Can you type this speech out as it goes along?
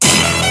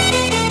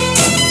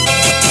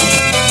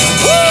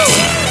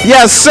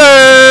Yes, sir.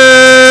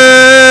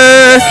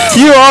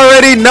 You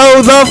already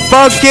know the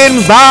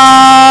fucking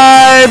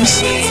vibes.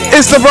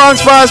 It's the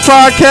Bronx Vibes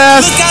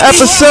Podcast,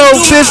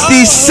 episode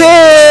 56.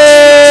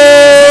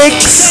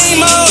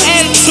 Same old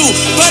attitude,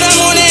 but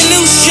I'm on that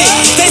new shit.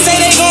 They say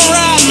they gon'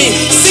 ride me,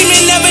 see me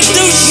never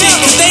do shit.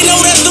 They know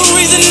that's the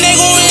reason they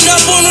gon' end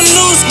up on the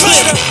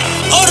newspaper.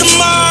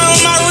 Audemars on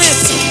my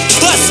wrist,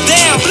 bust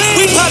down.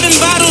 We popping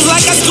bottles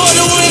like I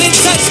scored a winning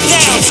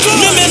touchdown.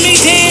 Remember me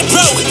dead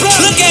broke,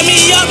 look at me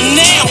up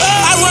now.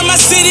 I run my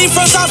city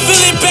from South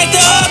Philly back to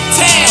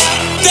Uptown.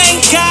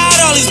 Thank God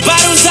all these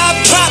bottles I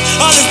pop,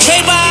 all this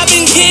paper I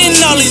been getting,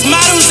 all these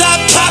models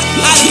I pop.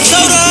 I done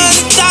sold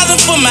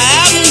 100,000 for my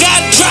album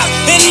got dropped.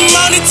 And I'm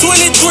only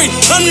 23,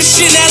 I'm the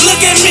shit, now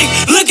look at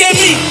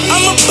me,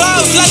 I'm a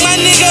boss like my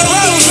nigga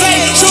Rose.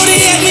 Shorty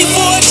asked me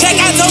for a check,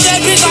 I told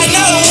that bitch like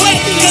no way.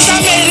 Cause I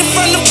made it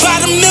from the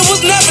bottom, it was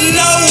never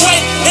no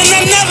way. And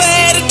I never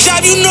had a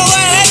job, you know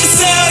I had to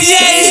sell,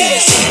 yeah.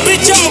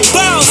 Bitch, I'm a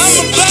boss,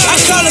 I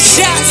call a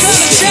shots.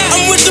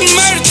 I'm with the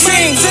murder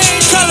team,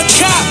 call a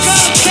cop.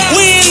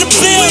 We in the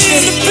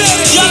building,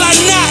 y'all are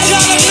not.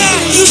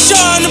 You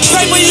showing the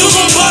paper, you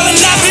gon' ball or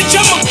not. Bitch,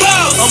 I'm a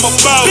boss,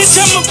 bitch,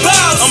 I'm a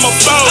boss.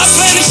 I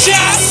play the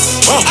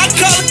shots, I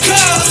call the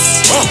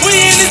cops. We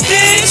in this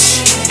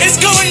bitch, it's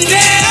going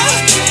down.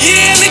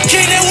 Yeah, the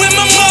kingdom with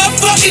my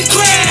motherfucking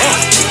crown.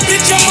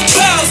 Bitch, I'm a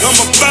boss,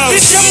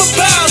 bitch, I'm a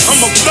boss. Bitch,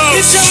 I'm a boss,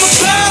 bitch, I'm a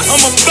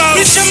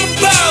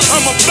boss.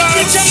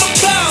 Bitch, I'm a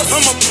boss,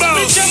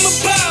 bitch, I'm a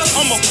boss.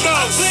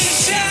 I play the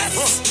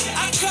shots,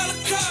 I call the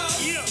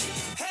cops.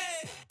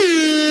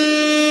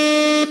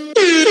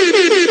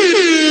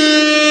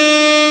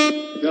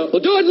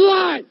 Well, do it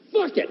live.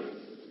 Fuck it.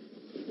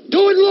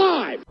 Do it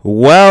live.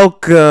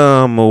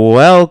 Welcome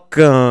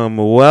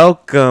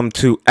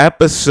to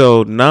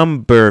episode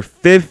number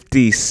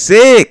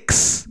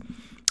 56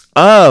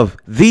 of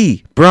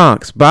the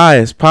Bronx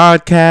Bias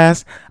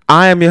Podcast.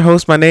 I am your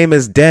host. My name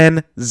is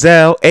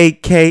Denzel,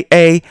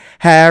 a.k.a.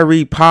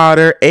 Harry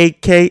Potter,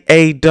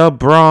 a.k.a.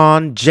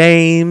 LeBron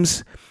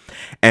James.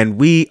 And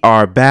we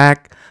are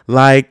back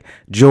like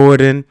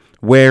Jordan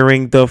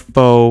wearing the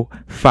faux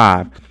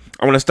 5.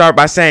 I want to start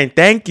by saying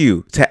thank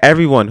you to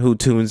everyone who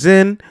tunes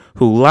in,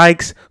 who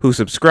likes, who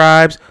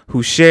subscribes,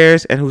 who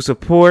shares, and who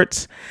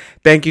supports.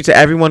 Thank you to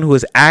everyone who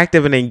is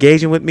active and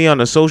engaging with me on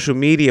the social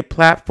media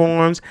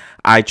platforms.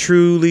 I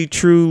truly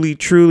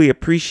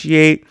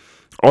appreciate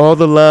all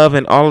the love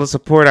and all the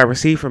support I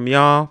receive from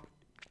y'all.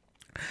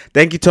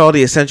 Thank you to all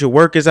the essential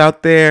workers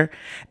out there,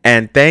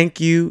 and thank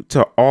you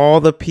to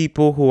all the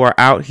people who are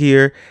out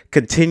here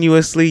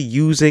continuously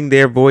using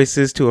their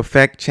voices to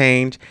affect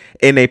change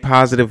in a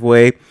positive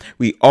way.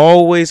 We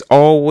always have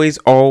to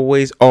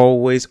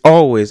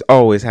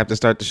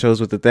start the shows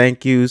with the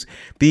thank yous,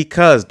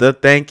 because the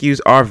thank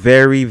yous are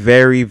very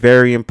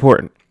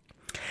important.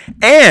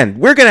 And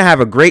we're going to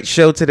have a great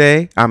show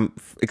today. I'm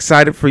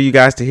excited for you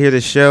guys to hear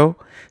this show.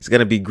 It's going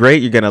to be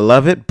great. You're going to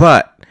love it,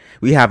 but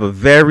we have a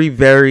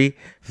very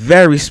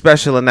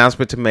special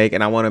announcement to make,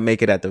 and I want to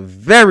make it at the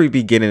very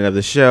beginning of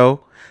the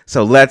show.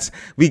 So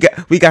we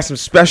got some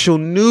special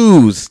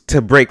news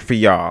to break for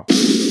y'all.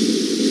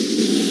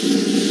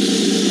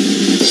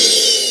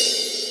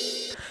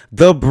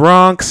 The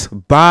Bronx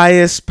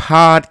Bias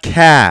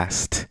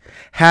Podcast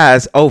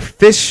has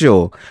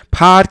official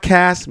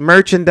podcast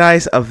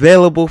merchandise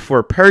available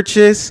for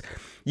purchase.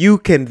 You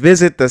can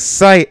visit the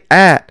site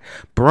at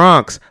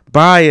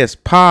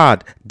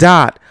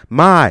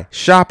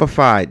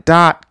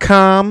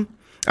bronxbiaspod.myshopify.com.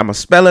 I'm going to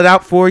spell it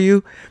out for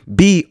you.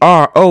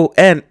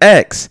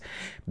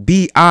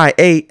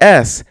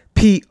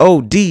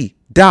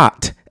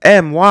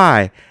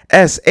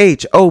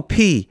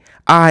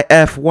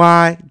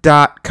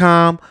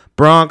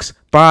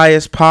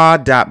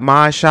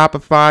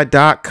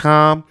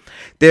 bronxbiaspod.myshopify.com.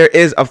 There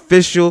is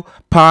official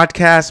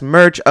podcast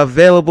merch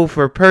available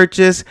for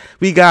purchase.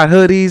 We got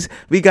hoodies,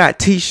 we got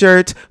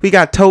t-shirts, we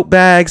got tote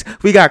bags,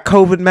 we got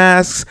COVID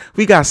masks,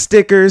 we got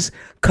stickers.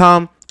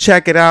 Come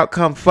check it out.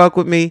 Come fuck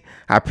with me.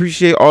 I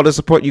appreciate all the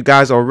support you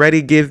guys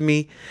already give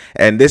me,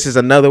 and this is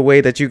another way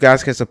that you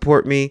guys can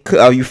support me.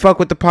 You fuck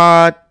with the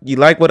pod, you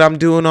like what I'm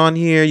doing on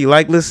here, you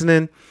like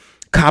listening,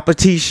 cop a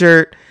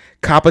t-shirt,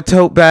 cop a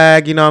tote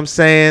bag, you know what I'm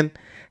saying?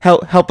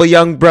 Help a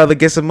young brother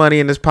get some money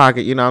in his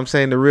pocket, you know what I'm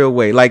saying, the real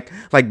way. Like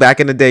back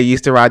in the day, you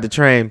used to ride the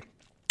train.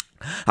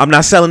 I'm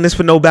not selling this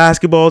for no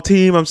basketball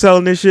team. I'm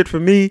selling this shit for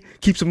me.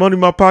 Keep some money in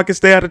my pocket,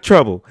 stay out of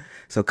trouble.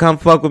 So come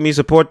fuck with me,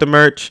 support the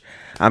merch.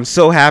 I'm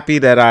so happy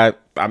that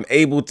I'm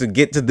able to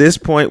get to this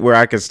point where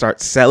I can start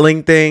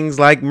selling things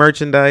like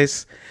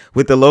merchandise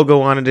with the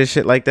logo on it and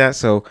shit like that.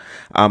 So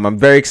I'm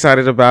very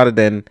excited about it.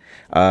 And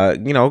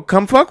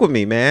come fuck with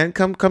me, man.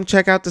 Come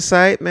check out the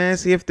site, man.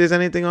 See if there's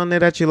anything on there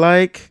that you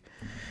like.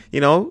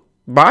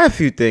 Buy a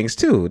few things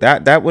too.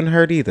 That wouldn't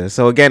hurt either.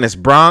 So again, it's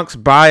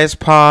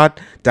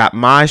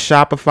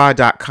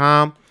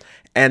bronxbiaspod.myshopify.com.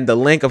 And the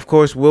link, of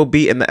course, will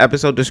be in the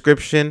episode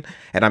description.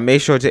 And I made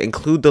sure to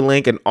include the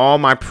link in all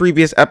my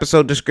previous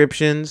episode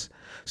descriptions.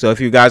 So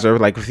if you guys are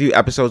like a few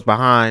episodes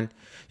behind,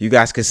 You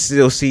guys can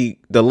still see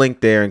the link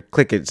there and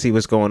click it, see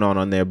what's going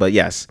on there. But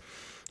yes,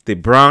 the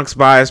Bronx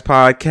Bias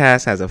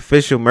Podcast has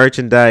official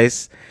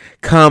merchandise.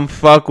 Come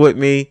fuck with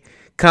me.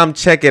 Come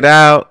check it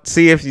out.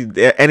 See if you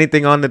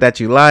anything on it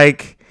that you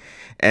like.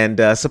 And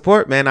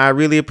support, man. I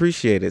really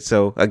appreciate it.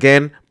 So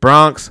again,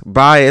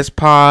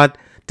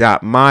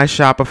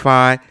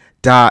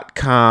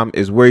 bronxbiaspod.myshopify.com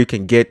is where you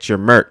can get your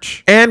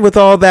merch. And with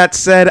all that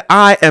said,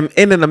 I am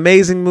in an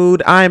amazing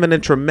mood. I am in a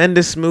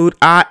tremendous mood.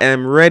 I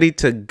am ready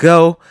to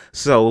go.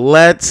 So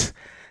let's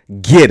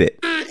get it.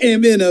 I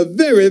am in a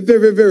very,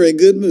 very, very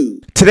good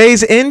mood.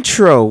 Today's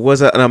intro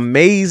was an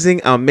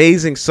amazing,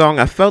 amazing song.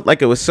 I felt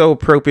like it was so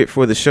appropriate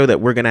for the show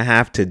that we're going to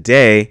have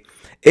today.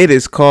 It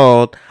is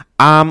called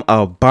I'm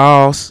a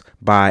Boss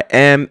by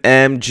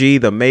MMG,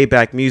 the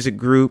Maybach Music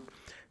Group,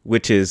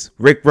 which is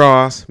Rick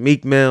Ross,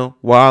 Meek Mill,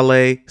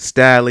 Wale,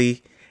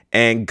 Stally,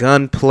 and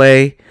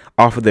Gunplay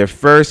off of their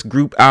first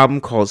group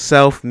album called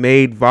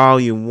Self-Made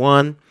Volume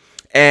 1.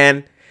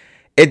 And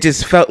it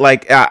just felt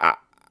like I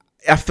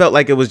felt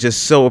like it was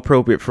just so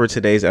appropriate for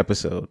today's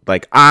episode.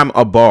 Like, I'm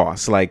a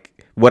boss.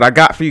 Like, what I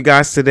got for you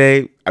guys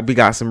today, we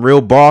got some real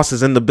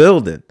bosses in the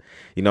building.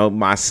 You know,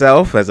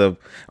 myself as a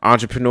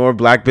entrepreneur,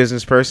 black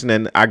business person,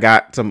 and I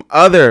got some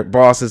other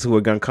bosses who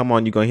are going to come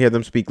on. You're going to hear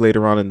them speak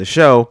later on in the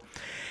show.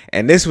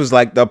 And this was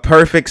like the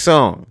perfect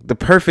song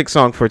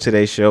for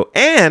today's show.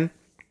 And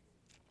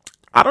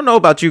I don't know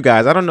about you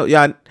guys. I don't know.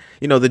 Yeah,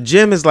 you know, the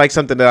gym is like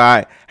something that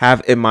I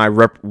have in my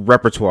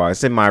repertoire.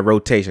 It's in my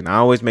rotation. I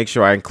always make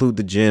sure I include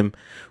the gym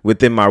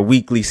within my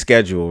weekly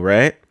schedule,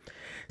 right?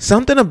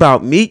 Something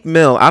about Meek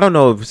Mill, I don't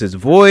know if it's his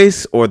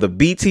voice or the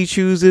beats he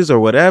chooses or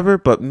whatever,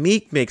 but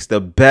Meek makes the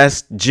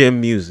best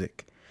gym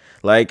music.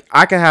 Like,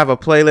 I could have a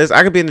playlist.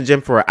 I could be in the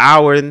gym for an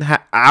hour and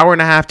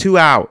a half, 2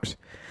 hours.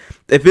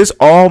 If it's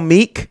all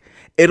Meek,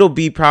 it'll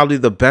be probably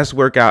the best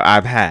workout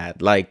I've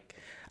had. Like,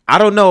 I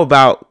don't know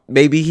about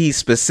maybe he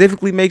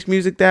specifically makes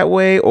music that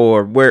way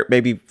or where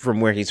maybe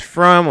from where he's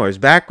from or his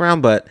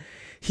background, but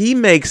he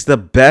makes the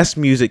best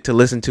music to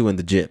listen to in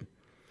the gym.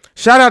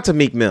 Shout out to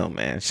Meek Mill,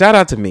 man. Shout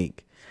out to Meek.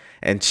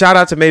 And shout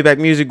out to Maybach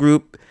Music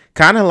Group.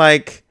 Kind of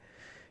like,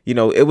 you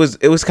know, it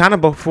was kind of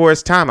before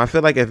its time. I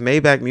feel like if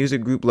Maybach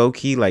Music Group low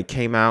key like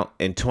came out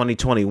in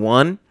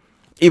 2021,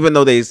 even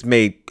though they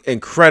made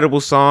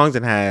incredible songs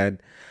and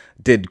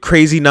did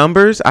crazy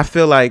numbers, I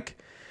feel like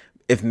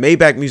if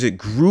Maybach Music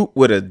Group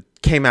would have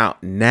came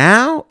out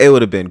now, it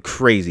would have been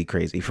crazy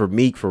for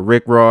Meek, for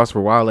Rick Ross,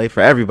 for Wale,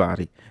 for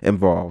everybody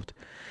involved.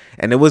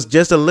 And it was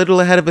just a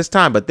little ahead of its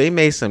time, but they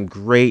made some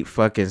great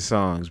fucking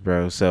songs,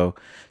 bro. So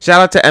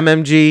shout out to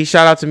MMG,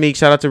 shout out to Meek,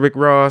 shout out to Rick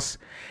Ross.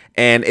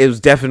 And it was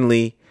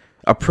definitely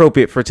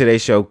appropriate for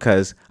today's show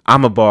because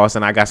I'm a boss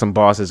and I got some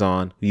bosses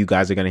on who you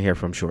guys are going to hear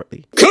from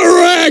shortly.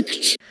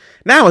 Correct!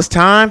 Now it's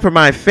time for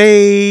my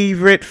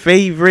favorite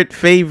segment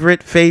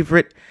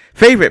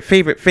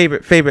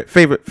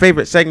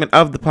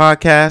of the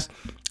podcast.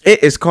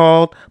 It is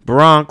called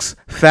Bronx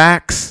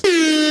Facts.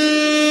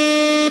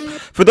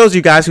 For those of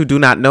you guys who do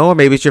not know, or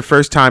maybe it's your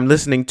first time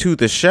listening to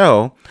the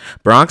show,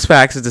 Bronx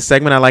Facts is the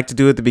segment I like to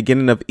do at the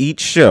beginning of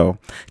each show,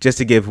 just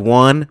to give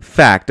one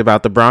fact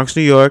about the Bronx,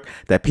 New York,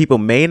 that people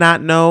may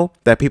not know,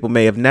 that people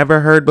may have never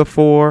heard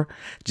before,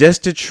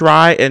 just to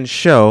try and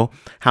show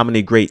how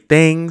many great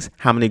things,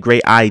 how many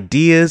great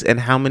ideas, and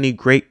how many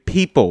great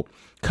people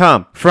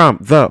come from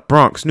the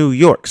Bronx, New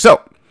York.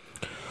 So,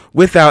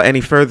 without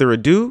any further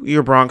ado,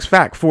 your Bronx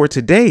Fact for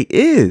today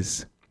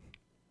is: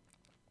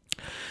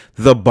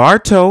 the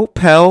Bartow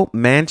Pell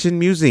Mansion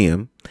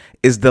Museum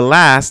is the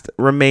last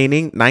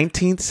remaining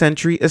 19th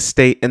century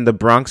estate in the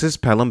Bronx's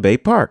Pelham Bay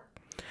Park.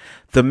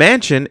 The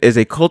mansion is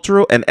a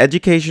cultural and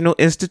educational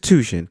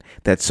institution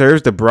that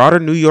serves the broader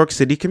New York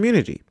City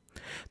community.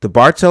 The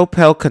Bartow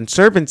Pell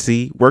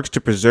Conservancy works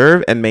to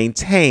preserve and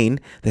maintain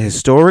the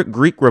historic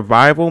Greek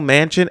Revival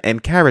mansion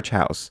and carriage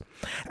house,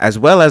 as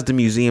well as the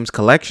museum's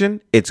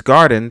collection, its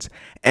gardens,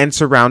 and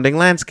surrounding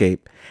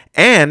landscape,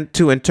 and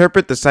to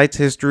interpret the site's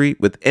history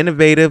with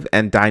innovative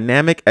and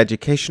dynamic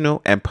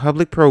educational and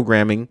public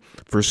programming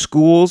for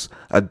schools,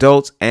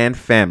 adults, and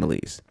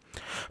families.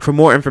 For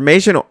more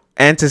information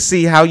and to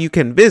see how you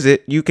can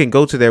visit, you can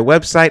go to their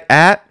website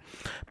at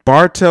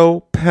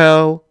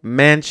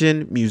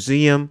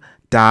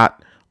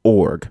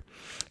bartowpellmansionmuseum.org.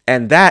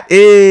 And that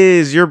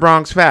is your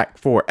Bronx Fact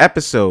for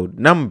episode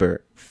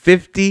number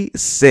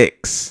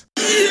 56.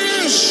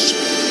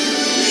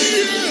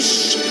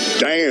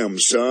 Damn,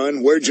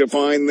 son, where'd you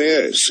find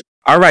this?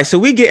 All right, so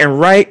we getting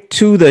right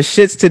to the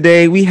shits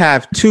today. We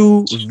have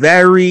two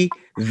very,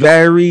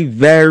 very,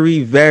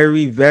 very,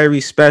 very,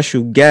 very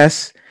special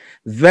guests.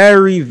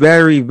 Very,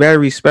 very,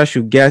 very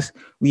special guests.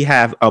 We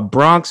have a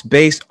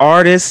Bronx-based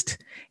artist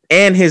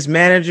and his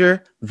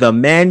manager, The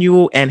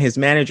Manual, and his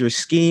manager's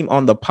Scheme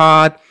on the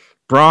pod.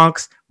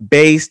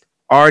 Bronx-based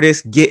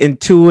artist, get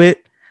into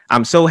it.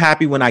 I'm so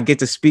happy when I get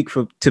to speak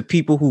to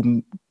people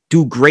who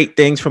do great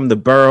things from the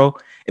borough.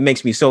 It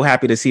makes me so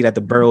happy to see that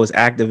the borough is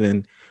active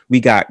and we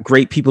got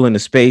great people in the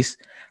space.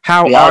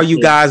 How are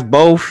you guys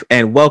both?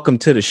 And welcome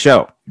to the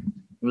show.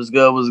 What's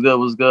good? What's good?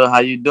 What's good? How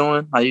you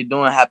doing? How you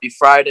doing? Happy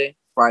Friday.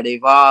 Friday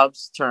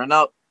vibes. Turn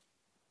up.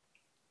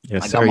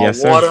 Yes, I sir. got my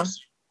Yes, sir. water.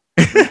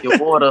 Drink your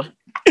water.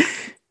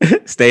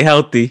 Stay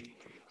healthy.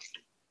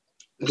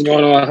 What's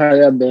going on? How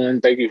y'all doing?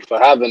 Thank you for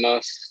having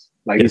us.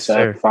 Like you Yes,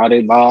 said, sir.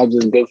 Friday vibes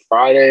is Good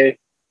Friday.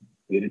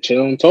 We to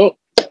chill and talk.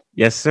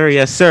 Yes, sir.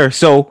 Yes, sir.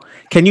 So,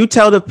 can you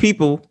tell the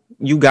people,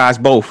 you guys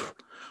both,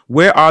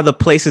 where are the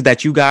places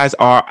that you guys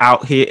are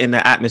out here in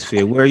the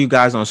atmosphere? Where are you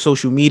guys on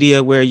social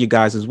media? Where are you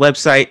guys'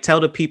 website? Tell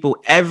the people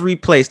every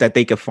place that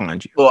they can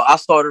find you. Well, I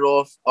started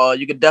off.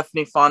 You could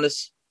definitely find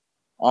us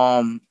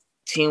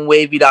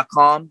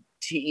teamwavy.com.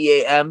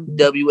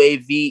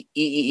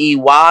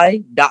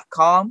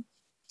 TeamWaveey.com.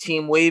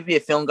 Team Wavy.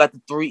 If you don't got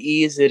the 3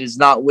 E's, it is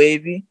not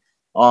wavy.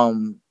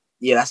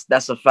 Yeah,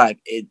 that's a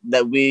fact.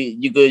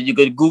 You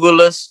could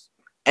Google us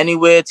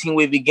anywhere. Team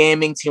Wavy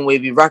Gaming, Team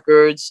Wavy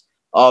Records.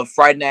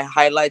 Friday Night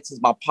Highlights is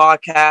my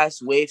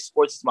podcast. Wave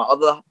Sports is my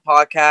other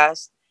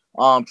podcast.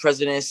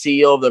 President and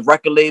CEO of the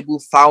record label,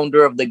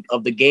 founder of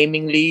the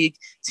gaming league,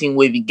 Team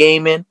Wavy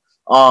Gaming.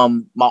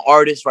 My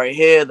artist right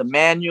here, the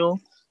Manual.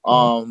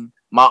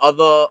 My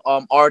other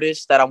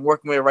artist that I'm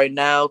working with right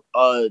now,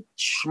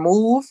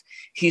 Schmoove.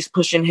 He's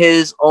pushing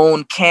his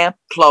own camp,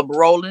 Club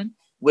Rolling,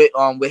 with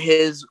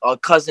his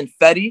cousin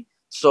Fetty.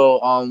 So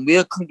we're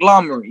a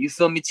conglomerate. You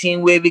feel me?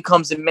 Team Wavy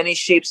comes in many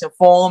shapes and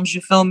forms.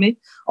 You feel me?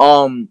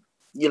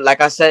 Yeah,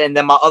 like I said, and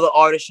then my other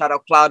artist, shout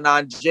out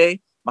Cloud9J.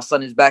 My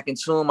son is back in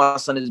tune. My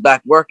son is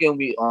back working.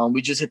 We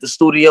just hit the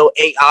studio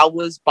 8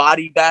 hours,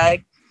 body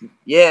bag.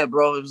 Yeah,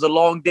 bro. It was a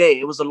long day.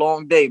 It was a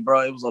long day,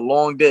 bro. It was a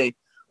long day.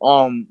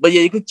 But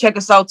yeah, you can check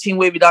us out,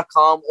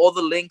 teamwavy.com. All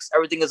the links,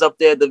 everything is up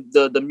there.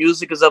 The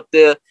music is up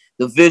there.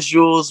 The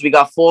visuals. We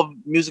got 4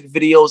 music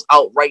videos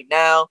out right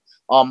now.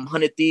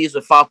 100 Thieves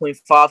with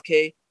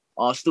 5.5K.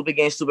 Stupid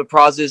Game, Stupid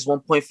Prizes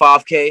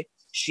 1.5K.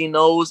 She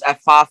Knows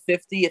at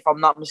 550, if I'm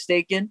not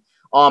mistaken.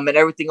 And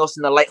everything else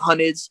in the light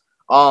hundreds.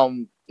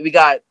 We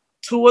got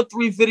 2 or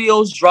 3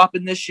 videos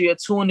dropping this year.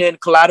 Tune in.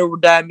 Collateral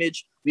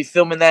Damage. We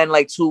filming that in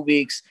like 2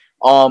 weeks.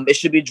 It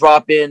should be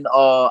dropping.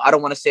 I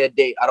don't want to say a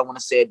date.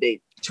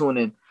 Tune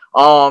in.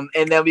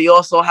 And then we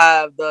also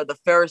have the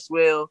Ferris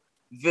wheel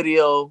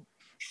video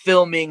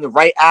filming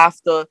right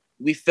after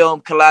we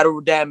film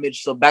Collateral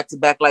Damage. So back to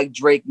back like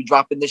Drake. We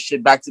dropping this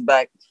shit back to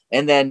back.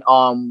 And then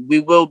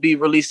we will be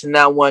releasing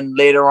that one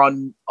later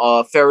on,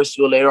 Ferris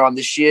wheel later on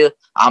this year.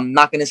 I'm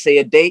not gonna say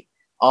a date.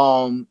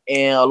 And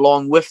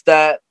along with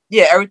that,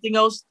 yeah, everything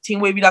else,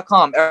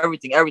 teamwavy.com,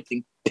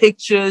 everything.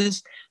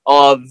 Pictures,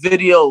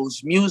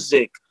 videos,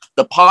 music,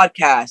 the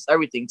podcast,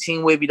 everything,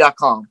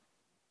 teamwavy.com.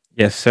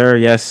 Yes, sir.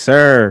 Yes,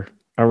 sir.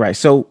 All right.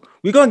 So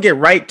we're gonna get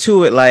right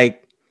to it, like,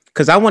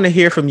 because I want to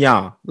hear from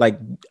y'all. Like,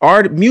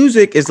 art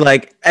music is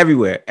like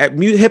everywhere.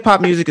 Hip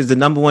hop music is the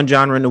 #1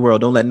 genre in the world.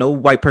 Don't let no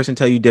white person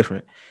tell you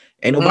different.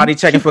 Ain't nobody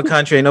checking for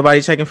country. Ain't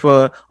nobody checking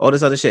for all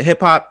this other shit.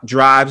 Hip hop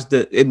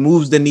it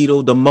moves the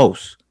needle the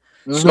most.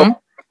 So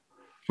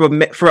I'm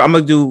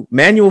gonna do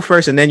Manual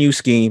first, and then you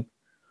Scheme.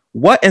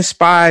 What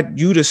inspired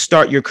you to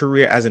start your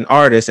career as an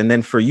artist? And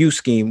then for you,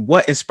 Scheme,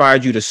 what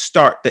inspired you to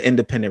start the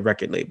independent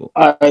record label?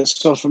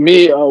 So for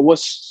me,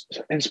 what's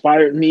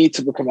inspired me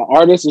to become an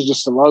artist is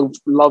just a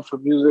love for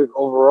music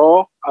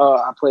overall.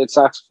 I played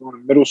saxophone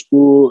in middle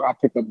school. I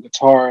picked up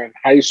guitar in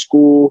high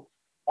school.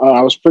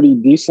 I was pretty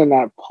decent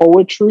at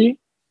poetry.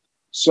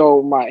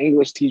 So my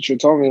English teacher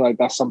told me like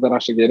that's something I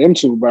should get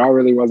into, but I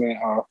really wasn't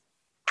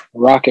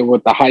rocking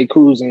with the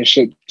haikus and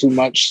shit too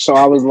much. So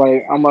I was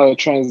like, I'm a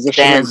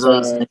transition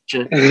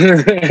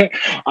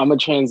I'm a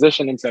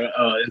transition into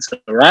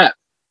rap.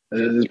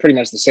 It's pretty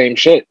much the same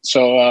shit.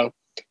 So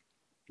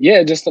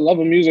yeah, just the love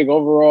of music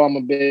overall. I'm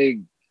a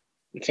big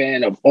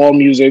fan of all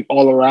music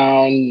all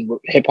around,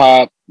 hip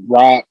hop,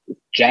 rock,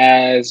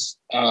 jazz,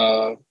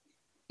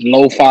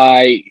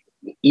 lo-fi,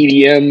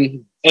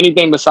 EDM,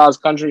 anything besides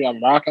country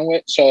I'm rocking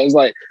with. So it's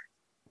like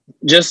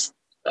just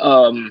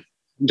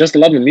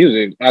loving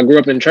music. I grew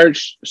up in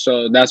church,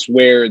 so that's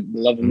where the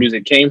love of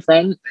music came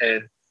from.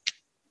 And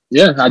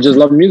yeah, I just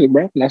love music,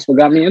 bro. And that's what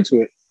got me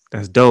into it.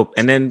 That's dope.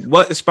 And then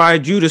what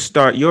inspired you to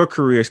start your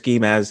career,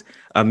 Scheme, as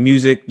a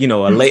music,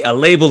 a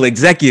label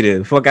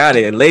executive? Fuck out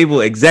of it, label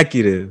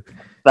executive.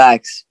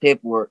 Facts,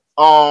 paperwork.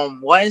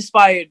 What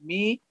inspired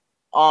me?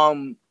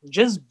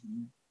 Just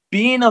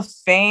being a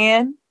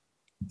fan.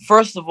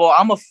 First of all,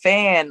 I'm a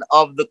fan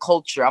of the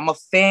culture. I'm a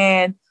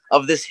fan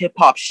of this hip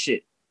hop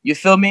shit. You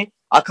feel me?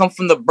 I come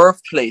from the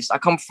birthplace.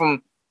 I'm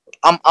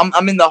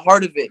in the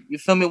heart of it. You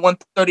feel me?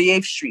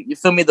 138th Street. You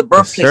feel me? The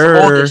birthplace of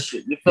all this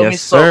shit. You feel me?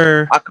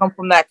 So I come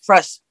from that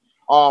crest.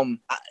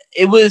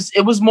 It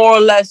was more or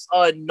less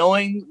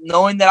knowing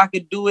that I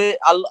could do it.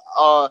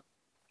 I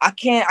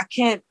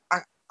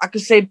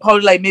could say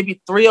probably like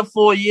maybe 3 or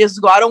 4 years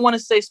ago. I don't want to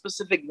say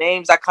specific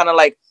names. I kind of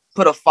like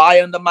put a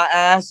fire under my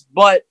ass,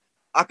 but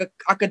I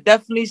could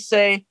definitely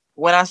say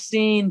when I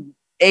seen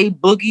A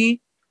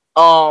Boogie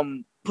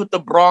put the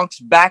Bronx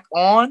back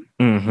on,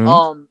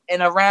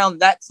 and around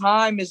that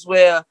time is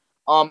where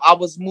I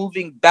was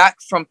moving back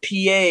from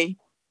PA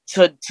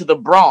to the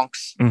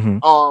Bronx.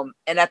 Mm-hmm.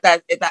 And at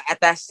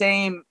that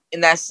same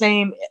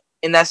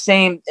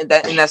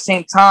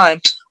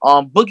time,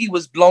 Boogie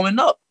was blowing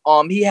up.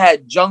 He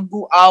had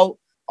Jungle out.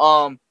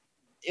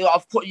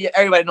 Of course,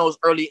 everybody knows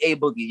early A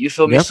Boogie. You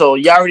feel me? Yep. So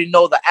you already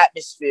know the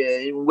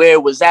atmosphere and where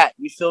it was at.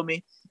 You feel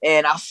me?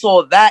 And I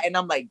saw that, and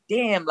I'm like,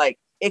 damn, like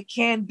it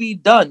can be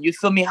done. You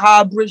feel me?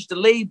 How I bridge the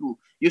label.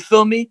 You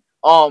feel me?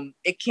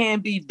 It can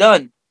be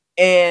done.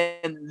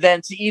 And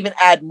then to even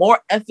add more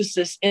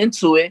emphasis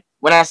into it,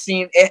 when I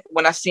seen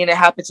it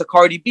happen to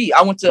Cardi B,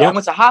 I went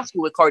to high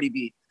school with Cardi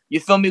B. You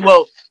feel me?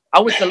 Well, I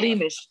went to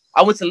Lehman.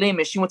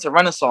 She went to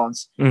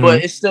Renaissance,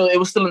 but it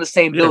was still in the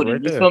same building.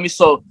 Right you there. feel me?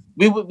 So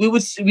we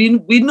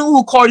knew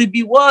who Cardi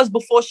B was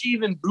before she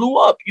even blew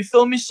up. You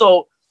feel me?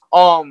 So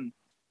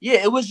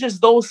yeah, it was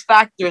just those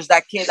factors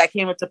that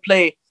came into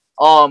play.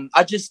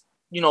 I just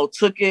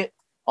took it.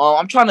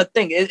 I'm trying to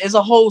think. It's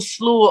a whole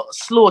slew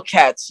of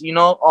cats.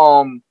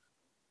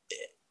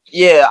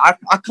 Yeah,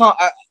 I can't.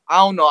 I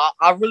don't know.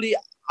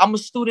 I'm a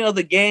student of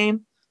the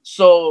game.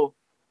 So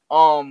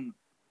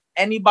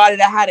anybody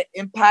that had an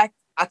impact,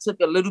 I took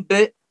a little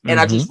bit and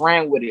I just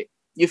ran with it.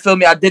 You feel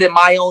me? I did it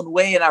my own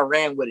way and I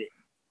ran with it.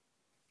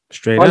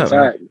 Straight Fun up.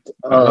 fact,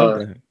 I love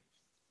that.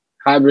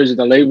 Highbridge,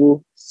 the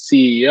label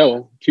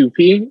CEO,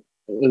 QP,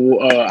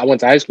 I went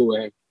to high school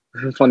with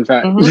him. Fun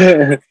fact.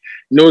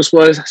 Newest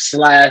was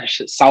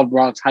 / South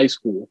Bronx High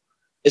School.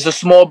 It's a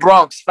small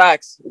Bronx,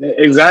 facts.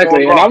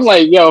 Exactly. And I'm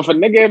like, yo, if a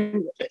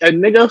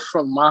nigga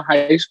from my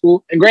high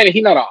school, and granted,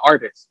 he not an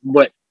artist,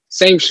 but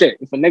same shit.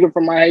 If a nigga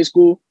from my high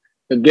school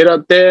could get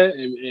up there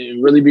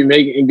and really be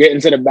making and get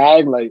into the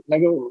bag, like,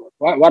 nigga,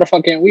 why the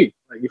fuck can't we?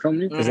 Like, you feel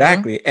me?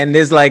 Exactly. And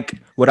there's like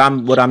what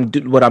I'm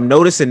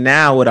noticing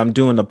now, what I'm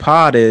doing the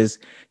pod is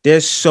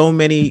there's so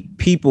many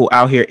people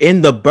out here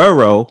in the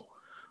borough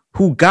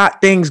who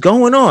got things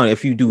going on.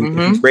 If you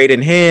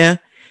braiding hair,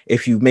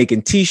 if you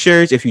making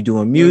t-shirts, if you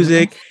doing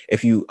music,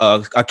 if you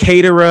a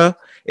caterer,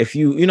 if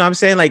you know what I'm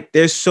saying? Like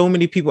there's so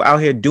many people out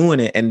here doing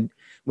it. And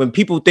when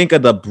people think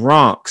of the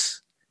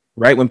Bronx,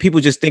 right? When people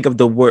just think of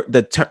the word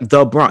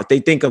the Bronx, they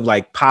think of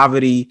like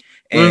poverty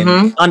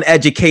and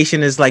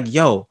uneducation is like,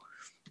 yo,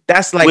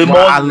 that's like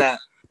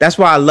that's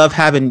why I love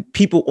having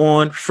people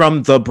on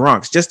from the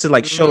Bronx, just to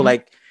like show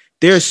like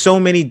there's so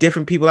many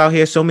different people out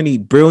here, so many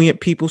brilliant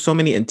people, so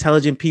many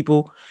intelligent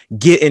people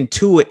get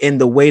into it in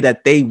the way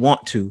that they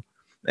want to.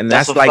 And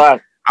that's like,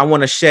 fact. I want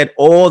to shed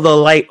all the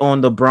light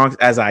on the Bronx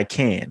as I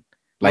can.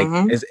 Like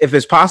if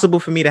it's possible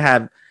for me to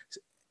have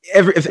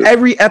if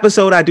every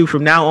episode I do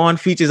from now on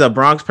features a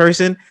Bronx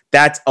person,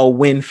 that's a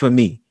win for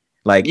me.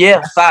 Like,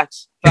 yeah,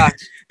 facts.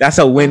 That's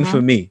a win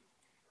for me.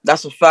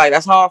 That's a fact.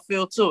 That's how I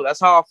feel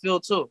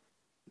too.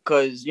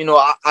 Because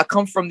I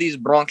come from these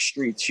Bronx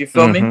streets. You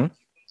feel me?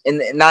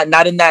 And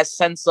not in that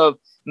sense of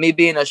me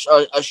being a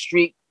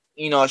street,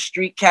 a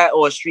street cat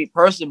or a street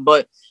person,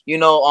 but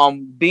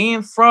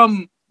being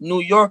from New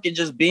York and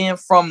just being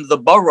from the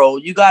borough,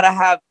 you gotta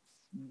have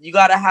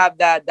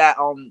that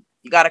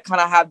you gotta kind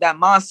of have that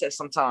mindset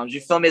sometimes.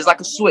 You feel me? It's like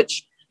a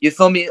switch. You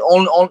feel me?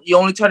 You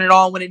only turn it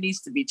on when it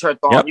needs to be turned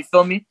on. Yep. You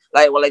feel me?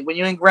 Like when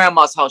you're in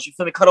grandma's house, you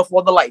feel me? Cut off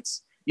all the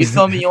lights. You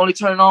feel me? You only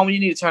turn it on when you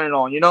need to turn it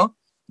on,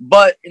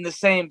 But in the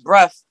same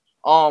breath,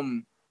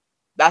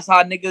 that's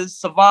how niggas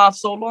survive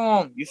so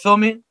long. You feel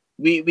me?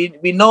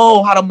 We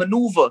know how to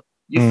maneuver.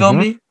 You feel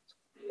me?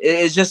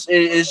 It's just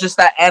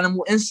that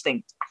animal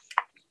instinct.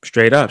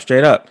 Straight up.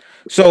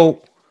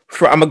 So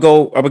I'm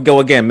gonna go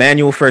again,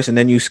 Manual first and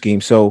then you Scheme.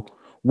 So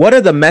what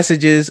are the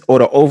messages or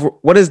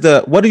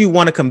what do you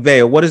want to convey,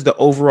 or what is the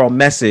overall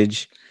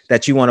message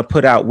that you want to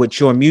put out with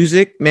your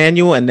music,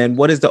 Manual, and then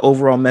what is the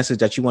overall message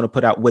that you want to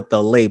put out with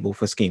the label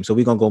for Scheme? So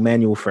we're gonna go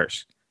Manual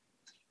first.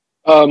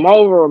 My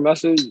overall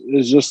message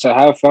is just to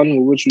have fun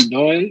with what you're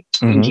doing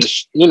and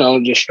just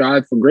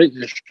strive for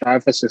greatness,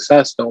 strive for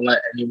success. Don't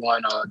let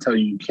anyone tell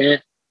you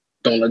can't.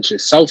 Don't let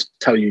yourself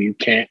tell you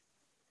can't,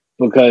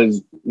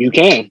 because you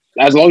can.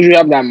 As long as you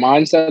have that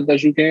mindset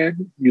that you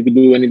can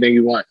do anything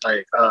you want.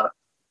 Like,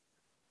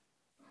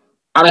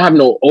 I don't have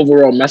no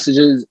overall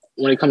messages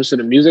when it comes to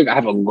the music. I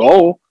have a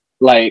goal.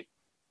 Like,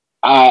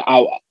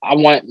 I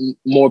want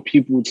more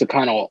people to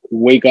kind of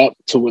wake up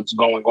to what's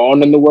going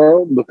on in the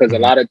world, because a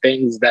lot of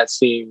things that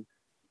seem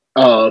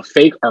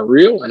fake are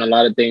real, and a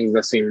lot of things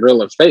that seem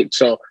real are fake.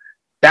 So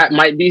that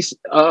might be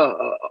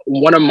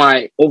one of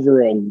my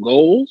overall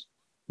goals.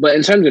 But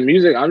in terms of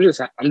music, I'm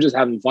just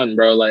having fun,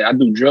 bro. Like, I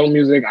do drill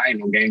music. I ain't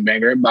no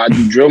gangbanger, but I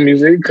do drill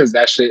music because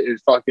that shit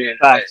is fucking.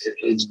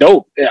 It's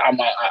dope. I'm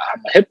a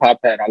hip hop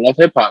head. I love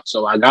hip hop,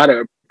 so I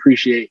gotta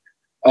appreciate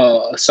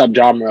a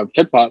subgenre of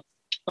hip hop.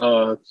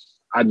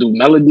 I do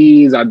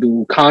melodies. I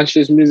do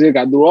conscious music.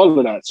 I do all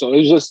of that. So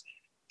it's just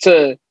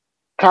to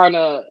kind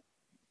of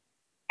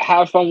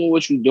have fun with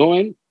what you're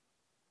doing,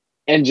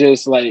 and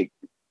just like,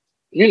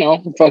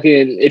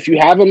 fucking. If you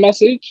have a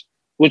message,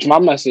 which my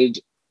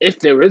message, if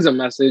there is a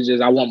message,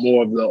 is I want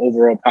more of the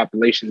overall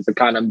population to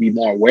kind of be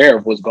more aware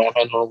of what's going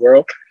on in the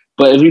world.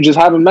 But if you just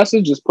have a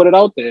message, just put it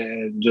out there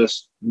and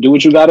just do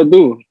what you got to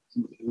do.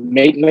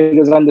 Make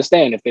niggas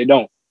understand if they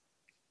don't.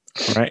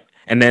 Right.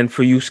 And then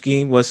for you,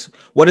 Scheme,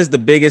 what is the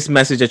biggest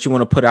message that you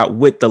want to put out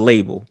with the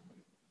label?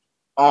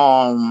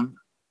 Um,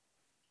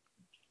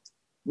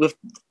 with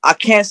I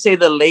can't say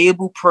the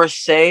label per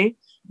se,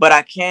 but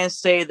I can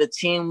say the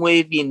Team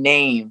Wavy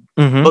name,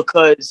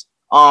 because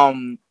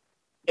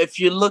if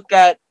you look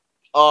at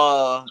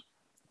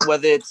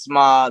whether it's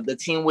the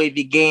Team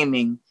Wavy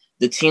Gaming,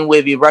 the Team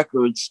Wavy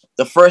Records,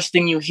 the first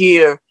thing you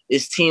hear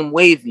is Team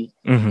Wavy.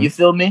 You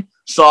feel me?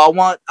 So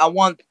I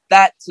want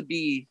that to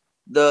be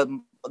the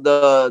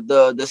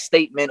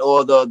statement,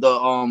 or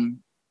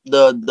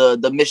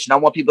the mission. I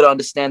want people to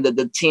understand that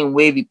the Team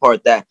Wavy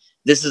part, that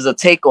this is a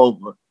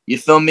takeover. You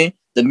feel me?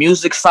 The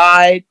music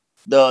side,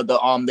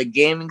 the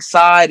gaming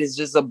side is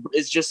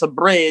just a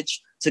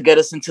bridge to get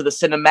us into the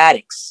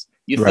cinematics.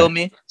 You feel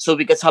me? So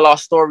we can tell our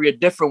story a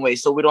different way.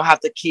 So we don't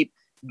have to keep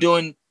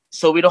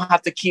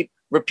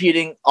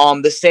repeating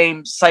the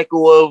same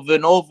cycle over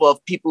and over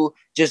of people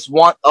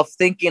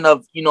thinking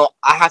of,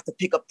 I have to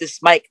pick up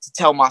this mic to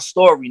tell my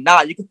story.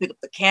 Nah, you can pick up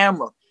the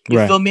camera.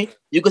 You feel me?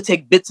 You could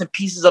take bits and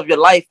pieces of your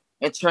life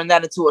and turn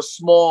that into a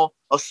small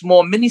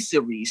mini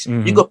series.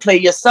 You could play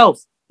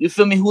yourself. You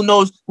feel me? Who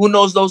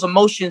knows those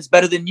emotions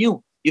better than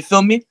you? You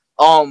feel me?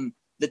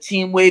 The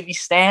Team Wavy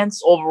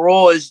stance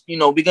overall is,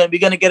 we're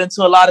gonna get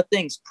into a lot of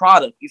things.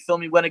 Product, you feel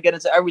me? We're gonna get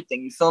into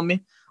everything. You feel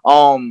me?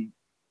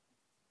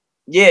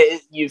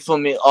 You feel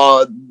me?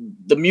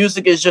 The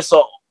music is just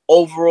a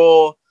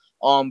overall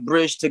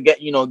bridge to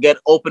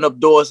open up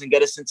doors and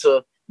get us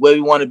into where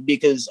we want to be,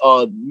 because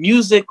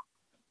music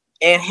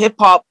and hip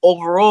hop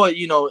overall,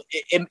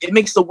 it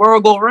makes the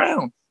world go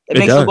round. It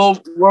makes the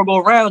world go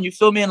round. You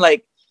feel me?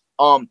 And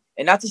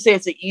and not to say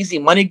it's an easy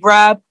money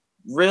grab,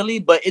 really,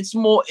 but it's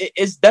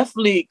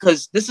definitely,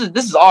 because this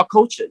is our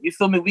culture. You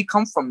feel me? We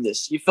come from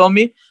this. You feel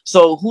me?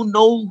 So who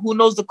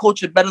knows the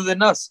culture better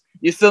than us?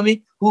 You feel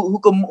me? Who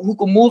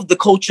can move the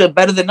culture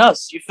better than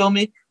us? You feel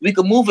me? We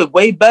can move it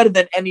way better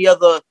than any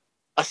other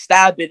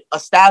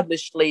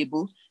established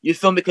label. You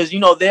feel me? Because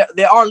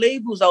there are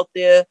labels out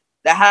there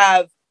that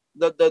have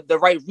the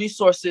right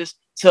resources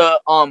to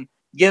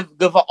give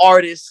an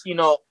artist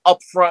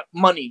upfront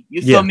money.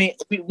 You feel me?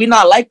 We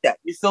not like that.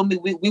 You feel me?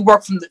 We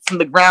work from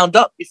the ground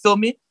up. You feel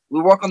me?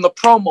 We work on the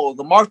promo,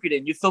 the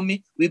marketing. You feel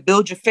me? We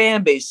build your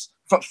fan base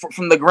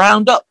from the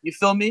ground up. You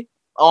feel me?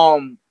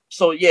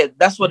 So yeah,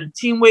 that's what a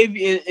Team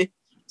Wavy is.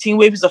 Team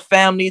Wavy is a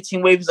family.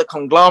 Team Wavy is a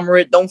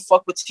conglomerate. Don't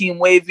fuck with Team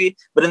Wavy.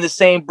 But in the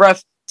same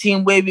breath,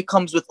 Team Wavy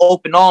comes with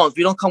open arms.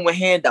 We don't come with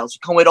handouts. We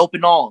come with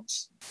open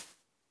arms.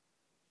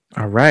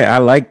 All right, I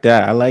like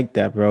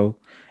that, bro.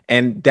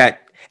 And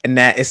that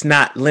it's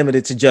not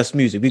limited to just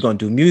music. We're gonna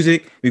do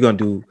music. We're gonna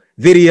do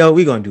video.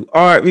 We're gonna do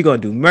art. We're gonna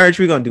do merch.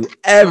 We're gonna do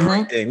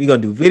everything. We're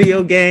gonna do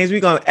video games. We're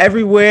gonna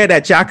everywhere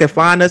that y'all can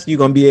find us. You're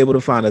gonna be able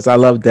to find us. I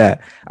love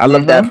that. I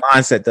love that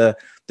mindset. The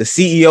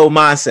CEO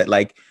mindset.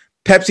 Like,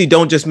 Pepsi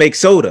don't just make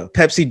soda.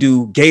 Pepsi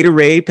do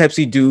Gatorade.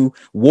 Pepsi do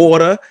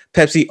water.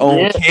 Pepsi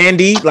own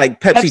candy. Like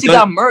Pepsi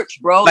got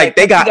merch, bro. Like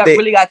they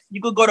really got.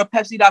 You could go to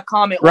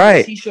Pepsi.com and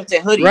order t-shirts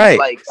and hoodies.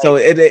 Right. So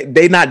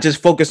they not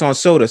just focus on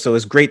soda. So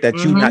it's great that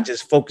you not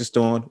just focused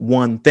on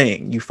one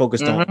thing. You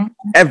focused on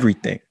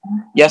everything.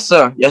 Yes,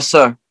 sir. Yes,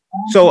 sir.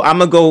 So I'm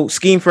gonna go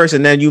Scheme first,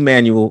 and then you,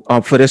 Manuel,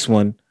 for this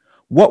one.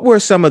 What were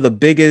some of the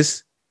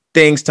biggest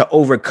things to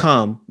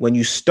overcome when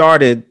you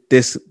started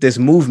this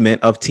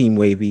movement of Team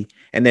Wavy?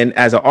 And then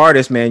as an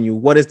artist, Manuel,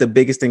 what is the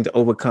biggest thing to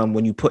overcome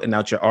when you putting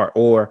out your art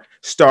or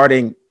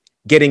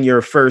getting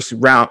your first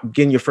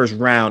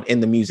round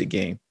in the music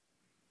game?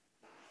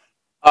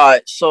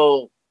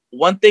 So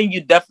one thing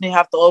you definitely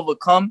have to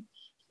overcome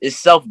is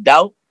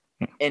self-doubt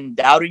and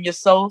doubting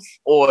yourself,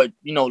 or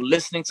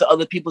listening to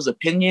other people's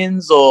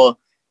opinions, or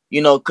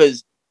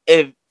because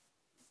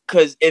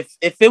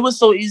if it was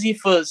so easy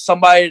for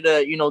somebody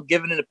to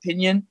give an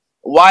opinion,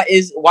 why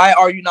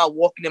are you not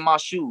walking in my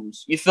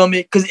shoes? You feel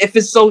me? Because if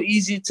it's so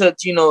easy to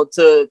think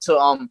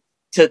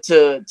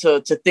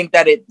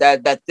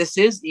that this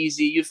is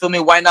easy, you feel me?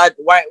 Why not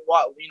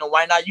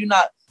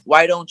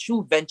why don't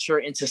you venture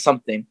into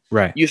something?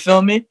 Right. You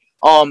feel me?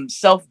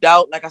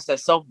 Self-doubt, like I said,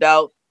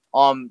 self-doubt.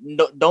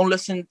 Don't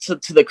listen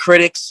to the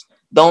critics.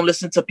 Don't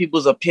listen to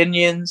people's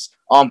opinions.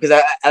 Because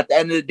at the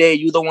end of the day,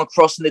 you're the one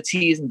crossing the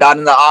T's and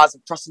dotting the I's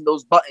and pressing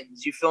those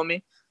buttons. You feel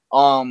me?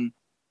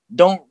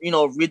 Don't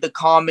read the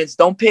comments.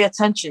 Don't pay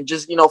attention.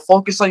 Just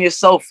focus on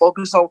yourself.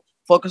 Focus on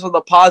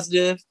the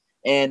positive.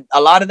 And a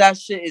lot of that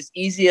shit is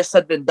easier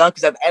said than done.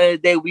 Because at the end of the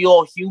day, we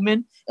all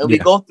human, and we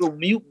go through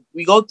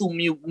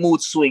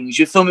mood swings.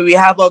 You feel me? We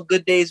have our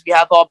good days. We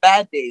have our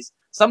bad days.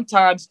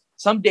 Sometimes,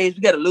 some days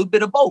we get a little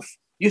bit of both.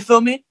 You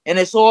feel me? And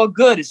it's all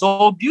good. It's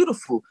all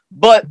beautiful.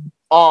 But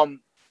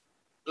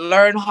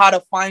learn how to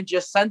find your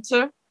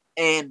center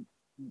and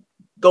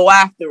go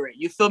after it.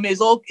 You feel me?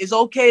 It's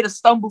okay to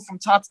stumble from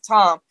time to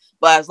time,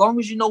 but as long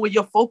as you know where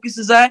your focus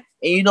is at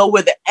and you know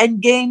where the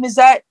end game is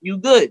at, you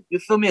good. You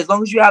feel me? As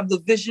long as you have the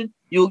vision,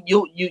 you're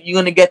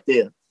gonna get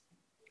there.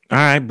 All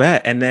right,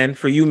 bet. And then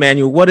for you,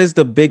 Manuel, what is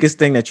the biggest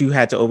thing that you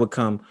had to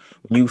overcome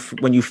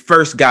when you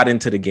first got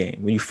into the game,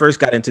 when you first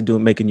got into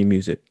making your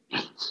music?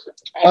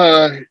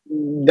 Uh,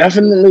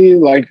 Definitely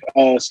like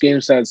Scheme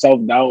said,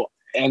 self doubt,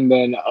 and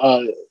then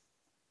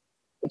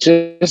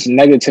just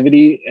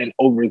negativity and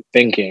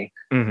overthinking.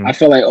 I Mm-hmm.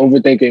 feel like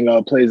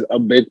overthinking plays a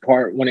big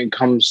part when it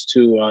comes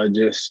to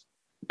just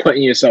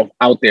putting yourself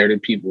out there to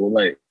people.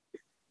 Like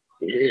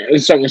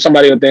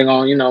somebody will think,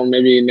 oh,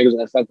 maybe niggas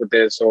gonna fuck with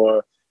this,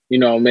 or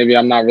maybe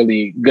I'm not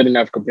really good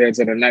enough compared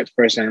to the next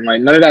person.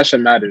 Like none of that shit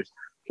matters.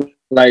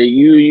 Like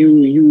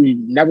you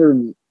never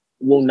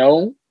will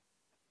know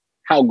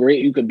how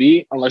great you could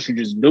be unless you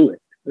just do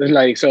it. It's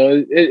like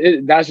so,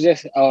 that's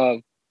just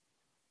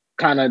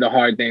kind of the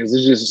hard things.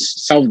 It's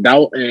just self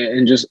doubt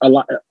and just a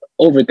lot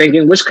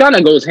overthinking, which kind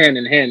of goes hand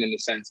in hand in a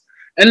sense.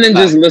 And then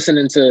just Fact.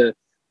 listening to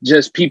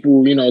just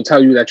people,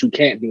 tell you that you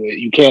can't do it,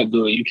 you can't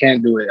do it, you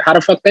can't do it. How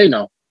the fuck they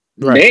know?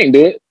 Right. They ain't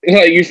do it.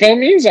 Like you feel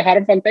me? So how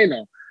the fuck they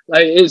know?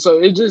 Like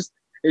it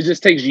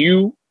just takes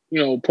you,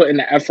 putting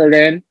the effort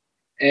in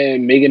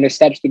and making the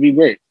steps to be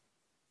great.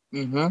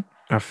 Mm-hmm.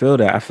 I feel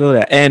that. I feel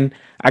that. And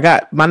I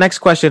got my next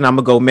question. I'm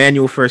gonna go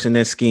manual first and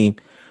then scheme.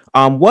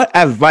 What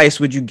advice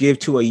would you give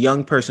to a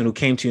young person who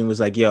came to you and was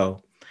like,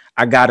 "Yo,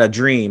 I got a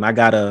dream. I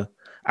got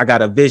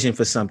a vision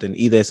for something.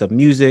 Either it's a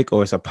music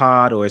or it's a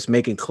pod or it's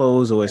making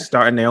clothes or it's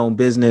starting their own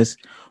business.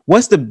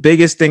 What's the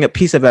biggest thing, a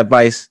piece of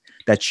advice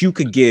that you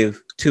could give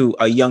to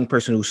a young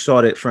person who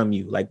sought it from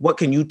you? Like, what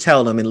can you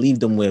tell them and leave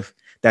them with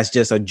that's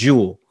just a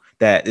jewel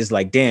that is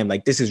like, damn,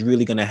 like this is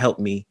really gonna help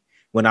me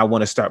when I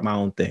want to start my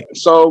own thing."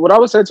 So what I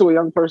would say to a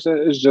young person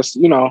is just,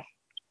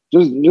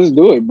 just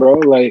do it, bro.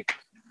 Like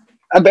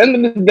at the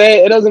end of the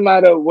day, it doesn't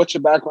matter what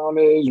your background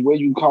is, where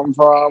you come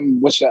from,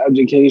 what's your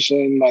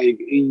education. Like,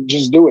 you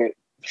just do it.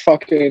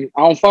 Fucking,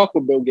 I don't fuck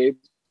with Bill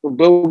Gates. But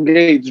Bill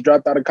Gates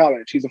dropped out of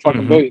college. He's a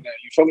fucking Mm-hmm. billionaire.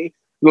 You feel me?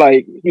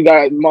 Like, you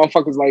got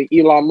motherfuckers like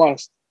Elon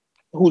Musk,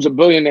 who's a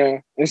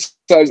billionaire and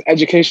says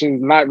education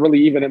is not really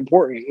even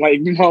important. Like,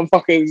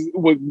 motherfuckers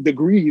with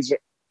degrees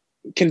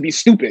can be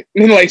stupid.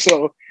 Like,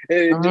 so,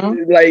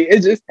 Mm-hmm. like,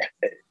 it's just,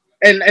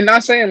 and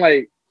not saying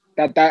like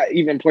that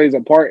even plays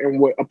a part in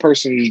what a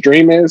person's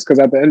dream is, because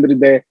at the end of the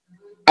day,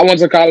 I went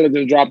to college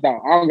and dropped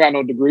out. I don't got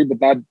no degree, but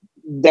that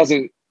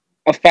doesn't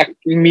affect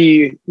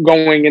me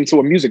going into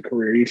a music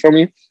career. You feel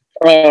me?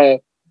 Uh,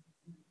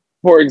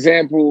 for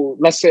example,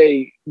 let's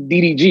say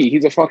DDG,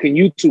 he's a fucking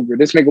YouTuber.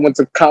 This nigga went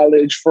to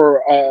college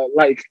for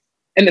like,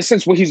 in a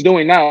sense, what he's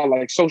doing now,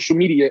 like social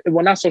media.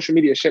 Well, not social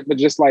media shit, but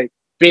just like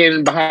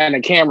being behind the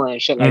camera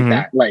and shit like Mm-hmm.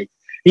 that. Like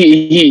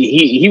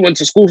he went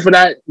to school for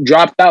that,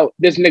 dropped out.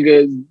 This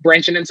nigga is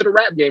branching into the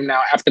rap game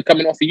now after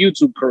coming off a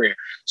YouTube career.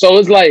 So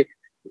it's like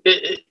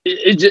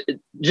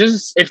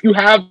just if you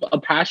have a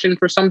passion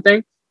for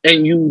something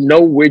and you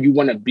know where you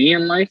want to be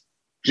in life,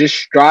 just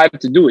strive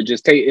to do it.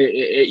 Just take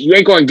it. You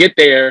ain't gonna get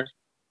there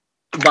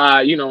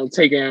by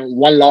taking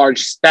one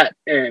large step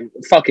and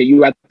fuck it,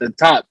 you at the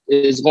top.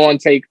 It's going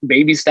to take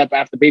baby step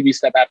after baby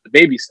step after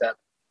baby step,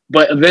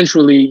 but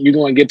eventually you're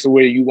going to get to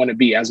where you want to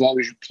be, as long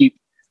as you keep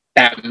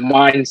that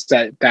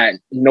mindset that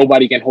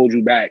nobody can hold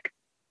you back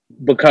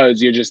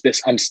because you're just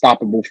this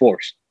unstoppable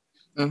force.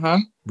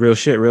 Mm-hmm. Real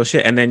shit, real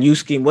shit. And then you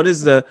scheme.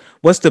 What's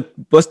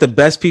the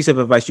best piece of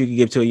advice you could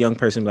give to a young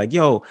person? Like,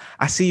 yo,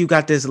 I see you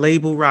got this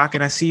label rock,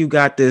 and I see you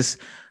got this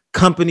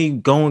company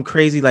going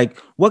crazy. Like,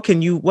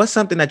 what's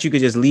something that you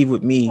could just leave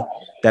with me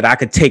that I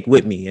could take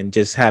with me and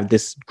just have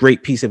this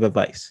great piece of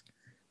advice?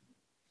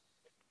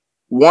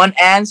 One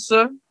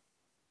answer,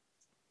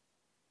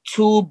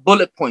 two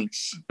bullet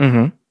points.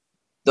 Mm-hmm.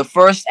 The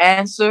first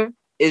answer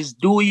is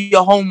do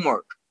your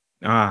homework.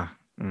 Ah.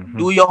 Mm-hmm.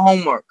 Do your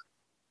homework.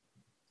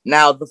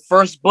 Now, the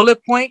first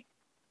bullet point,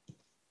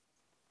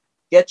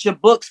 get your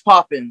books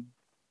popping.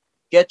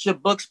 Get your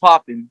books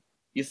popping.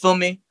 You feel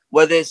me?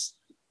 Whether it's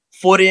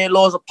 48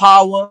 Laws of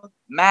Power,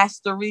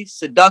 Mastery,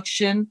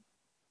 Seduction,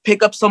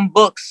 pick up some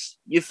books.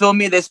 You feel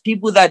me? There's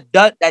people that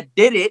did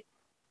it,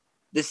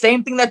 the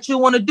same thing that you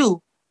want to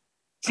do,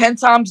 10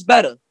 times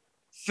better.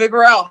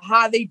 Figure out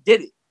how they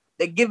did it.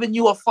 They're giving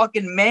you a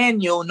fucking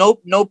manual. No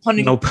pun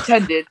Nope.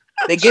 intended.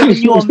 They're giving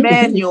you a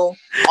manual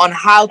on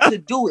how to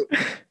do it.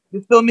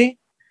 You feel me?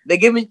 They're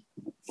giving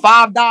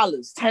 $5,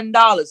 $10,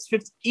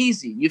 $50,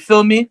 easy. You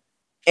feel me?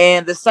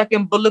 And the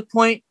second bullet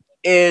point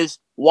is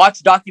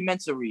watch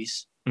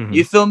documentaries. Mm-hmm.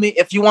 You feel me?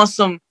 If you want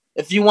some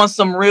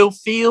real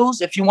feels,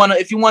 if you wanna,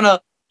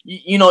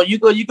 you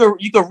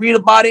could read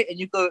about it, and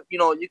you could,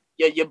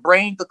 your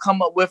brain could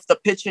come up with the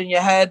picture in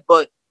your head,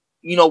 but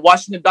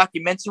watching the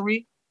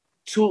documentary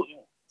to,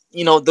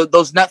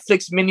 those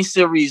Netflix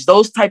miniseries,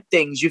 those type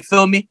things, you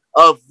feel me,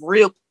 of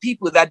real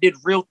people that did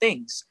real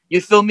things. You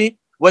feel me?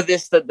 Whether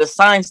it's the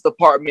science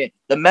department,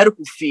 the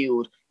medical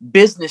field,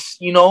 business,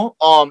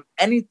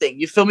 anything.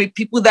 You feel me?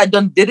 People that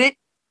did it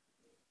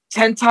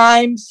 10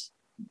 times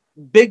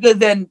bigger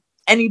than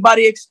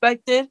anybody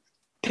expected.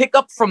 Pick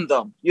up from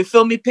them. You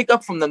feel me? Pick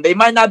up from them. They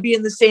might not be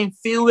in the same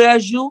field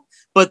as you,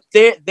 but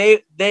they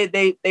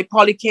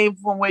probably came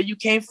from where you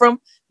came from,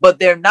 but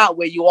they're not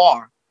where you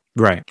are.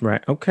 Right.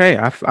 Okay.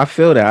 I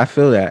feel that. I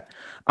feel that.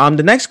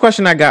 The next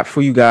question I got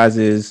for you guys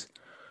is,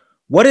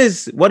 what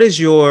is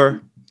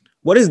your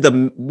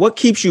what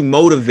keeps you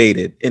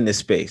motivated in this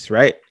space,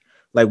 right?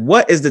 Like,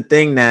 what is the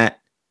thing that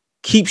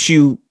keeps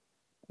you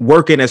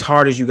working as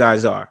hard as you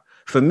guys are?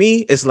 For me,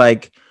 it's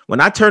like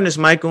when I turn this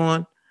mic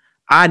on,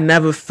 I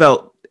never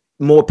felt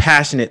more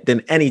passionate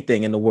than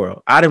anything in the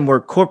world. I didn't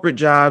work corporate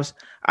jobs.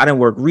 I didn't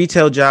work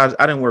retail jobs.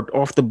 I didn't work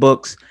off the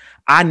books.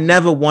 I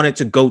never wanted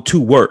to go to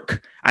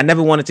work. I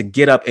never wanted to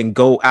get up and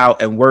go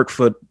out and work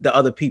for the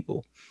other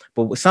people.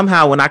 But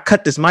somehow when I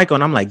cut this mic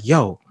on, I'm like,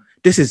 yo,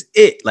 this is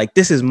it. Like,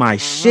 this is my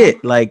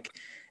shit. Like,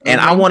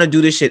 and I want to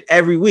do this shit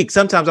every week.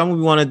 Sometimes I'm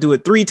gonna want to do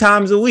it 3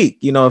 times a week,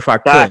 if I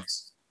could.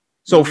 Facts.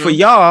 So for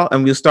y'all,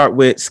 and we'll start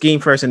with Scheme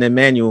first and then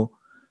Manuel,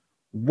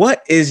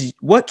 what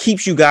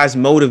keeps you guys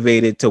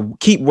motivated to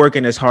keep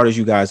working as hard as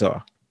you guys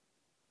are?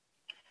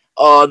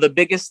 The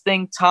biggest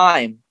thing,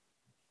 time.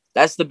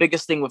 That's the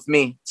biggest thing with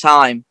me,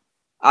 time.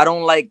 I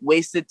don't like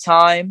wasted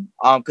time,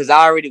 because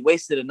I already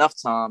wasted enough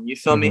time. You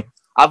feel me?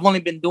 I've only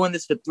been doing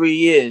this for 3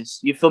 years.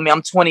 You feel me?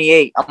 I'm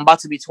 28. I'm about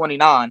to be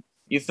 29.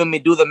 You feel me?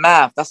 Do the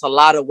math. That's a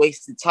lot of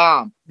wasted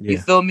time. Yeah. You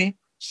feel me?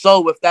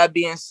 So with that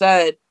being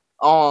said,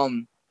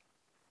 time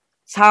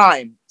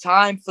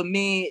for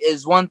me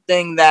is one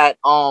thing that,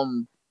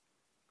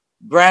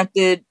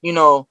 granted,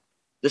 the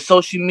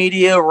social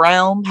media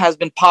realm has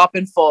been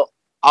popping for,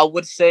 I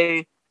would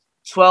say,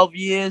 12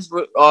 years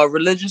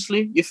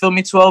religiously. You feel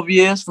me? 12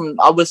 years from,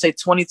 I would say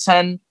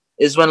 2010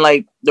 is when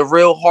like the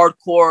real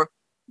hardcore,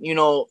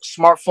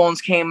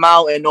 smartphones came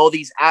out and all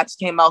these apps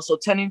came out. So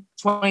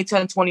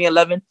 2010,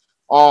 2011,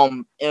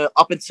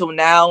 up until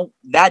now,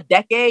 that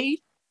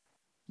decade,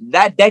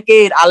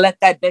 I let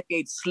that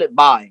decade slip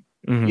by.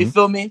 You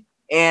feel me?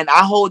 And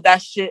I hold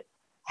that shit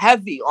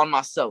heavy on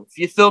myself.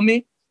 You feel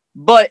me?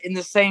 But in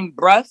the same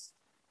breath,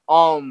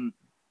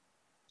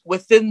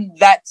 within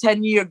that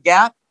 10-year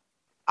gap,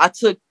 I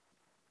took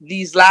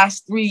these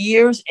last 3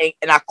 years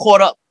and I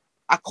caught up.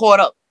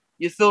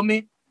 You feel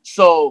me?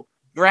 So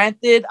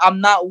granted, I'm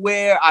not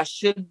where I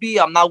should be.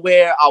 I'm not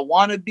where I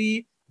want to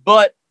be,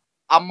 but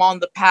I'm on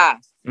the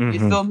path. You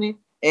feel me?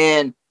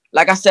 And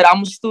like I said,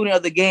 I'm a student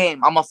of the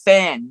game. I'm a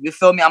fan. You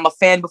feel me? I'm a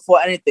fan before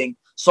anything.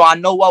 So I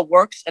know what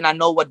works and I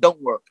know what don't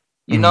work,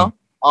 you know?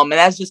 And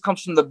that just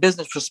comes from the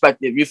business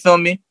perspective. You feel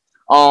me?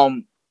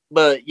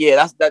 But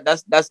yeah,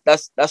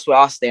 that's where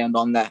I stand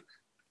on that.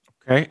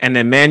 Okay. And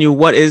then Manuel,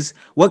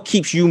 what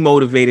keeps you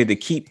motivated to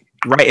keep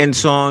writing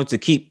songs, to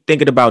keep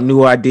thinking about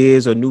new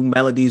ideas or new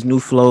melodies, new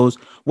flows?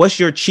 What's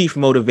your chief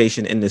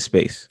motivation in this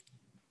space?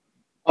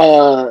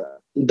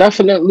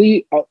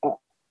 Definitely,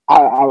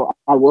 I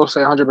will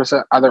say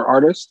 100% other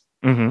artists,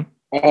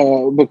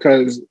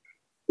 because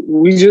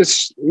we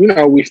just,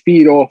 we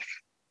feed off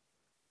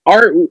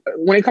art.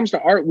 When it comes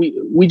to art,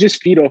 we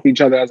just feed off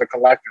each other as a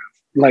collective.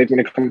 Like when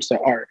it comes to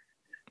art,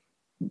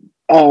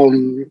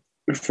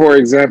 for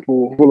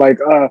example,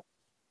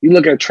 you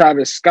look at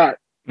Travis Scott.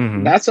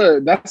 That's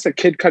a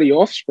Kid Cudi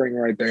offspring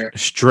right there.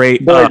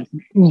 Straight up.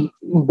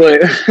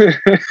 But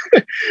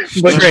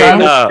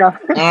Straight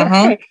up.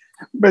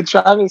 But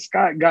Travis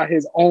Scott got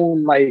his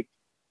own lane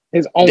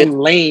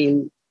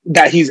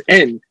that he's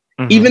in.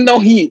 Even though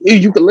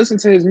you could listen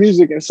to his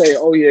music and say,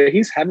 oh yeah,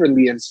 he's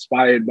heavily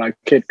inspired by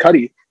Kid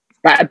Cudi.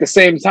 But at the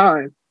same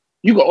time,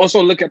 you could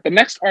also look at the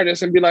next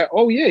artist and be like,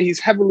 oh yeah, he's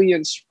heavily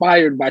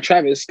inspired by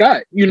Travis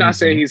Scott. You're not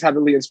saying he's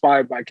heavily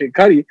inspired by Kid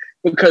Cudi,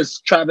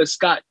 because Travis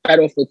Scott fed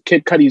off with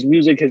Kid Cudi's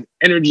music, his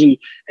energy,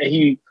 and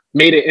he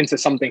made it into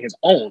something his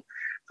own.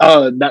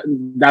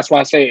 That's why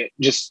I say it,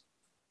 just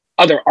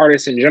other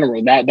artists in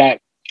general,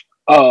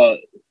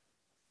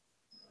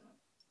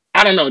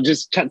 I don't know,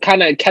 just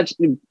kind of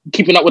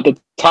keeping up with the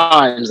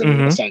times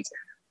in a sense.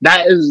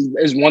 That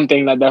is one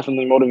thing that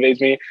definitely motivates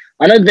me.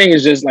 Another thing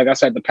is just, like I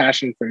said, the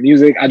passion for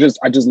music. I just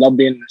love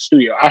being in the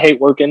studio. I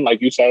hate working,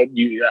 like you said.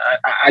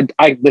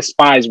 I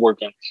despise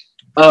working.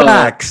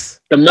 Facts.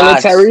 The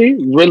military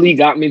really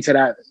got me to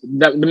that.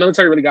 The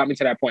military really got me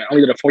to that point. I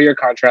only did a 4-year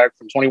contract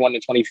from 21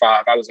 to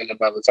 25. I was in the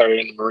military,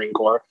 in the Marine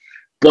Corps.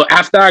 But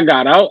after I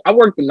got out, I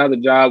worked another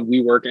job,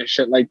 WeWork and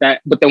shit like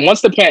that. But then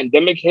once the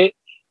pandemic hit,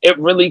 it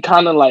really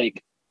kind of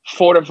like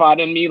fortified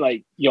in me,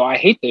 like, yo, I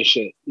hate this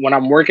shit. When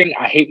I'm working,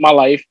 I hate my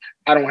life.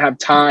 I don't have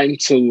time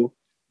to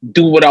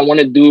do what I want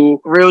to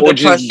do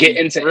just get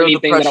into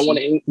anything that I want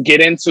to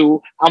get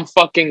into. I'm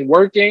fucking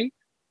working,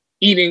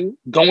 eating,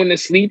 going to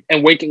sleep,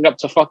 and waking up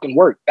to fucking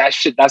work. That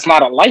shit, that's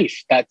not a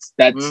life. That's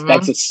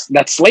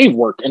slave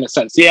work in a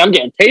sense. Yeah, I'm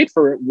getting paid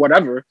for it,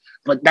 whatever,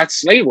 but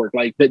that's slave work.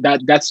 Like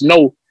that's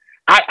no.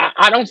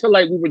 I don't feel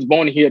like we were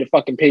born here to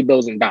fucking pay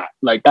bills and die.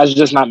 Like that's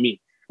just not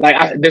me.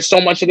 Like there's so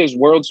much of this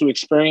world to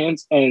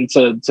experience and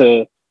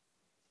to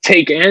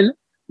take in,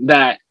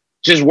 that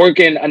just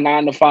working a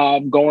 9 to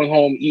 5, going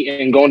home,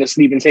 eating, going to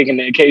sleep, and taking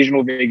the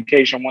occasional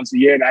vacation once a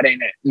year, that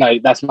ain't it.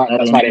 Like that's not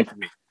it for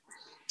me.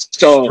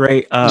 So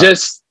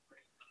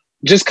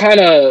just kind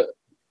of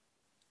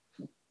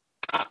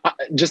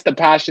just the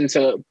passion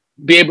to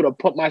be able to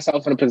put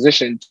myself in a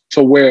position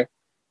to where,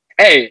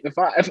 hey, if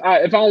I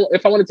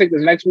want to take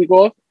this next week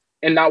off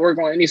and not work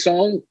on any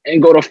song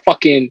and go to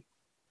fucking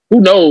who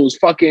knows,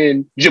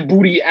 fucking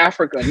Djibouti,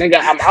 Africa, nigga,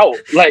 I'm out.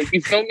 Like,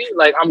 you feel me?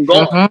 Like, I'm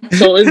gone.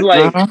 So it's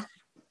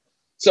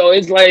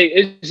like,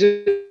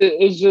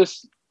 it's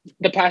just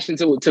the passion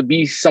to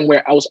be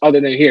somewhere else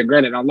other than here.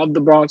 Granted, I love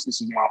the Bronx.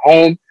 This is my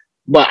home,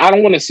 but I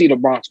don't want to see the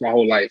Bronx my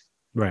whole life.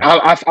 Right.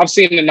 I've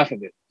seen enough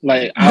of it.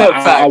 Like,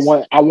 I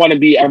want to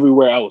be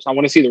everywhere else. I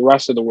want to see the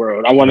rest of the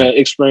world. I want to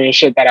experience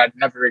shit that I'd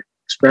never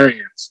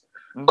experienced.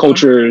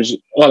 Cultures,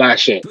 all that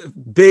shit.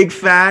 Big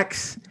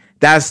facts.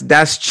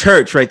 That's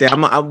church right there.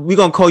 We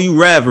gonna call you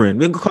Reverend.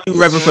 We're gonna call you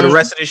Reverend for the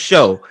rest of the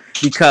show,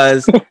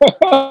 because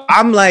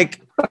I'm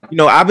like,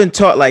 I've been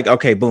taught, like,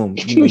 okay, boom,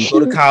 you go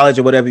to college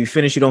or whatever, you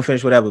finish, you don't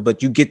finish, whatever,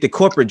 but you get the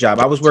corporate job.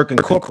 I was working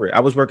corporate.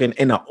 I was working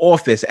in an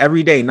office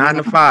every day, 9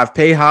 to 5,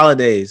 pay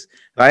holidays,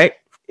 right?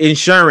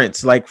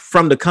 Insurance, like,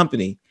 from the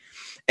company.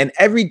 And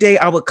every day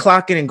I would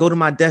clock in and go to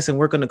my desk and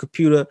work on the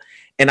computer.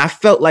 And I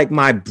felt like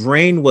my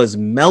brain was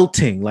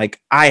melting.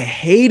 Like, I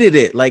hated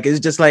it. Like, it's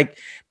just like,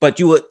 but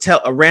you would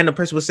tell a random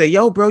person would say,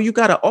 yo, bro, you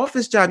got an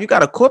office job. You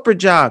got a corporate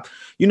job.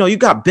 You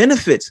got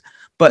benefits.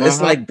 But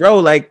it's like, bro,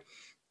 like,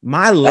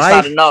 my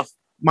life, not enough.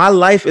 My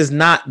life is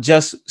not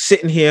just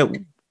sitting here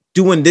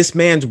doing this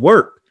man's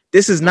work.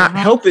 This is not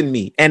helping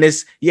me. And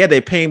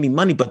they're paying me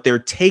money, but they're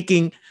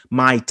taking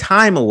my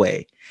time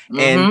away.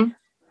 And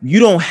you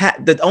don't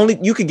have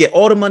you can get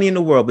all the money in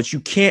the world, but you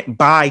can't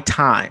buy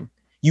time.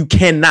 You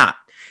cannot.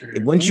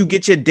 Once you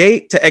get your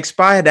date to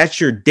expire, that's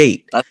your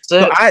date. That's it.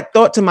 So I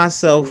thought to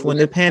myself, when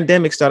the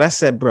pandemic started, I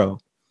said, bro,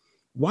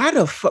 why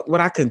the fuck would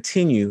I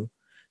continue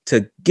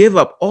to give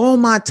up all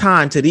my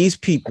time to these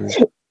people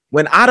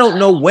when I don't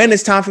know when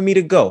it's time for me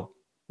to go?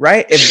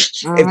 Right?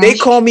 If they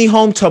call me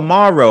home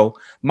tomorrow,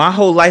 my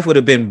whole life would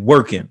have been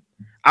working.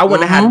 I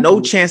wouldn't have had no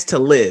chance to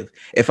live.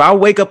 If I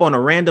wake up on a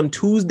random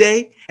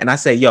Tuesday and I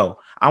say, yo,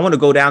 I want to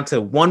go down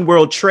to One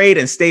World Trade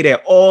and stay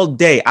there all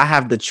day, I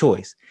have the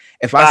choice.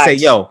 If I say,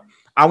 yo,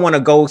 I want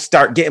to go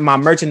start getting my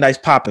merchandise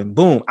popping,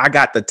 boom, I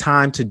got the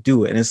time to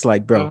do it. And it's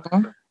like, bro,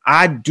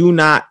 I do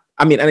not.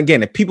 I mean, and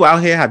again, if people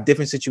out here have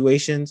different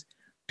situations,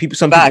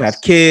 some people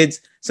have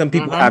kids, some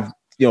people have,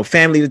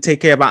 family to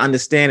take care of. I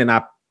understand. And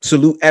I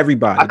salute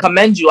everybody. I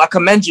commend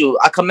you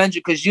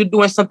because you're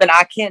doing something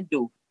I can't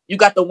do. You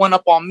got the one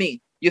up on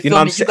me. You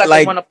feel me? You got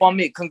the one up on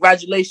me.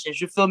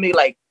 Congratulations. You feel me?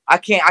 Like, I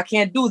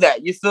can't do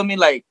that. You feel me?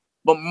 Like,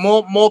 but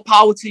more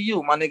power to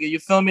you, my nigga. You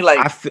feel me? Like,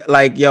 I feel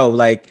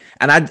like,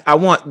 and I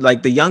want,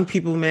 like, the young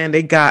people, man,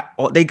 they got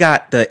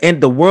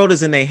the world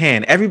is in their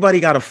hand.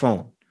 Everybody got a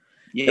phone.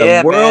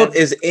 Yeah, the world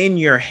is in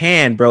your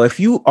hand, bro. If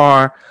you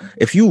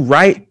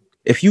write,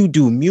 if you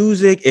do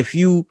music, if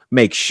you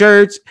make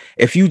shirts,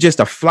 if you just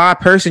a fly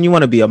person, you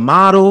want to be a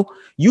model,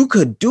 you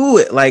could do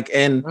it. Like,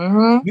 and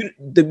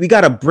we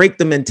got to break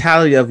the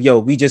mentality of,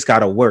 we just got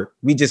to work.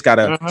 We just got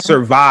to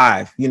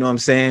survive. You know what I'm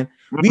saying?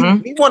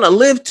 We want to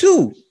live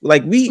too.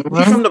 Like, we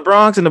from the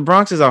Bronx, and the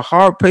Bronx is a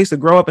hard place to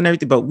grow up and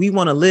everything, but we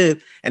want to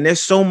live. And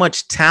there's so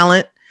much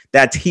talent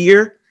that's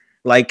here.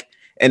 Like,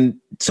 and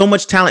so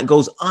much talent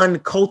goes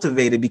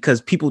uncultivated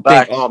because people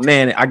think, oh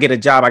man, I get a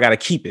job, I got to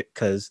keep it.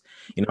 Cause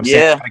I'm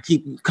saying, I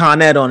keep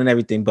Con Ed on and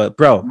everything. But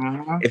bro,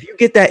 if you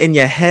get that in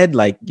your head,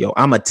 like,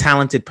 I'm a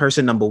talented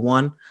person, number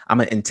one,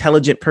 I'm an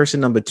intelligent person,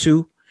 number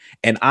two,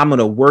 and I'm going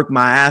to work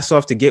my ass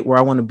off to get where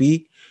I want to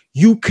be,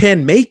 you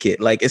can make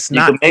it. Like, it's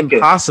not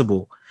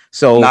impossible.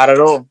 So not at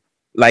all.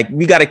 Like,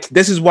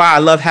 this is why I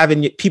love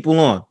having people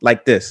on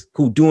like this,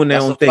 who doing their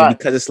own thing,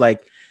 because it's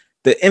like,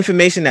 the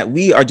information that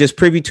we are just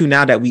privy to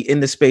now that we in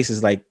the space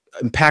is like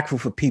impactful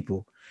for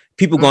people.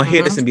 People gonna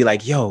hear this and be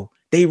like, yo,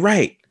 they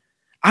right.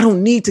 I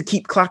don't need to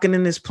keep clocking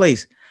in this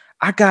place.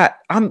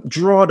 I'm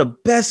draw the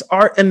best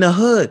art in the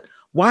hood.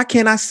 Why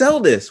can't I sell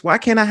this? Why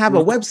can't I have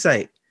a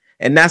website?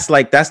 And that's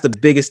the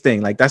biggest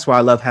thing. Like, that's why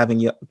I love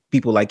having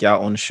people like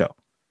y'all on the show.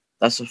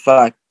 That's a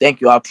fact.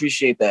 Thank you. I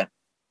appreciate that.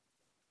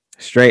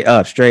 Straight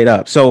up.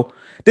 So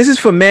this is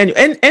for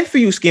Manuel and for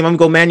you, Scheme. I'm gonna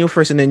go Manuel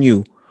first and then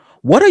you.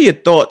 What are your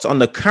thoughts on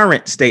the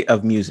current state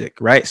of music,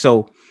 right?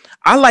 So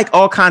I like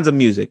all kinds of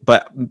music,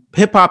 but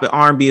hip hop and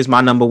R&B is my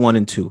number 1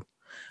 and 2.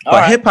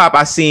 But hip hop,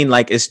 I've seen,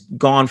 like, it's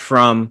gone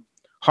from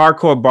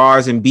hardcore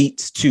bars and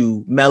beats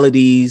to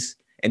melodies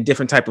and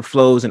different type of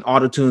flows and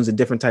auto-tunes and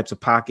different types of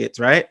pockets,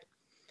 right?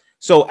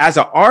 So as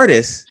an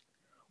artist,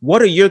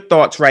 what are your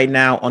thoughts right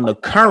now on the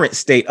current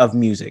state of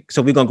music?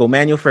 So we're going to go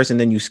Manuel first and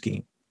then you,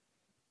 Scheme.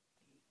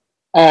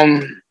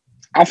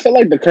 I feel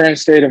like the current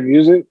state of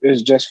music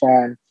is just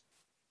fine.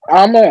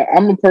 I'm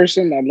a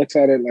person that looks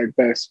at it like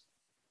this.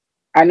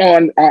 I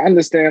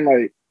understand,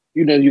 like,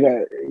 you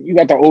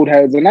got the old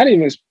heads, and not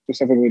even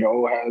specifically the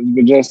old heads,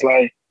 but just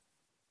like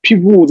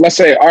people, let's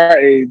say our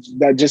age,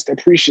 that just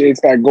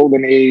appreciates that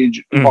golden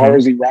age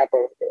barsy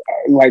rapper,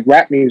 like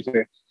rap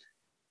music.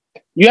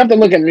 You have to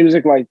look at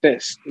music like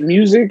this.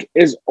 Music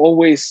is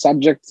always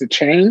subject to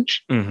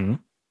change, and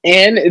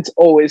it's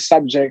always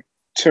subject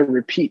to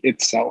repeat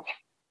itself.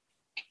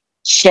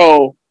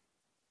 So,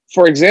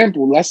 for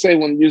example, let's say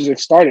when music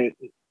started,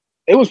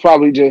 it was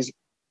probably just,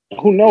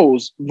 who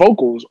knows,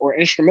 vocals or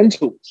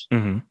instrumentals.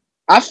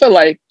 I feel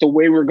like the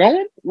way we're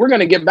going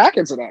to get back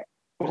into that.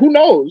 Who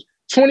knows?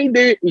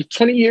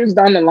 20 years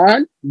down the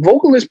line,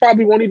 vocalists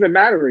probably won't even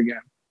matter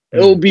again.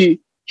 It'll be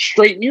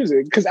straight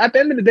music. Because at the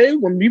end of the day,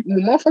 when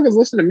motherfuckers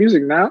listen to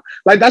music now,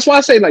 like that's why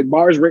I say like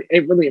bars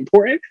ain't really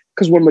important.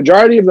 Because when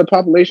majority of the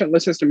population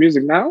listens to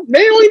music now,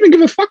 they don't even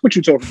give a fuck what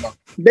you talking about.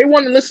 They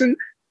want to listen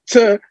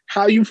to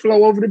how you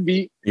flow over the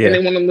beat, and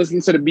they want to listen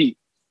to the beat.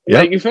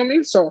 Like, you feel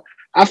me? So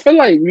I feel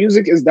like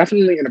music is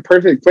definitely in a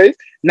perfect place.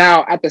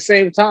 Now, at the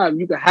same time,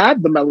 you can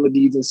have the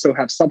melodies and still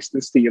have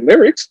substance to your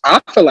lyrics.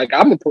 I feel like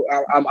I'm a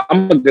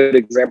good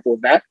example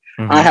of that.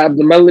 I have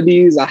the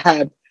melodies.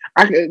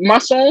 My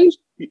songs.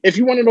 If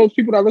you one of those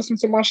people that listen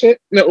to my shit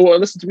or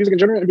listen to music in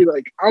general and be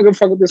like, I don't give a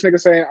fuck what this nigga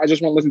saying, I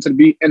just want to listen to the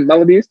beat and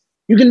melodies,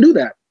 you can do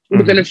that.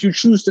 But then if you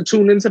choose to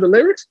tune into the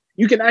lyrics,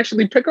 you can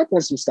actually pick up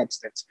on some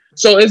substance.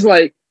 So it's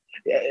like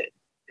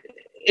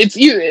it's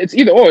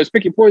either or. It's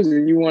pick your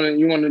poison. You want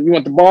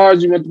the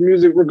bars, you want the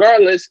music.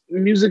 Regardless,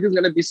 music is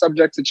going to be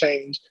subject to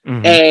change,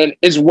 and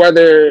it's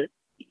whether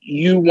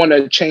you want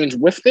to change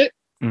with it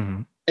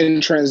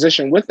and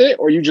transition with it,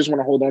 or you just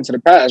want to hold on to the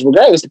past.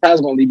 Regardless, the past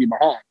is going to leave you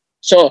behind.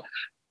 So,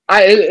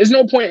 there's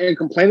no point in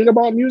complaining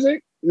about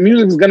music.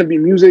 Music is going to be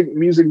music.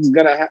 Music is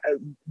going to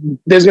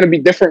there's going to be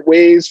different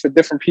ways for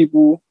different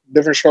people,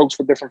 different strokes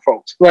for different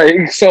folks.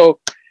 Like, so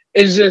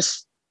it's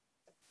just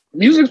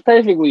music's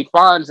perfectly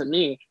fine to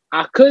me.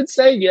 I could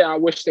say, yeah, I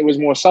wish there was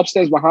more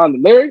substance behind the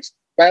lyrics,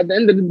 but at the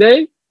end of the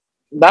day,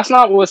 that's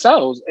not what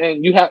sells.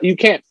 And you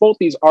can't fault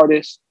these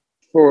artists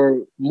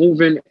for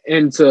moving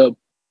into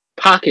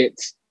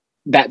pockets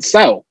that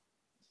sell.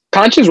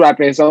 Conscious rap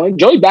ain't selling.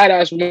 Joey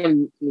Badass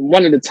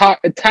one of the top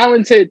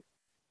talented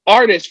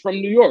artists from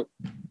New York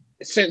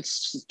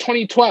since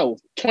 2012,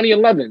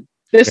 2011.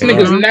 This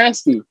nigga's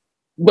nasty.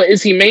 But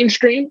is he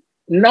mainstream?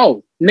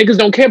 No. Niggas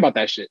don't care about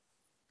that shit.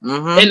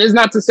 And it's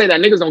not to say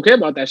that niggas don't care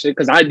about that shit,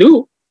 because I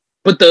do.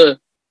 But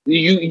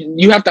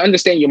you have to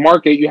understand your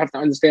market. You have to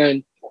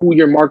understand who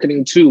you're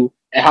marketing to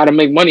and how to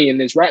make money in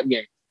this rap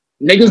game.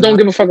 Niggas don't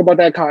give a fuck about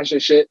that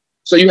conscious shit.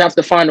 So you have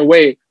to find a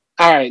way.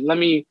 All right, let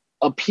me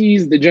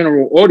appease the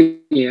general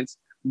audience,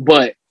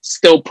 but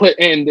still put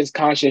in this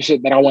conscious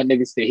shit that I want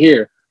niggas to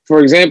hear.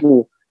 For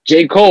example,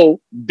 J.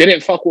 Cole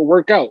didn't fuck with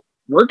Workout.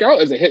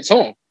 Workout is a hit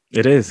song.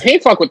 It is. He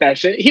ain't fuck with that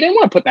shit. He didn't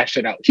want to put that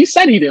shit out. He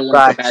said he didn't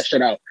want to put that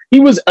shit out. He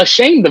was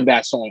ashamed of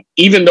that song,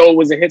 even though it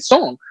was a hit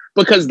song,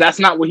 because that's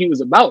not what he was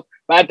about.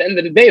 But at the end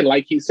of the day,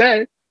 like he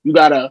said, you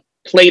gotta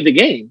play the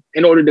game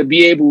in order to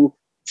be able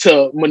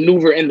to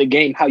maneuver in the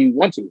game how you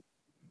want to.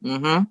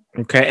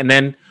 Okay, and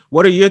then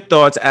what are your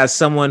thoughts as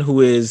someone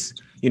who is,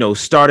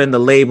 starting the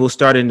label,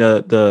 starting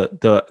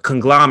the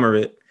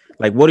conglomerate?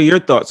 Like, what are your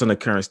thoughts on the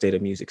current state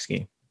of music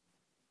scheme?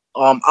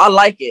 I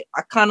like it.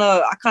 I kind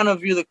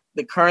of view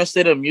the current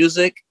state of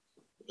music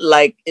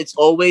like it's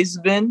always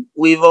been.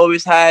 We've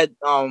always had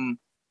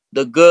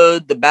the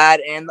good, the bad,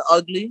 and the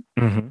ugly.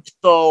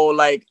 So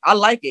like I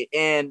like it,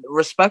 and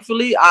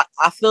respectfully,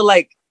 I feel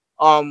like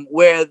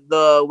where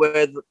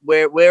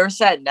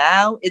it's at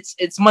now,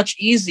 it's much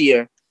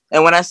easier.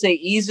 And when I say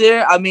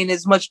easier, I mean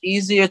it's much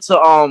easier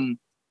to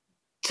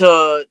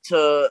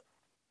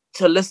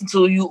listen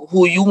to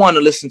who you want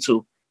to listen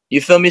to. You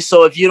feel me?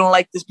 So if you don't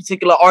like this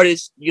particular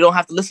artist, you don't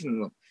have to listen to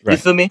them. Right. You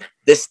feel me?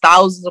 There's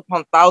thousands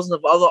upon thousands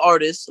of other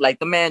artists like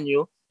the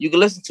Manual you can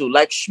listen to,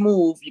 like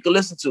Schmoove you can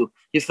listen to.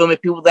 You feel me?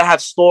 People that have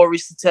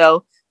stories to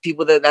tell,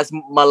 people that's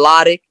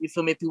melodic. You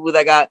feel me? People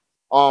that got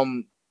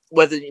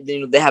whether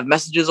they have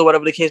messages or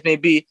whatever the case may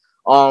be.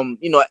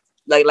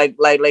 Like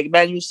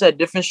Manual said,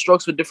 different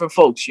strokes for different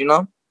folks.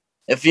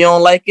 If you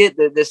don't like it,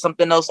 there's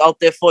something else out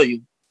there for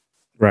you.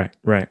 Right.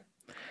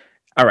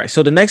 All right.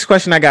 So the next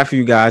question I got for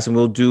you guys, and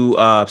we'll do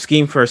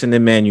Scheme first and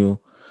then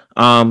Manual.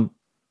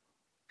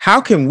 How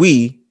can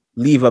we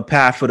leave a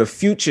path for the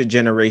future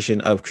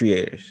generation of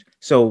creators?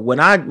 So when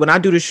I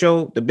do the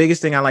show, the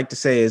biggest thing I like to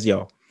say is,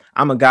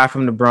 I'm a guy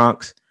from the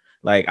Bronx.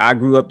 Like, I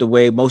grew up the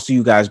way most of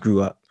you guys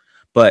grew up,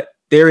 but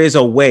there is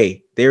a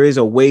way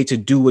to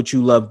do what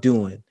you love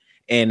doing,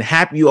 and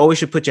you always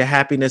should put your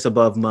happiness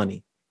above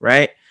money,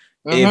 right?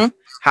 If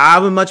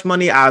however much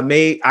money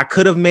I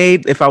could have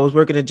made if I was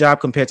working a job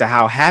compared to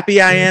how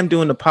happy I am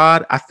doing the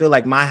pod, I feel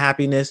like my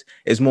happiness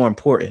is more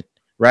important,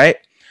 right?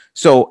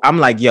 So I'm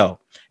like,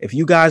 if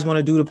you guys want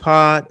to do the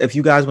pod, if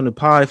you guys want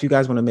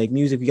to make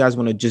music, if you guys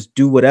want to just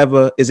do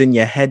whatever is in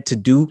your head to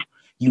do,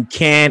 you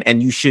can,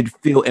 and you should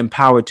feel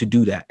empowered to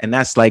do that. And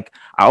that's like,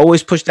 I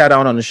always push that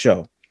out on the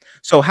show.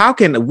 So how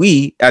can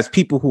we, as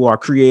people who are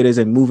creators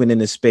and moving in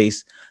this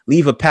space,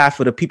 leave a path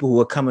for the people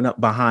who are coming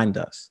up behind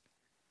us?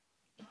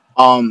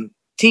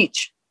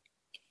 Teach.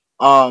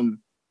 Not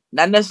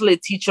necessarily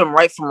teach them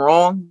right from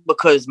wrong,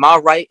 because my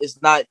right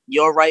is not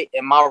your right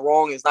and my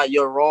wrong is not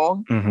your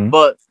wrong.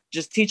 But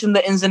just teach them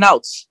the ins and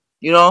outs.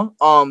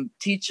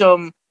 Teach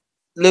them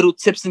little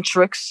tips and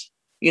tricks.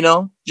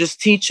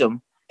 Just teach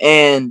them,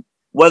 and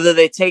whether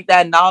they take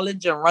that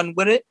knowledge and run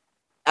with it,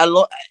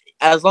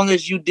 as long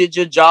as you did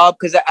your job,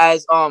 because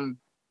as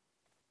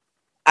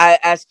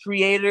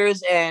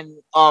creators and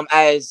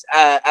as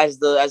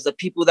the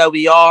people that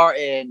we are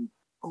and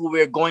who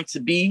we're going to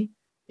be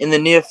in the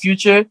near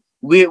future,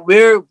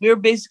 we're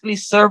basically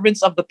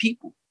servants of the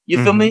people.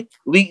 You feel me?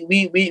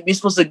 We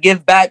supposed to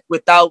give back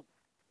without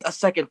a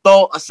second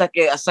thought, a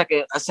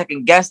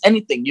second guess,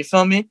 anything. You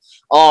feel me?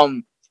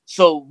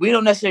 So we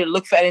don't necessarily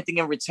look for anything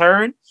in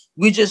return.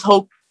 We just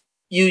hope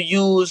you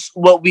use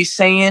what we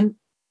saying,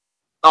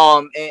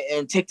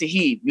 and take the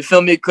heed. You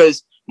feel me?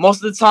 Because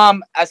most of the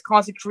time, as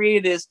content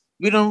creators,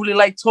 we don't really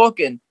like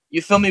talking.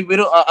 You feel me? We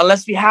don't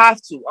unless we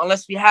have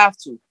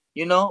to.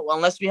 You know,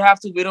 unless we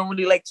have to, we don't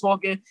really like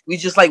talking. We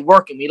just like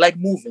working. We like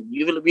moving.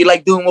 We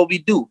like doing what we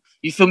do.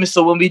 You feel me?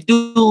 So when we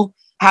do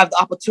have the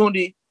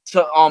opportunity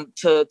to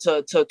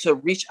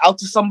reach out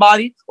to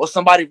somebody, or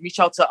somebody reach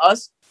out to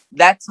us,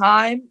 that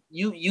time,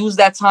 you use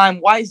that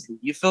time wisely.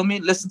 You feel me?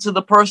 Listen to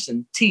the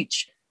person,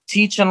 teach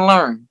and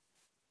learn.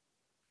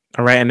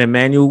 All right. And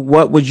Emmanuel,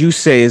 what would you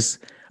say is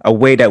a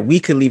way that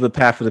we could leave a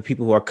path for the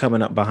people who are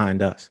coming up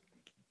behind us?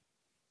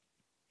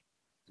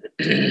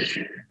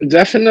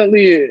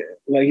 Definitely,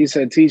 like you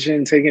said,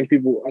 teaching, taking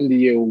people under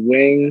your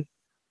wing.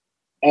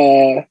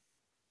 A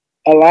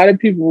lot of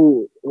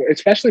people,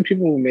 especially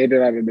people who made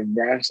it out of the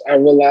Bronx, I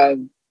realize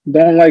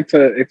don't like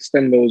to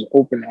extend those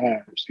open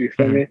arms. You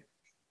feel me?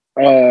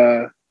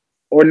 Or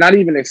not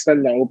even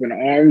extend the open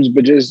arms,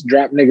 but just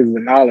drop niggas the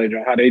knowledge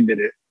on how they did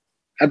it.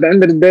 At the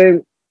end of the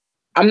day,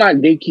 I'm not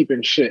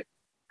gatekeeping shit.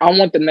 I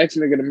want the next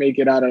nigga to make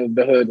it out of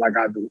the hood like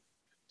I do.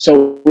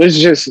 So it's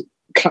just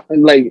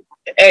like,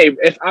 hey,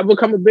 if I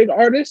become a big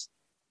artist,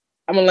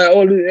 I'm gonna let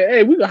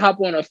hey, we can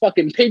hop on a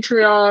fucking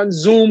Patreon,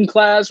 Zoom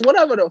class,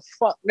 whatever the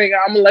fuck, nigga.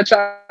 I'm gonna let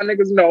y'all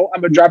niggas know.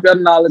 I'm gonna drop y'all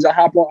knowledge. I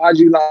hop on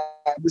IG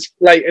Live,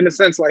 like in a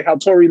sense, like how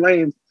Tory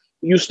Lanez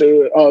used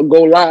to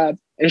go live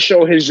and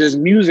show his just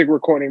music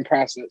recording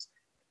process.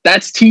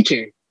 That's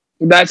teaching.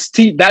 That's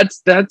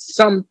that's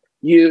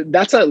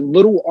a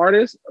little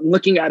artist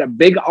looking at a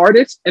big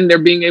artist, and they're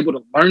being able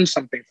to learn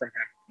something from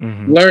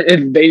him. Learn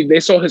if they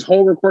saw his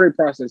whole recording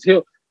process.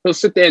 He'll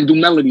sit there and do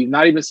melodies,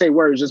 not even say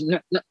words, just and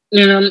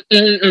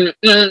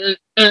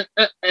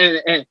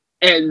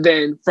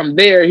then from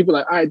there he'd be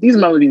like, all right, these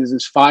melodies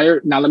is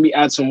fire. Now let me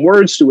add some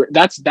words to it.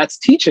 That's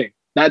teaching.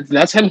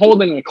 That's him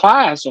holding a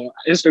class on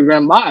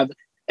Instagram Live,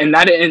 and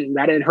that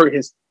didn't hurt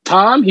his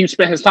time. He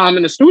spent his time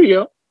in the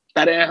studio.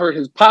 That didn't hurt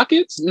his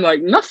pockets,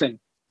 like nothing.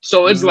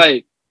 So it's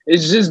like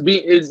it's just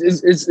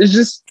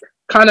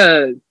kind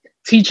of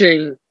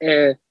teaching,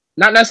 and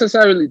not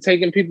necessarily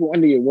taking people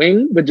under your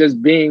wing, but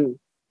just being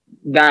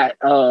that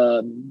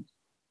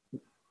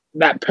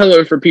that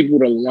pillar for people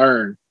to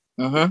learn.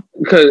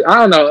 Because I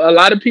don't know, a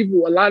lot of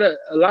people, a lot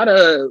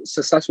of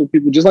successful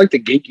people just like to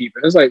gatekeep.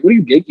 It's like, what are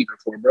you gatekeeping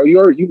for, bro?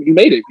 You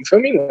made it. You feel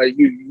me? Like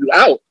you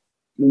out.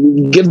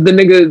 Give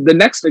the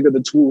next nigga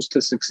the tools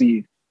to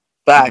succeed.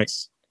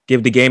 Facts.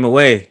 Give the game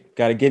away.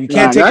 Gotta give. You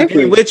can't take the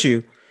game with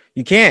you.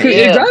 You can't.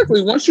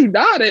 Exactly. Once you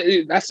die,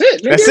 that's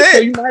it. Nigga. That's it. So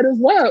you might as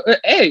well.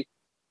 Hey,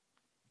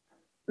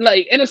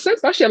 like in a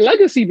sense, that's your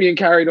legacy being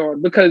carried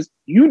on, because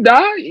you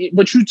die,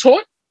 but you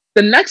taught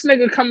the next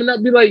nigga coming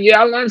up. Be like, yeah,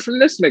 I learned from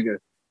this nigga.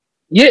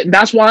 Yeah,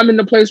 that's why I'm in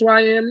the place where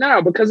I am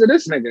now, because of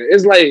this nigga.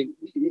 It's like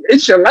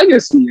it's your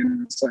legacy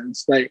in a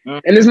sense. Like,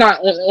 and it's not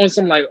on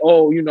some like,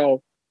 oh, you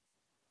know,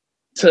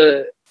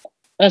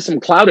 on some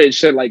clouded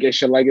shit like it's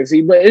your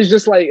legacy, but it's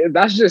just like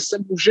that's just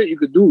simple shit you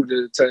could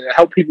do to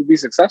help people be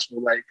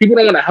successful. Like people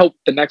don't want to help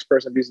the next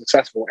person be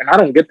successful, and I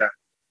don't get that.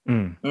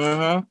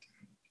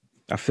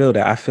 I feel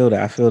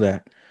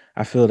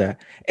that.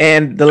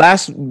 And the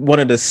last one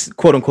of the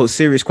quote unquote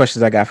serious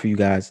questions I got for you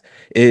guys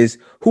is,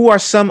 who are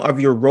some of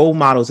your role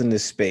models in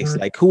this space?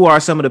 Like, who are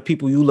some of the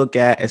people you look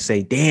at and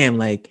say, damn,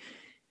 like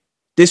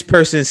this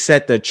person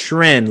set the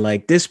trend.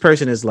 Like this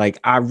person is like,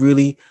 I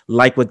really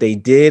like what they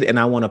did and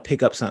I want to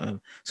pick up something.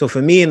 So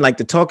for me, in like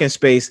the talking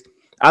space,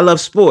 I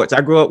love sports.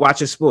 I grew up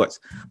watching sports.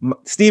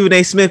 Stephen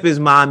A. Smith is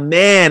my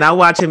man. I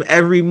watch him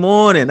every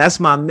morning. That's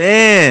my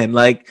man.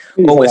 Like,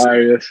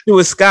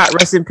 Stuart Scott,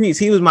 rest in peace.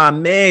 He was my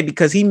man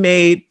because he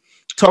made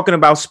talking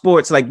about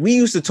sports like we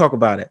used to talk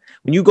about it.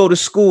 When you go to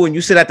school and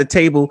you sit at the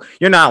table,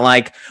 you're not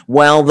like,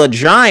 well, the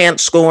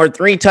Giants scored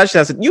 3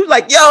 touchdowns. You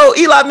like, yo,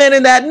 Eli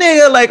Manning, that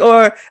nigga, like,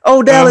 or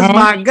Odell is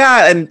my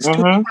guy. And Stuart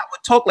Scott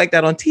would talk like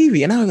that on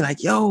TV. And I would be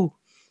like, yo,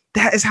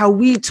 that is how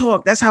we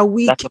talk. That's how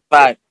we. That's a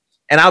fact.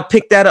 And I'll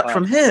pick that up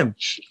from him.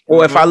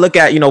 Or if I look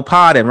at,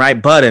 Podden, right?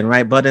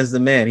 Budden's the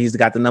man. He's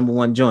got the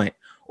 #1 joint.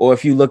 Or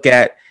if you look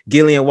at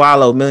Gillian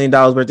Wallow, $1 million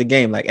worth of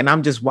game. Like, and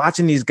I'm just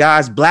watching these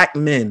guys, black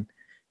men,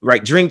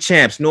 right? Drink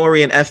Champs,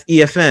 Nori and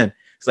EFN.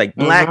 It's like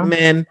black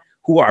men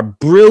who are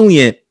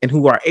brilliant and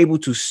who are able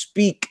to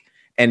speak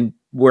and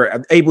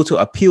were able to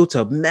appeal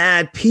to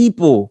mad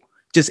people.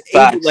 Just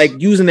able, like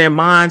using their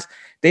minds.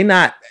 They're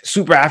not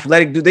super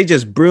athletic, dude. They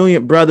just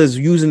brilliant brothers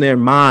using their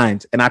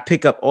minds. And I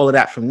pick up all of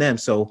that from them.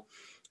 So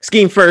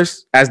Scheme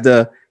first as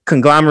the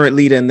conglomerate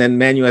leader, and then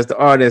Manu as the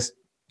artist.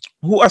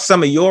 Who are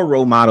some of your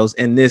role models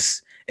in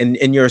this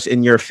in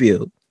your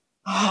field?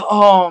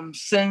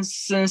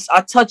 Since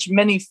I touch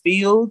many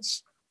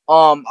fields,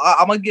 I'm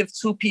gonna give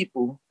 2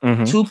 people.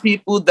 2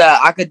 people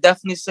that I could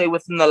definitely say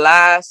within the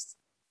last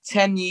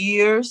 10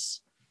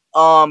 years,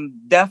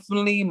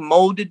 definitely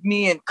molded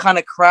me and kind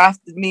of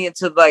crafted me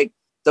into like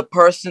the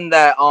person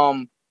that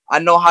I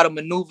know how to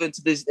maneuver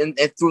into this and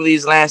through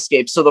these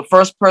landscapes. So the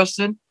first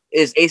person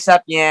is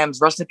ASAP Yams.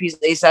 Rest in peace,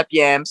 ASAP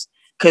Yams,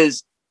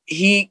 because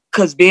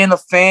being a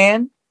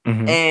fan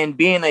and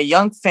being a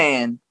young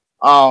fan,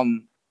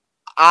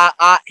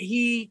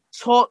 he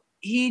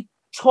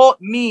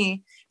taught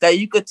me that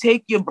you could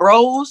take your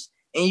bros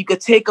and you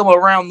could take them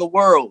around the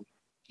world.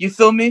 You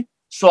feel me?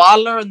 So I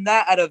learned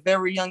that at a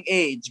very young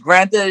age.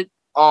 Granted,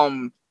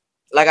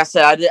 like I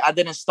said, I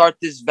didn't start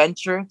this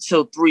venture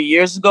till 3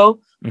 years ago,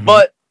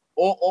 but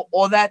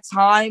all that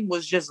time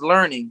was just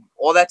learning.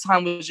 All that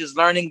time was just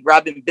learning,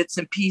 grabbing bits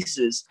and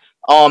pieces.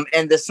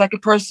 And the second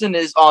person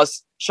is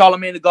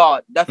Charlemagne the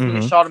God.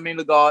 Definitely Charlemagne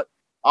the God.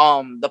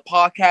 The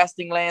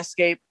podcasting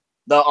landscape,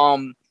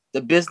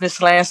 the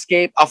business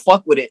landscape, I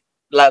fuck with it.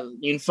 Like,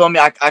 you feel me?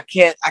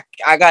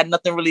 I got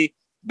nothing really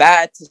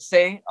bad to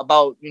say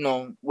about,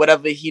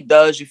 whatever he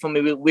does. You feel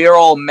me? We're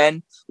all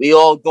men. We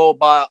all go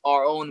by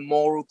our own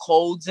moral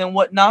codes and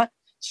whatnot.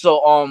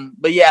 So,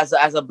 but yeah,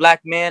 as a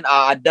black man,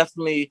 I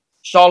definitely,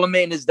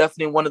 Charlemagne is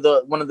definitely one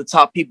of the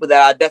top people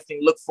that I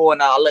definitely look for,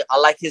 and I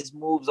like his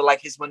moves, I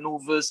like his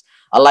maneuvers,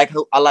 I like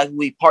who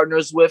he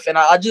partners with, and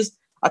I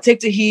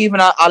take the heave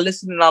and I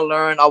listen and I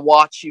learn, I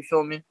watch. You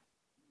feel me?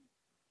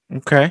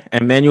 Okay.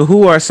 And Manuel,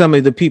 who are some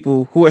of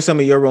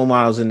your role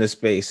models in this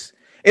space?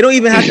 It don't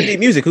even have to be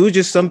music. Who's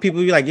just some people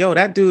be like, yo,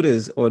 that dude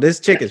is, or this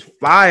chick is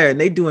fire, and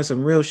they doing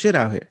some real shit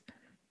out here.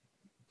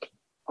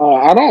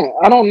 I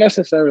don't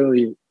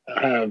necessarily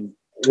have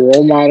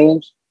role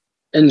models,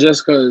 and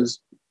just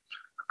because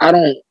I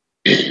don't,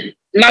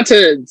 not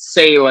to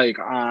say like,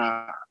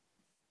 I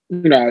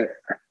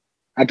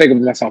think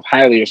of myself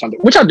highly or something,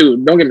 which I do.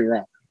 Don't get me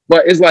wrong,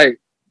 but it's like,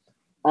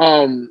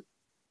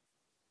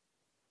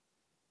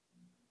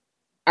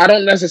 I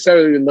don't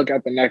necessarily look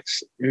at the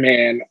next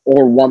man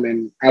or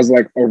woman as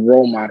like a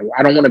role model.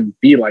 I don't want to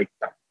be like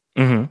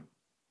them.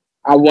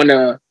 I want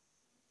to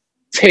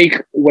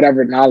take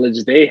whatever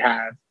knowledge they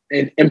have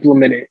and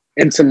implement it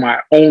into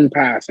my own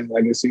path and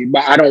legacy.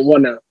 But I don't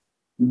want to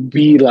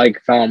be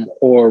like them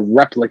or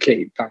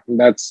replicate them.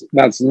 That's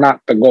not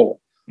the goal.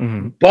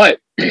 But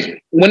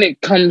when it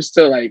comes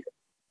to like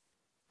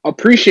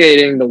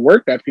appreciating the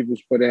work that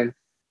people's put in,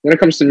 when it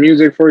comes to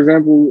music, for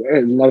example,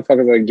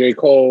 motherfuckers like J.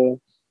 Cole,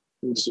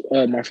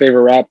 my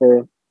favorite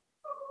rapper,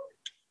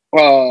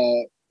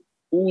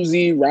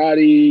 Uzi,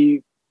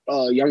 Roddy,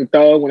 Young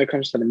Thug, when it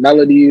comes to the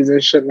melodies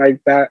and shit like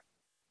that.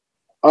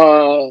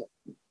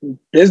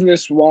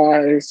 Business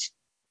wise,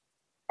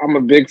 I'm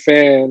a big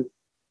fan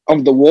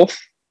of the Wolf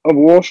of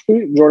Wall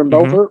Street, Jordan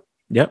Belfort.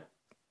 Yep.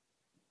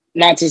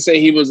 Not to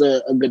say he was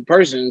a good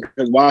person,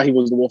 because while he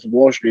was the Wolf of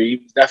Wall Street, he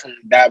was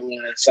definitely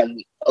dabbling in some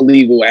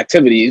illegal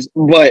activities,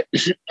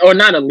 or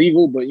not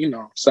illegal, but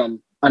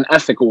some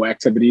unethical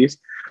activities.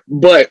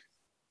 But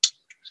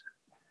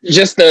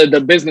just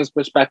the business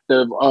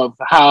perspective of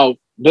how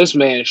this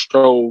man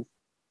strove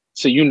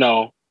to,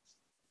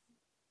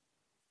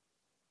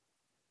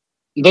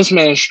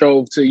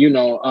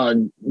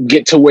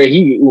 get to where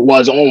he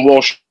was on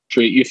Wall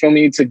Street. You feel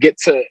me?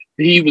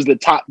 He was the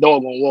top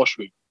dog on Wall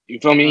Street. You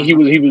feel me? He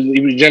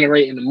was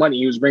generating the money.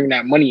 He was bringing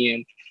that money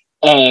in,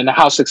 and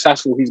how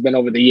successful he's been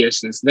over the years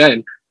since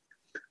then.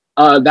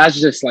 That's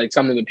just like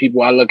some of the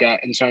people I look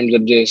at in terms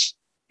of just,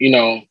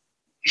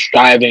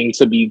 striving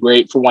to be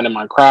great for one in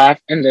my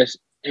craft and just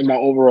in my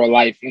overall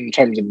life in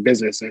terms of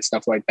business and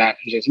stuff like that.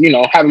 And just,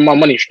 having my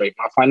money straight,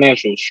 my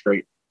financials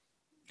straight.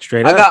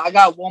 Straight up. I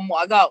got one more.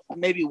 I got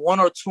maybe one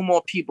or two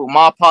more people.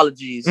 My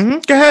apologies. Go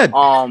ahead.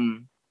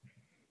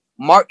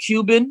 Mark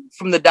Cuban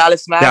from the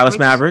Dallas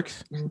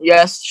Mavericks.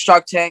 Yes,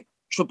 Shark Tank,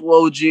 Triple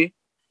OG,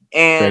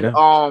 and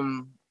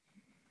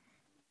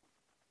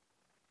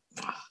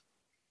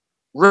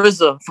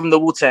RZA from the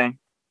Wu-Tang.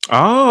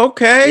 Oh,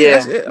 okay.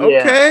 Yeah,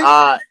 okay.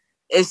 Yeah.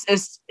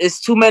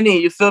 It's too many.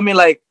 You feel me?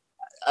 Like,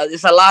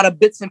 it's a lot of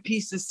bits and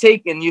pieces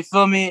taken. You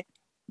feel me?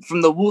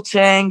 From the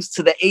Wu-Tangs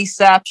to the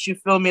ASAPs. You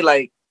feel me?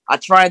 Like, I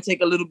try and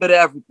take a little bit of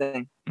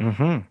everything.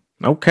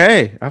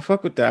 Okay, I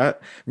fuck with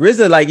that.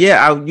 RZA, like,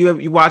 yeah,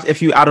 you watch,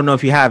 I don't know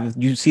if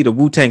you see the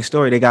Wu-Tang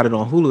Story, they got it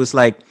on Hulu. It's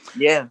like,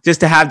 yeah,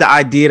 just to have the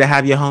idea to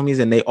have your homies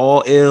and they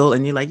all ill,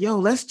 and you're like, yo,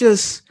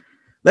 let's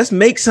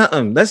make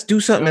something, let's do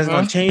something that's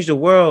gonna change the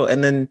world.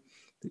 And then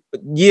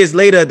years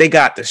later, they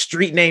got the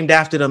street named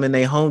after them in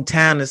their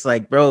hometown. It's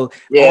like, bro,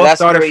 all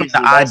started from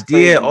the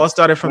idea, all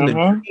started from the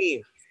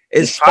dream.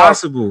 It's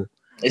possible.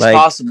 It's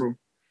possible.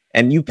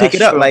 And you pick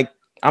it up. Like,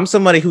 I'm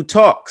somebody who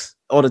talks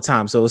all the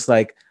time, so it's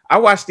like, I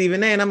watch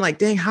Stephen A. and I'm like,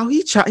 dang, how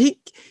he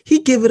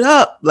give it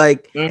up.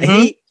 Like,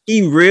 and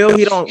he real.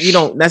 He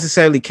don't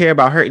necessarily care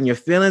about hurting your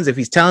feelings. If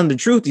he's telling the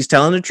truth, he's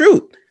telling the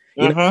truth.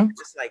 You know,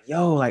 just like,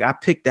 yo, like, I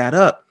picked that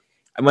up.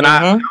 And when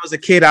I was a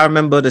kid, I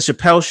remember the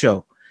Chappelle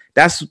Show.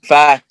 That's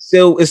fact.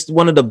 Still, it's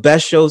one of the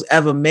best shows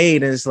ever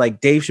made. And it's like,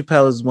 Dave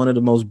Chappelle is one of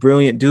the most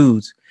brilliant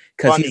dudes,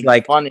 because he's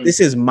like, this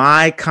is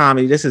my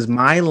comedy. This is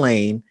my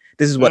lane.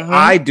 This is what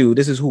I do.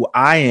 This is who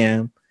I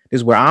am. This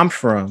is where I'm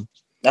from.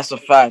 That's a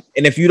fact.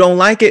 And if you don't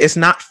like it, it's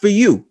not for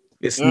you.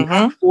 It's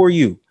not for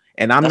you.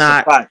 And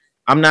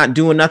I'm not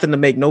doing nothing to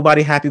make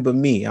nobody happy but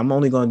me. I'm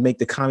only going to make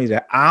the comedy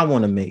that I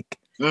want to make.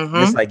 And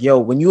it's like, yo,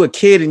 when you a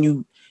kid and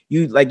you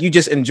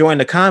just enjoying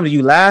the comedy,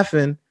 you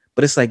laughing,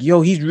 but it's like,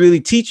 yo, he's really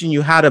teaching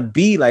you how to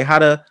be, like how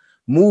to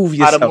move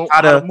yourself,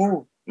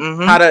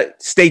 how to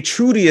stay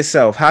true to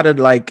yourself, how to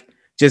like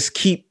just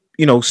keep,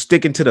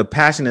 sticking to the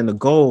passion and the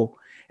goal.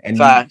 And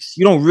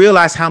you don't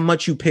realize how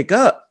much you pick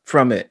up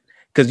from it.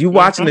 Because you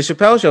watching the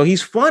Chappelle Show,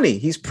 he's funny.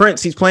 He's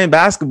Prince. He's playing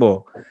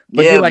basketball.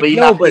 But you're like,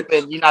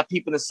 you're not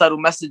peeping the subtle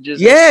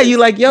messages. Yeah, you're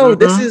like, yo,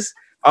 this is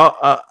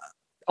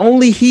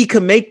only he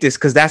can make this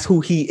because that's who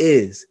he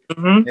is.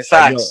 It's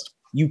like, yo,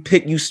 you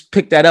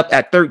pick that up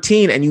at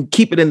 13 and you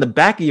keep it in the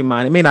back of your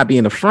mind. It may not be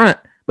in the front,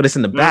 but it's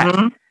in the back.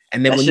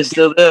 And then when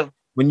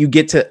you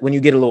get a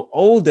little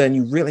older and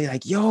you really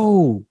like,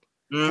 yo,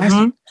 he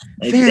was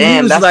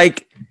giving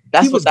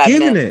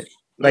it.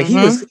 Like he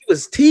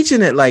was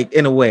teaching it like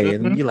in a way,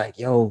 and you're like,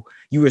 yo,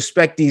 you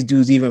respect these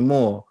dudes even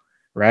more,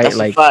 right? That's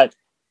like a fact.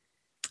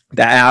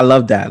 That I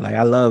love that. Like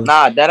I love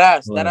that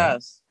ass.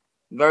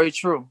 Very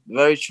true.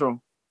 Very true.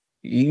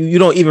 You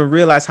don't even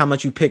realize how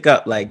much you pick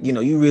up. Like,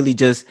 you really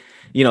just,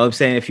 I'm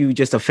saying if you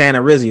just a fan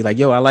of RZA, you're like,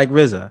 yo, I like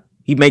RZA.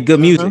 He make good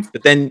music.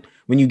 But then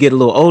when you get a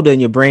little older and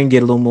your brain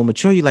get a little more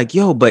mature, you're like,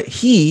 yo, but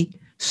he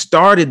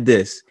started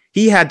this.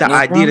 He had the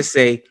idea to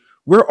say,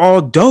 we're all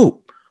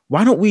dope.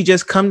 Why don't we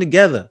just come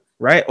together?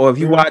 Right? Or if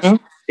you watch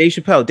Dave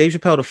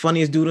Chappelle, the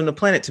funniest dude on the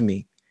planet to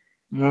me.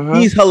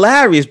 He's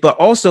hilarious, but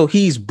also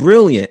he's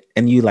brilliant.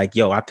 And you like,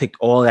 yo, I picked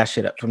all that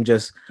shit up from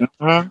just,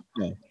 that's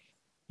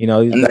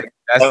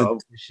the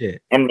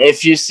shit. And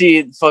if you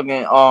see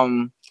fucking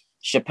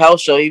Chappelle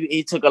Show,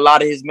 he took a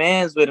lot of his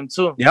mans with him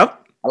too.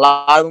 Yep. A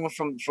lot of them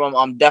from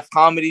Def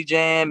Comedy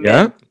Jam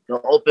and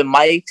the open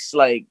mics.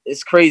 Like,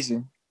 it's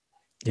crazy.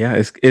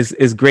 Yeah,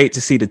 it's great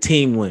to see the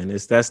team win.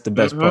 That's the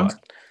best part.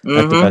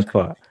 That's the best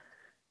part.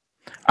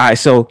 All right,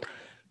 so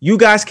you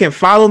guys can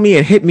follow me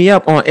and hit me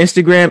up on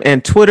Instagram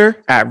and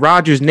Twitter at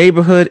Rogers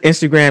Neighborhood.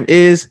 Instagram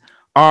is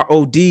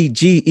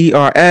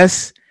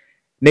RODGERS.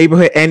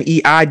 Neighborhood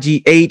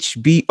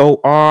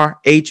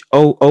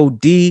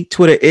NEIGHBORHOOD.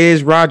 Twitter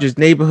is Rogers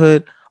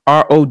Neighborhood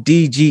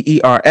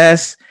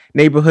RODGERS.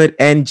 Neighborhood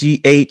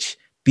NGHBRHD.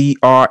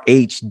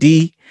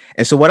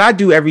 And so what I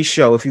do every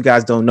show, if you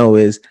guys don't know,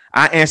 is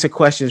I answer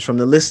questions from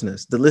the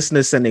listeners. The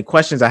listeners send in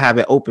questions. I have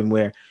it open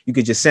where you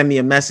could just send me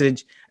a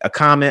message, a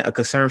comment, a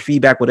concern,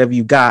 feedback, whatever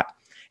you got.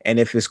 And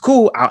if it's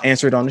cool, I'll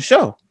answer it on the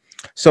show.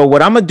 So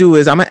what I'm going to do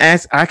is I'm going to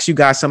ask you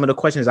guys some of the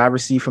questions I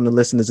received from the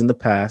listeners in the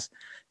past,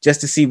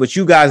 just to see what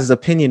you guys'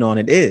 opinion on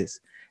it is.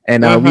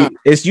 And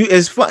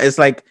it's fun. It's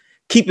like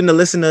keeping the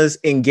listeners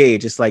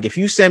engaged. It's like, if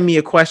you send me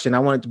a question, I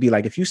want it to be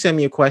like, if you send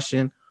me a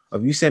question or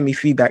if you send me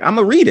feedback, I'm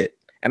going to read it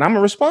and I'm going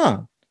to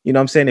respond. You know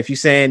what I'm saying? If you're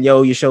saying,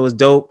 yo, your show is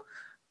dope,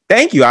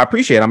 thank you. I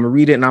appreciate it. I'm going to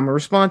read it and I'm going to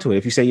respond to it.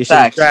 If you say your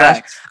show is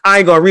trash, I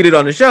ain't going to read it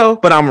on the show,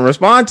 but I'm going to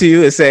respond to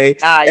you and say,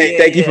 hey,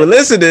 thank you for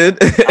listening.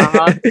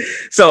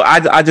 So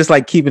I just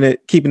like keeping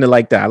it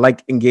like that. I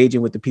like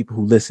engaging with the people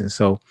who listen.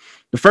 So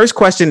the first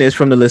question is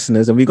from the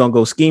listeners, and we're going to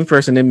go Scheme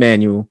first and then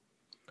Manuel.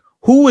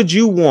 Who would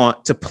you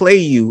want to play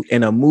you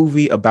in a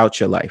movie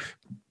about your life?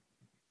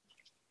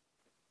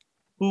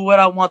 Who would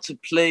I want to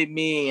play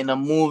me in a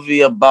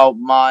movie about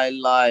my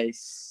life?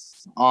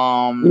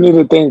 You need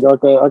to think.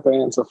 Okay, I can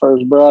answer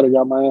first, bro. I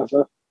got my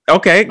answer.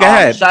 Okay, go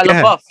ahead. Shia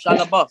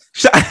LaBeouf.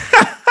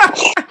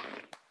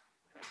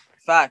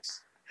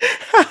 Facts.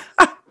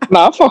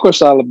 Nah, I fuck with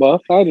Shia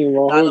LaBeouf. I didn't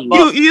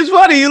want you. It's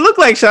funny. You look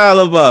like Shia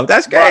LaBeouf.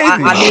 That's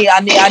crazy.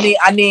 I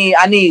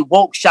need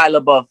woke Shia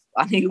LaBeouf.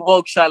 I need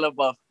woke Shia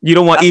LaBeouf. You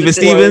don't want Even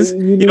Stevens?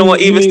 You don't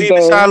want Even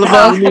Stevens Shia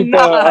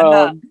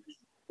LaBeouf?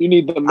 You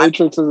need the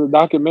Matrix as a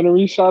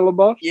documentary, Shia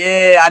LaBeouf?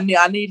 Yeah,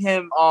 I need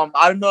him.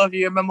 I don't know if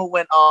you remember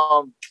when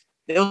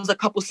there was a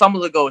couple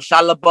summers ago,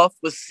 Shia LaBeouf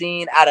was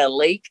seen at a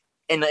lake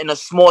in a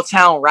small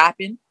town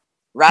rapping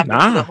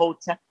to the whole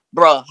town.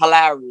 Bruh,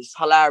 hilarious.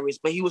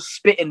 But he was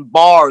spitting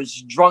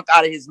bars, drunk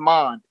out of his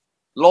mind.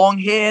 Long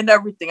hair and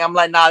everything. I'm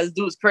like, nah, this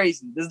dude's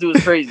crazy.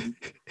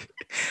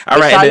 All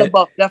right. Shia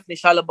LaBeouf, definitely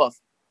Shia LaBeouf.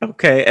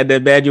 Okay, and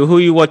then Manuel, who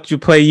you want to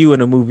play you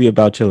in a movie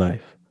about your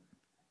life?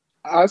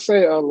 I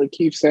say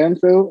Lakeith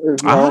Stanfield.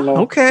 If y'all don't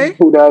know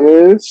who that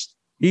is.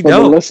 He For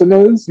dope. the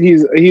listeners,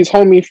 he's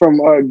homie from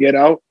Get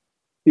Out.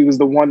 He was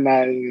the one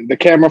that the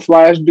camera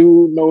flash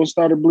dude nose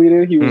started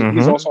bleeding.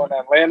 He's also in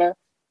Atlanta.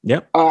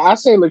 Yep. I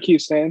say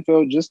Lakeith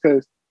Stanfield just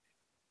because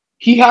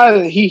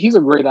he's a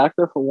great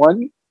actor for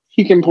one.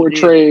 He can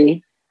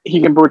portray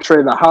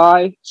the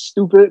high,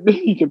 stupid.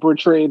 He can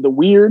portray the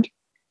weird.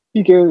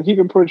 He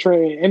can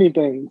portray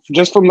anything.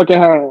 Just from looking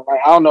at him, like,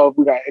 I don't know if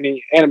we got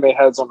any anime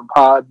heads on the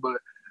pod, but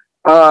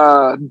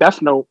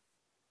Death Note,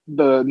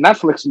 the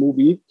Netflix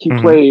movie, he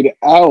played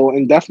L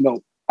in Death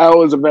Note.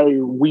 L is a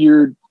very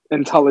weird,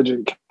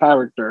 intelligent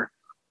character,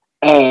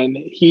 and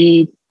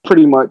he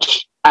pretty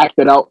much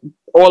acted out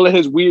all of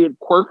his weird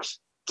quirks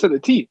to the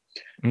T.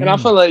 And I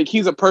feel like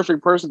he's a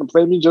perfect person to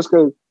play me just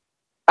because,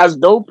 as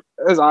dope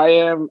as I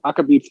am, I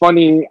could be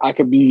funny. I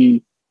could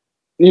be,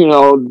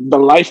 the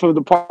life of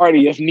the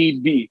party if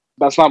need be.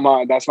 That's not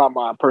my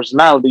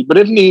personality. But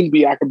if need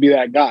be, I could be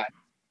that guy.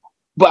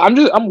 But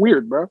I'm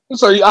weird, bro.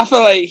 So I feel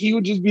like he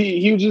would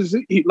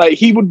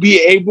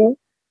be able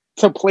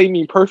to play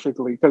me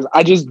perfectly because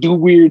I just do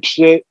weird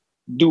shit,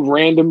 do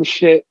random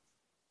shit.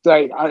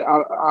 Like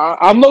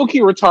I'm low key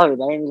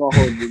retarded. I ain't gonna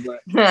hold you, but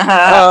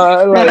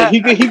like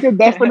he could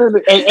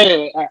definitely.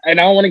 And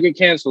I don't want to get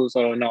canceled,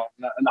 so no,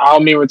 I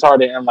don't mean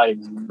retarded and like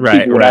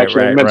people with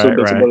actual mental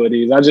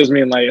disabilities. I just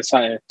mean like it's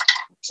something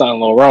a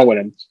little wrong with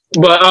him.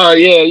 But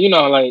yeah,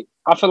 like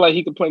I feel like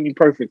he could play me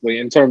perfectly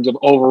in terms of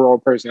overall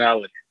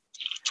personality.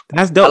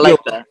 That's dope. I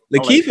like that.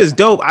 Lakeith is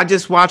dope. I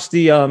just watched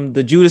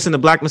the Judas and the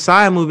Black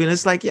Messiah movie, and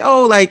it's like,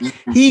 yo, like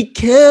he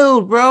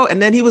killed, bro.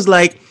 And then he was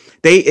like,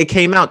 it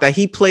came out that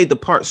he played the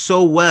part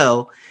so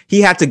well,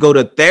 he had to go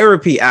to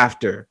therapy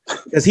after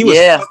because he was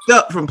fucked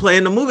up from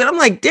playing the movie. And I'm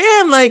like,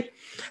 damn, like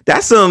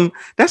that's some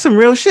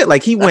real shit.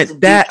 Like he went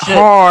that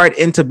hard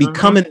into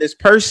becoming this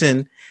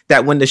person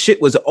that when the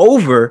shit was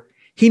over,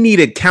 he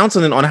needed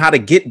counseling on how to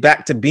get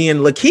back to being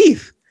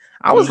Lakeith.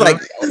 I was like,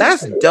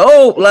 that's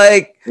dope.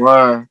 Like,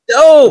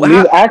 dope.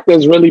 These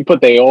actors really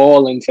put they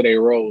all into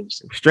their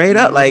roles. Straight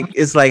up. Like,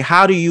 it's like,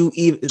 how do you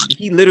even,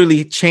 he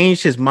literally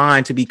changed his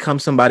mind to become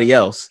somebody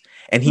else.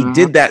 And he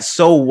did that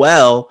so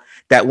well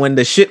that when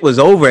the shit was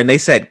over and they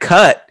said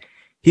cut,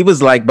 he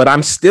was like, but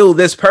I'm still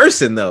this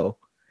person though.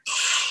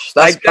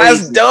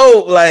 That's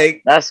dope.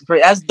 Like, that's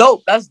crazy. That's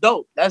dope. That's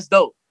dope. That's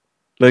dope.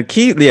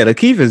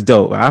 Lakeith is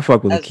dope. I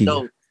fuck with Lakeith.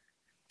 Dope.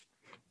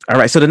 All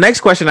right. So the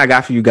next question I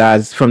got for you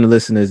guys from the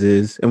listeners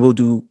is, and we'll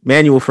do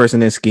Manual first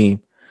and then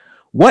Scheme.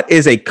 What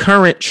is a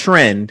current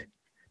trend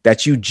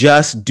that you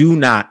just do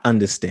not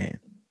understand?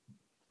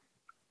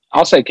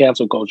 I'll say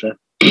cancel culture.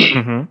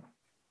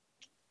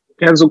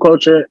 Cancel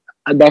culture,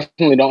 I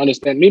definitely don't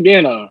understand. Me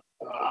being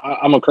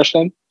I'm a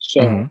Christian,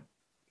 so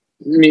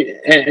me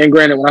and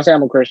granted, when I say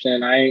I'm a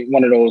Christian, I ain't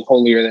one of those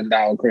holier than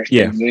thou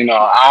Christians.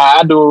 Yeah.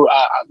 I'm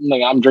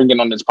drinking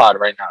on this pod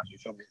right now. You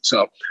feel me?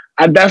 So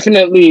I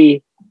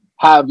definitely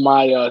have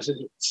my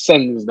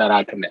sins that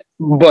I commit.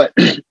 But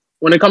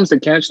when it comes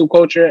to cancel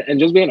culture and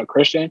just being a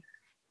Christian,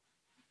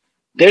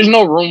 there's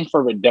no room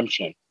for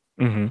redemption.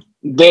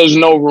 There's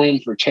no room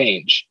for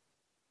change.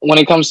 When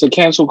it comes to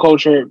cancel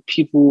culture,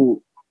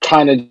 people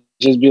kind of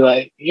just be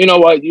like, you know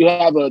what, you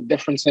have a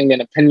difference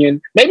in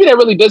opinion. Maybe they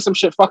really did some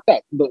shit fucked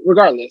up, but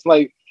regardless,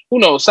 like, who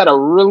knows, said a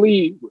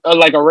really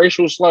like a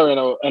racial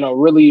slur in a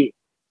really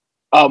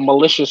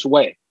malicious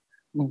way.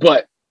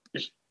 But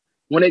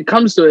when it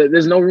comes to it,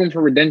 there's no room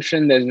for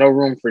redemption. There's no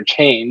room for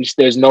change.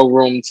 There's no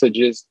room to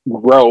just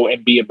grow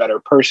and be a better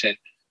person.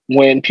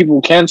 When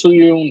people cancel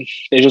you,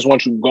 they just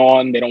want you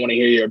gone. They don't want to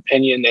hear your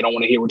opinion. They don't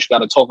want to hear what you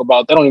got to talk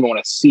about. They don't even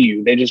want to see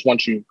you. They just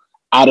want you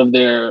out of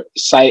their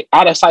sight,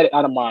 out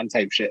of mind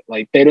type shit.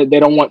 Like they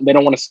don't want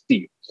to see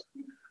you.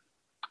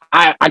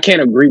 I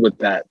can't agree with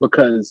that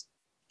because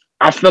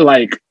I feel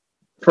like,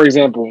 for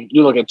example,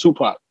 you look at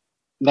Tupac.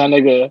 That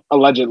nigga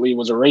allegedly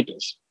was a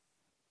rapist.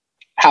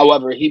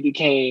 However,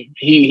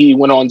 he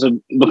went on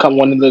to become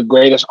one of the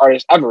greatest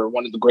artists ever,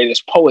 one of the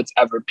greatest poets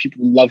ever.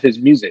 People love his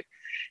music.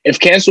 If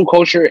cancel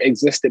culture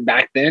existed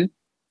back then,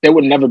 there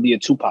would never be a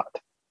Tupac.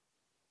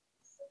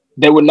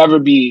 There would never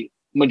be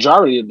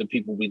majority of the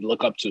people we'd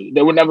look up to.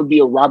 There would never be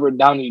a Robert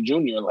Downey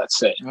Jr., let's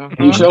say.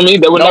 You feel me?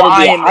 There would never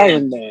be an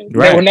Iron Man.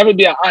 Right. There would never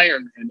be an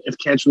Iron Man if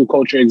cancel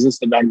culture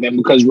existed back then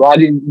because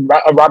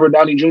Robert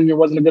Downey Jr.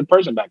 wasn't a good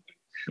person back then.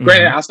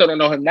 Granted, I still don't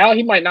know him now.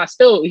 He might not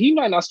still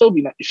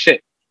be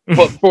shit.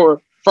 But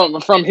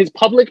from his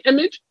public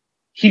image,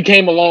 he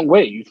came a long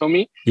way. You feel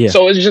me? Yeah.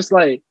 So it's just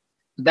like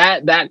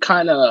that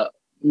kind of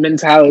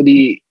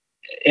mentality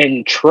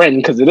and trend,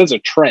 because it is a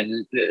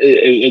trend.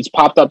 It's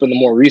popped up in the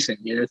more recent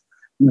years.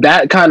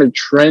 That kind of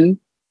trend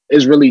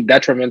is really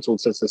detrimental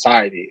to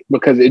society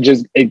because it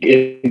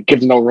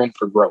gives no room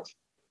for growth.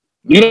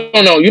 You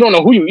don't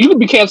know who you could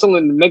be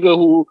canceling the nigga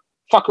who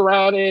fuck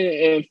around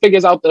and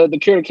figures out the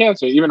cure to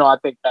cancer, even though I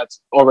think that's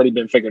already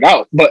been figured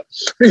out. But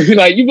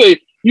like you could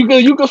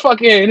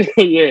fucking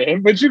yeah,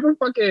 but you could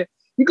fucking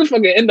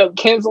end up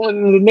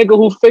canceling the nigga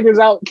who figures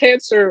out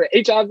cancer,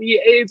 HIV,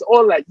 AIDS,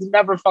 all that. You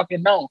never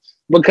fucking know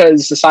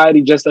because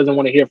society just doesn't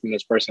want to hear from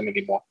this person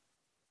anymore.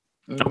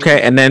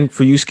 Okay, and then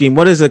for you, Scheme,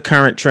 what is a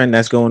current trend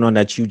that's going on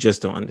that you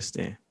just don't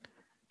understand?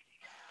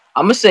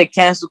 I'm gonna say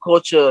cancel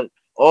culture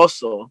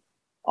also,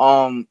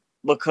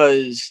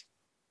 because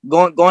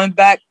going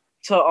back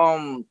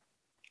to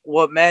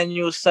what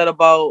Manuel said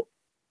about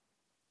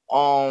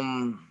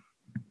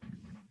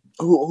who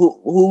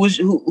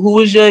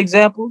was your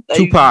example?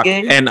 Tupac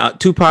and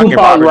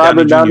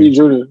Robert Downey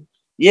Jr.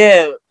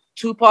 Yeah,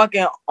 Tupac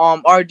and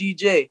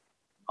RDJ.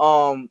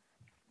 Along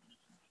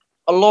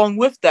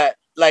with that,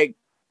 like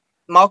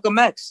Malcolm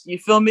X, you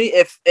feel me?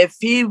 If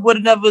he would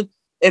have never,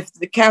 if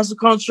the cancel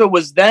culture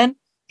was then,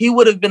 he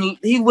would have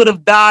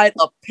died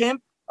a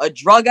pimp, a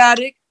drug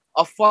addict,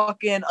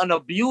 an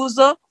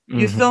abuser.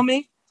 You feel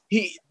me?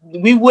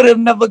 We would have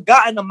never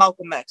gotten a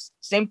Malcolm X.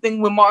 Same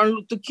thing with Martin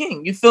Luther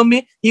King. You feel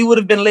me? He would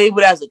have been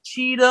labeled as a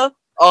cheater,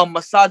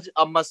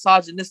 a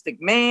misogynistic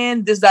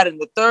man, this, that,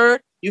 and the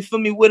third. You feel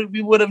me?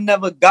 We would have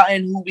never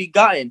gotten who we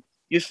gotten.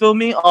 You feel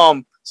me?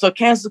 So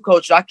cancel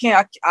culture,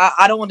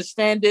 I don't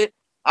understand it.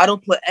 I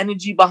don't put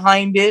energy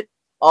behind it.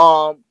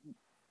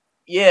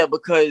 Yeah,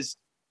 because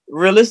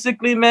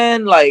realistically,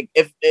 man, like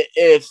if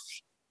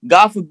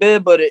God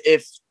forbid, but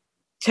if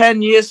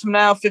 10 years from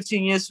now,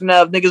 15 years from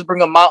now, if niggas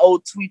bring up my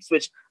old tweets,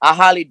 which I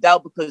highly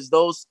doubt because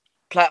those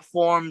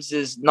platforms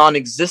is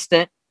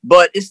non-existent,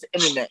 but it's the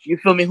internet. You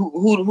feel me?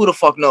 Who the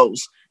fuck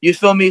knows? You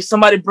feel me?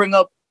 Somebody bring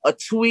up a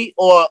tweet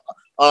or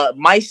a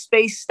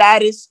MySpace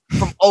status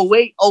from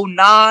 08,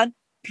 09.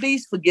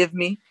 Please forgive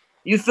me.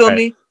 You feel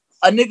me?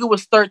 A nigga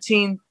was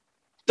 13,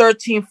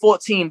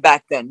 14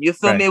 back then. You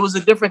feel me? It was a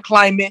different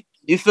climate.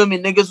 You feel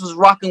me? Niggas was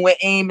rocking with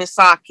aim and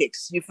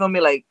sidekicks. You feel me?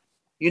 Like,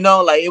 you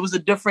know, like it was a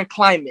different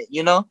climate,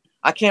 you know?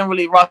 I can't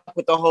really rock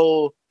with the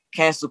whole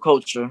cancel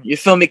culture. You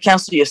feel me?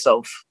 Cancel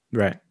yourself.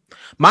 Right.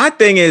 My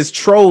thing is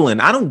trolling.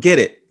 I don't get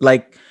it.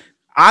 Like,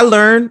 I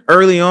learned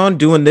early on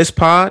doing this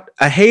pod,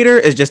 a hater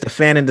is just a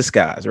fan in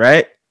disguise,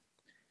 right?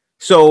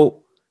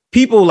 So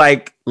people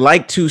like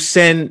to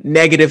send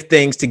negative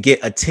things to get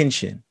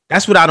attention.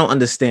 That's what I don't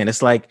understand.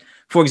 It's like,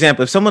 for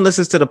example, if someone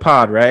listens to the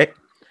pod, right?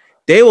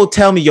 They will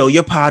tell me, yo,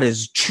 your pod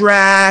is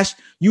trash.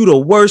 You the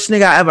worst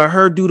nigga I ever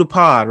heard do the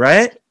pod,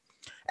 right?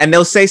 And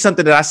they'll say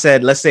something that I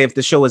said, let's say if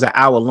the show is an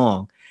hour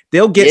long,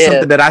 they'll get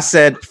something that I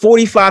said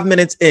 45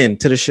 minutes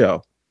into the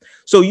show.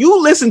 So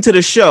you listen to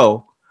the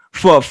show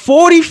for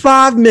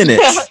 45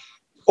 minutes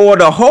or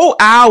the whole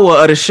hour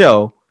of the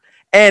show,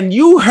 and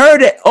you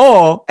heard it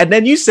all, and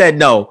then you said,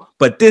 no,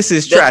 but this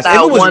is trash.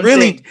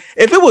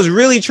 If it was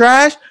really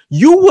trash,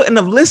 you wouldn't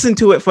have listened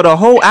to it for the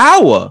whole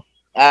hour.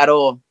 At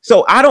all.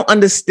 So I don't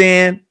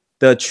understand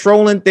the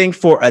trolling thing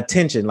for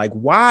attention. Like,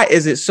 why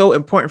is it so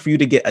important for you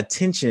to get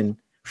attention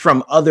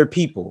from other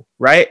people,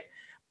 right?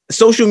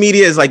 Social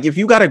media is like, if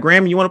you got a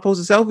gram and you want to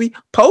post a selfie,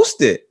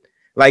 post it.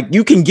 Like,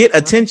 you can get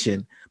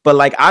attention. But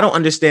like, I don't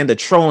understand the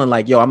trolling.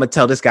 Like, yo, I'm gonna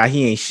tell this guy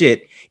he ain't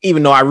shit,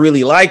 even though I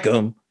really like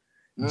him,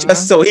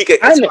 just so I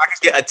can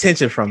get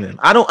attention from him.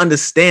 I don't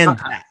understand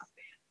that.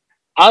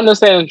 I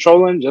understand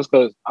trolling just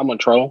because I'm a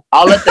troll.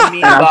 I'll let the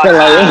meme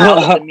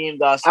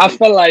I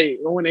feel like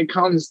when it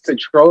comes to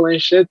trolling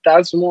shit,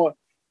 that's more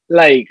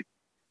like,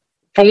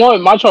 for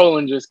one, my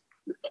trolling just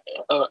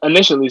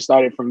initially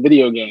started from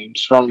video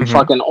games, from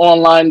fucking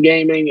online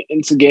gaming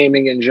into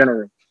gaming in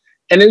general.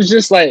 And it's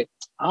just like,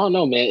 I don't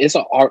know, man. It's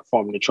an art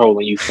form to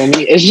trolling, you feel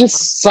me? It's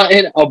just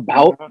something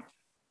about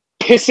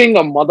pissing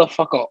a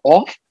motherfucker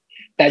off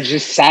that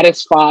just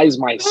satisfies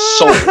my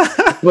soul.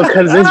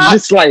 Because it's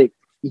just like,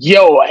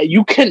 yo,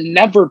 you can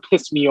never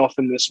piss me off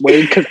in this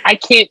way because I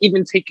can't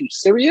even take you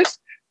serious.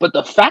 But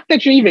the fact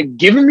that you're even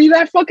giving me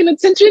that fucking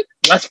attention,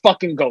 let's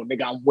fucking go,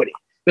 nigga. I'm with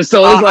it.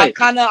 So it's like,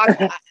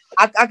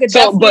 I could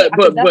so,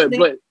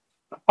 definitely.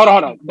 but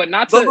hold on. But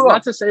not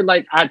to say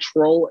like I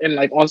troll and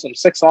like on some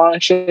 6 on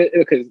shit,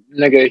 because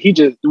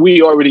nigga,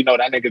 we already know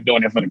that nigga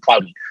doing it for the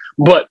cloudy.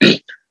 But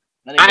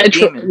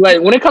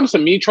like when it comes to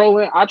me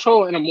trolling, I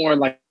troll in a more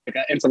like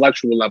an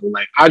intellectual level.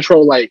 Like I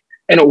troll like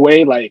in a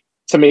way like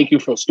to make you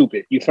feel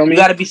stupid. You feel me? You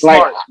gotta be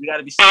smart. Like, you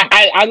gotta be smart.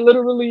 I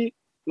literally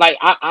like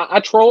I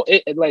troll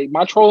it, like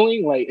my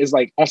trolling like is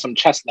like on some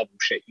chess level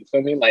shit. You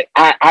feel me? Like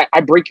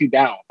I break you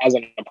down as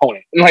an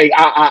opponent. Like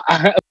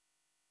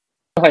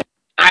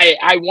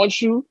I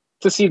want you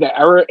to see the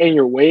error in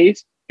your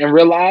ways and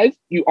realize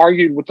you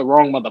argued with the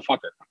wrong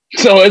motherfucker.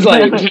 So it's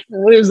like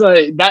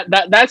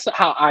that's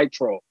how I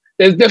troll.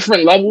 There's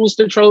different levels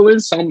to trolling,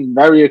 some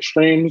very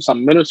extreme,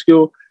 some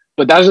minuscule,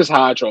 but that's just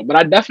how I troll. But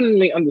I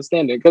definitely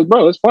understand it because,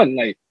 bro, it's fun.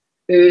 Like,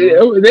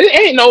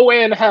 there ain't no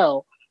way in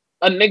hell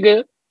a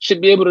nigga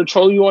should be able to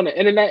troll you on the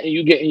internet and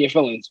you get in your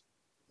feelings.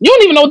 You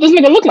don't even know what this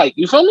nigga look like.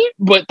 You feel me?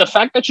 But the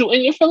fact that you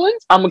in your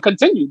feelings, I'm gonna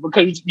continue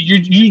because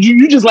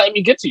you just let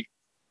me get to you.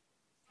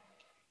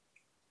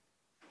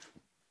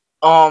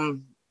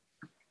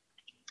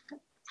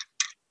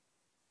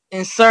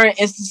 In certain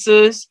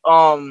instances,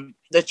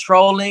 the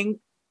trolling,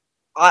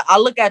 I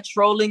look at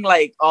trolling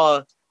like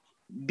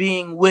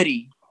being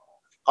witty.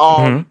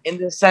 In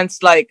the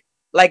sense like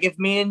if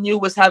me and you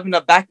was having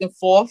a back and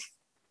forth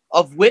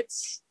of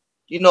wits,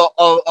 you know,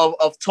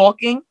 of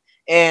talking,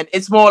 and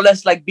it's more or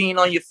less like being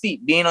on your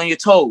feet, being on your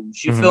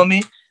toes. You feel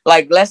me?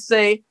 Like, let's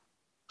say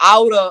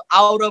out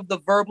of the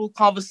verbal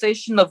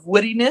conversation of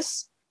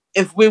wittiness,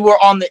 if we were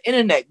on the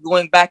internet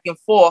going back and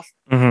forth,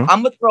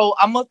 I'm gonna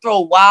throw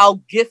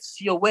wild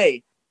gifts your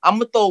way. I'm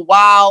gonna throw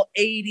wild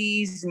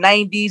 80s,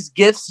 90s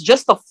gifts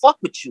just to fuck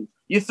with you.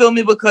 You feel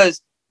me?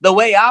 Because the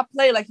way I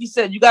play, like you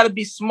said, you gotta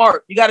be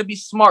smart. You gotta be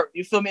smart.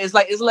 You feel me? It's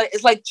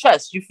like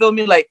chess. You feel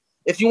me? Like,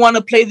 if you want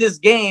to play this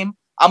game,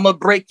 I'm gonna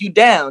break you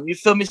down. You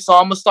feel me? So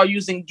I'm gonna start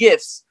using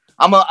gifts.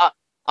 I'm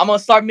gonna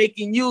start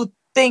making you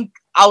think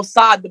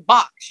outside the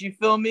box. You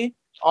feel me?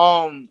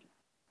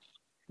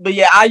 But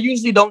yeah, I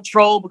usually don't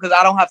troll because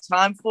I don't have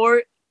time for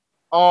it.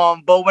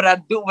 But when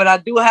I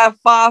do have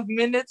 5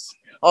 minutes,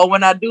 or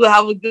when I do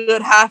have a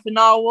good half an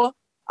hour,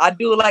 I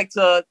do like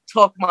to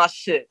talk my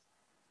shit.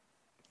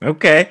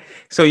 Okay.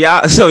 So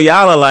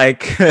y'all are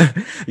like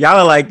y'all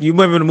are like you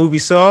remember the movie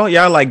Saw?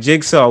 Y'all like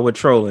Jigsaw with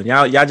trolling.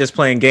 Y'all just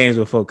playing games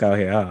with folk out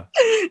here, huh?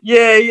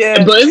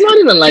 Yeah. But it's not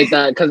even like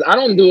that because I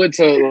don't do it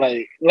to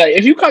like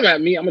if you come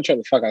at me, I'm gonna try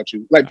to fuck out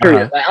you. Like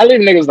period. Uh-huh. Like I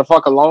leave niggas the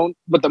fuck alone.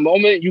 But the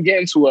moment you get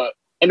into a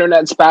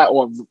internet spat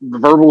or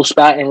verbal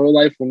spat in real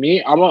life with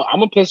me, I'm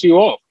gonna piss you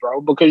off, bro,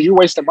 because you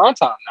wasted my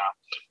time now.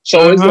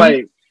 So it's Mm-hmm.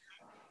 like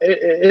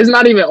it's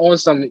not even on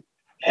some.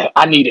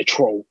 I need a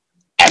troll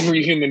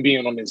every human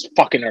being on this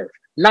fucking earth.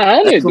 Nah, I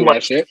don't That's need to too do that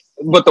much. shit.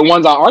 But the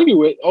ones I argue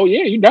with, oh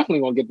yeah, you definitely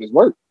gonna get this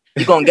work.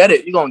 You gonna get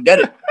it. You gonna get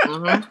it.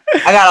 Mm-hmm.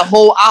 I got a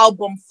whole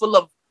album full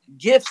of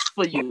gifts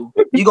for you.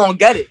 You gonna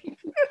get it. You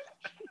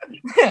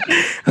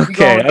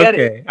Okay, gonna get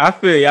it. okay. I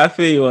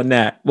feel you on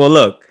that. Well,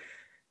 look,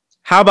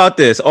 how about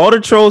this? All the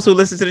trolls who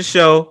listen to the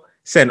show,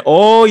 send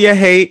all your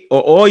hate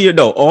or all your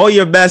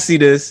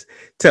messiness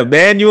to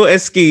Manual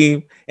and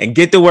Scheme and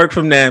get the work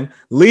from them.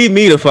 Leave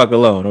me the fuck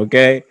alone,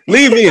 okay?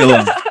 Leave me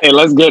alone. Hey,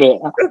 let's get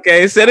it.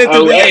 Okay, send it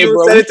to Hey, Manual,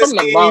 bro, send we it to from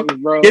the Scheme. Bronx,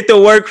 bro. Get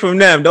the work from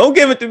them. Don't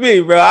give it to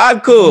me, bro. I'm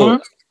Mm-hmm. cool.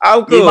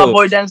 I'm Leave my cool.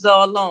 boy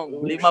Denzel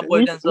alone. Leave my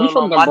boy We Denzel from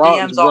alone. the My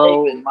Bronx, DMs are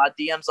bro. open. My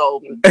DMs are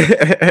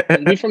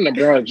open. We from the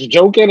Bronx.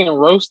 Joking and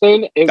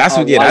roasting is a That's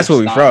where we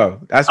lifestyle.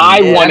 from. That's where we I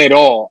Yeah, from. want it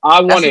all. I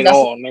want that's it that's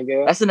all,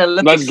 nigga. that's an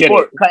Olympic Let's get it.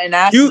 sport. Cutting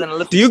asses is an Do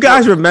Olympic you sport.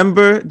 guys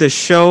remember the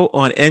show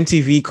on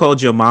MTV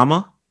called Your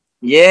Mama?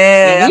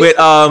 Yeah, Mhm. With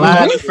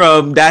classic. homie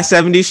from that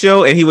 70s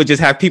show, and he would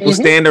just have people Mhm.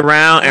 stand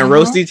around and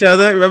roast each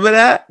other. Remember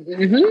that?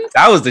 Mhm.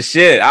 That was the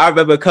shit. I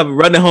remember coming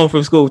running home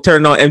from school,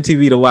 turning on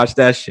MTV to watch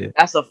that shit.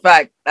 That's a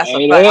fact. That's a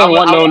Hey, they fact. didn't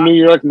want no New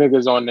York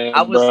niggas on there,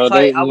 I was bro.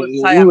 tight. I was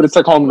tight We would after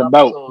have took home the several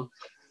belt. episodes.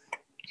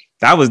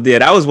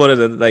 That was one of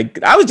the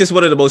that was just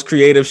one of the most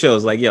creative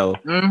shows. Like, yo,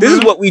 this is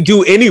Mm-hmm. what we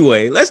do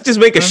anyway. Let's just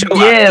make a show out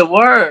of it. Yeah,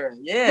 word.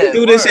 Yeah, We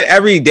do this shit word.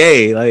 every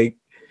day. Like,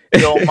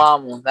 Yo,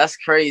 mama, that's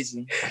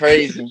crazy.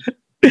 Crazy.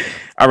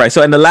 all right.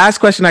 So, and the last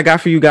question I got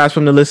for you guys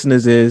from the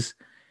listeners is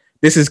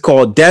this is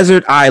called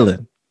Desert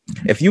Island.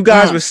 If you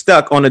guys were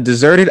stuck on a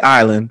deserted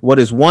island, what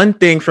is one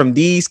thing from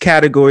these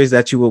categories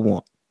that you would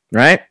want?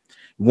 Right?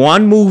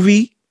 One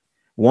movie,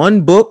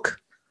 one book,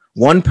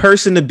 one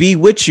person to be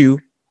with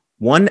you,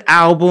 one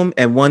album,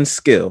 and one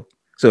skill.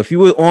 So if you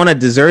were on a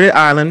deserted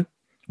island,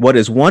 what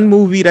is one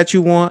movie that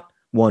you want,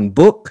 one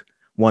book,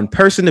 one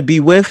person to be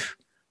with,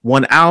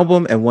 one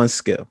album, and one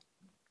skill?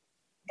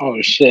 Oh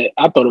shit!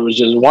 I thought it was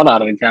just one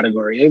out of the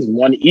category. It's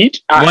one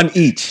each. All One right.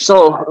 each.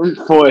 So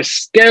for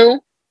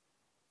skill,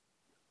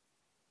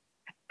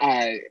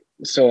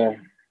 so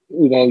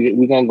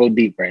we're gonna go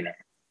deep right now.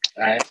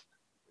 All right.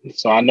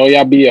 So I know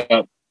y'all be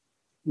up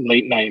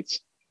late nights,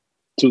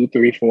 2,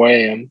 3, 4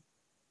 a.m.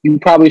 You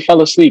probably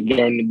fell asleep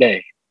during the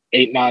day,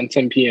 8, 9,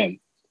 10 p.m.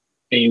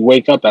 And you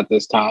wake up at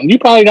this time. You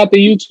probably got the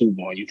YouTube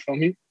on, you feel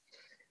me?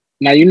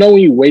 Now you know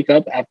when you wake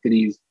up after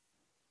these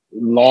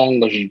long,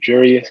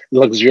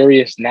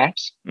 luxurious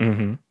naps,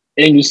 Mm-hmm.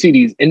 and you see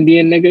these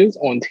Indian niggas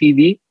on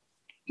TV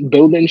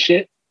building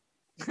shit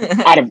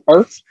out of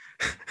earth.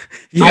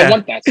 Yeah. I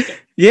want that skill.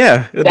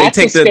 Yeah. That's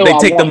a They skill I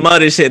take the want.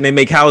 mud and shit and they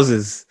make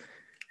houses.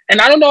 And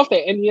I don't know if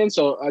they're Indian,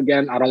 so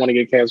again, I don't want to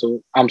get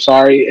canceled. I'm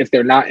sorry if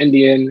they're not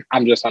Indian.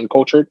 I'm just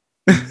uncultured,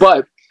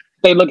 but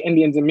they look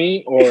Indian to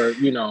me, or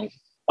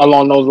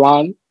along those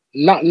lines.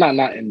 Not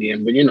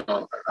Indian,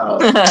 but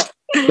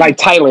like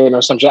Thailand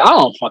or some shit. I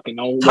don't fucking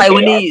know what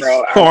Taiwanese. they are,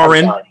 bro. I'm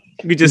Foreign. sorry.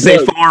 You could just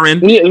say But- foreign.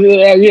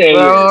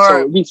 Yeah.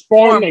 So these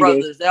foreign niggas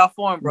brothers. They are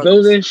foreign brothers.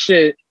 building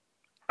shit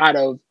out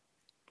of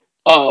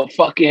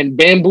fucking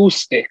bamboo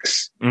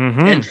sticks Mm-hmm.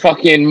 and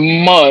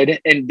fucking mud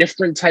and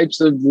different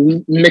types of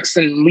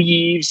mixing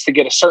leaves to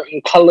get a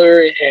certain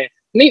color. And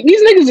these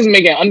niggas is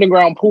making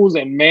underground pools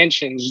and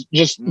mansions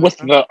just with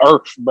the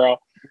earth, bro.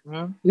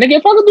 Mm-hmm. Nigga,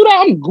 if I could do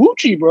that, I'm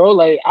Gucci, bro.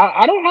 Like,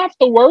 I don't have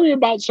to worry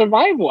about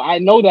survival. I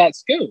know that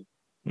skill.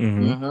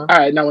 Mm-hmm. Mm-hmm. All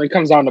right, now when it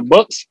comes down to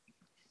books,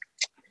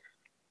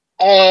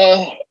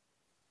 I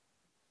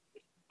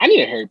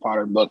need a Harry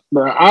Potter book,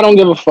 bro. I don't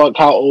give a fuck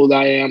how old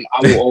I am.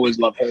 I will always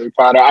love Harry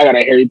Potter. I got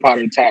a Harry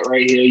Potter tat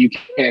right here. You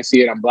can't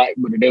see it. I'm black,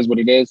 but it is what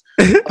it is.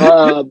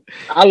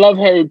 I love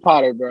Harry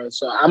Potter, bro.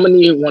 So I'm gonna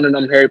need one of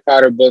them Harry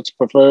Potter books,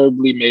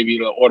 preferably maybe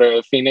the Order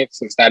of Phoenix,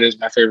 since that is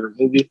my favorite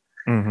movie.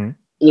 Mm-hmm.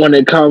 When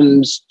it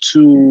comes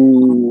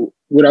to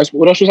what else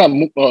was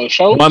that?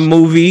 Shows? One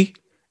movie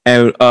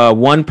and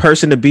one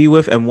person to be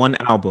with and one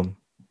album.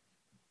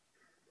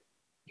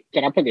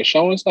 Can I pick a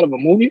show instead of a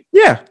movie?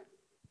 Yeah.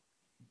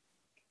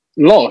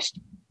 Lost.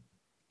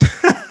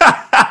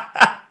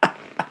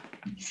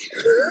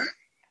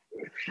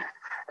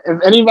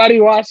 If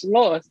anybody watched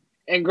Lost,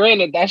 and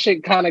granted that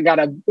shit kind of got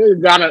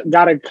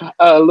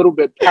a little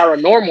bit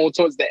paranormal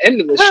towards the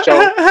end of the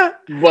show,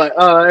 but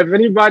if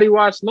anybody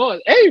watched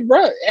Lost, hey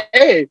bro,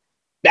 hey,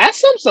 that's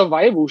some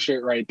survival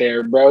shit right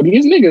there, bro.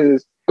 These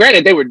niggas,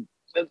 granted they were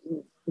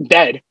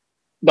dead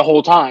the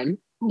whole time,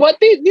 but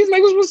these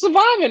niggas were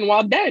surviving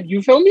while dead.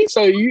 You feel me?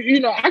 So you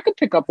know I could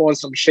pick up on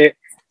some shit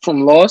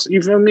from Lost.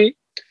 You feel me?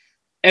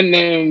 And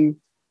then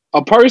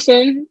a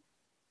person,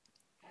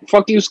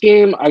 fuck you,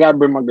 Scheme. I gotta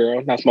bring my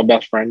girl. That's my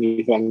best friend.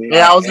 You feel me?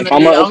 Yeah, I was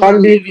gonna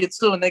leave you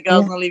too, nigga. I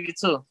was gonna leave you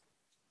too.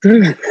 I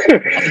can't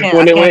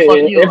fuck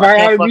you. If I can't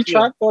gotta fuck be you.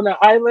 trapped on an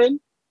island,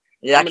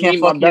 Yeah, I'm I gonna can't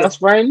need my fuck you. best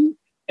friend,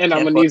 and I'm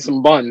Can't gonna fuck need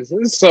some buns.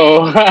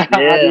 So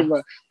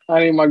Yeah.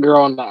 I need my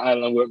girl on the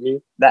island with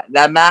me.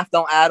 That math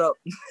don't add up.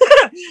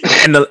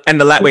 And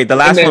the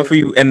last then one for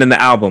you, and then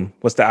the album.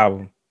 What's the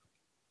album?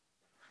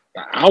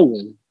 the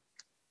album.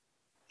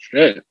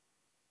 Shit.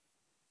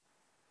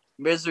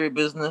 Misery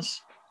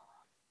Business.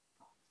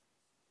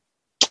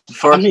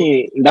 I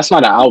mean, that's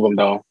not an album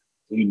though.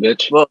 You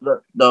bitch. Well,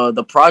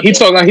 the project. He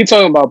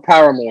talking about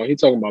Paramore. He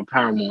talking about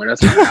Paramore.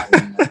 That's not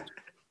an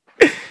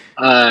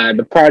album.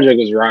 The project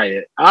was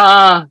Riot.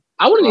 I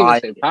wouldn't even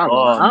say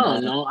Paramore. I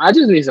don't know. I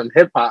just need some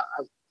hip hop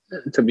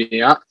to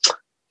be honest.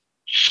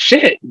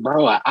 Shit,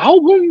 bro. An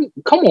album?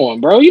 Come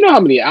on, bro. You know how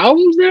many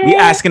albums there are? We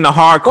asking the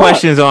hard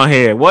questions on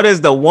here. What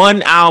is the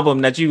one album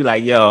that you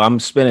like? Yo, I'm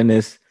spinning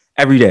this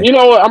every day. You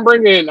know what? I'm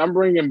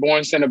bringing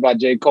Born Center by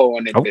J. Cole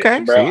on it, Okay,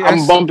 bro. see,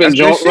 I'm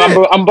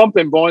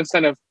bumping Born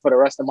Center for the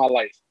rest of my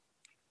life.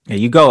 There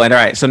you go. And all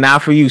right, so now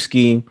for you,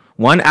 Scheme.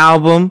 One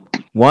album,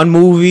 one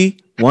movie,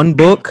 one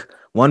book,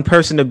 one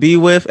person to be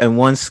with, and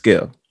one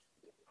skill.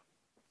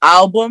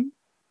 Album.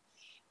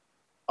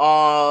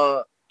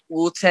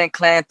 Wu-Tang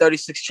Clan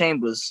 36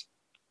 Chambers.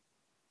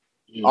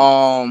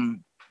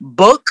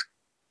 Book.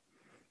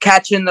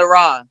 Catching the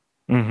Ride.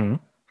 I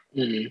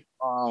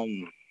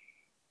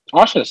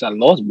should have said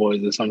Lost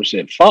Boys or some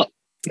shit. Fuck.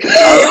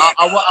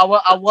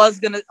 I was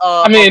gonna.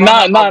 I mean,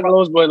 not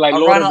Lost Boys, like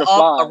Lord of the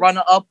Flies. A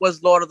runner up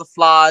was Lord of the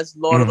Flies.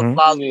 Lord of the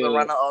Flies was Yeah. a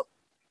runner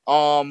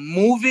up.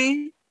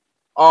 Movie.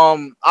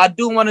 I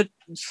do want to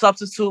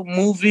substitute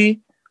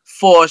movie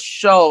for a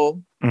show,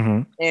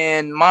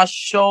 and my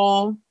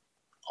show.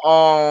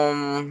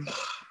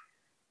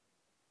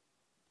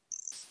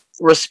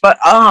 Respect.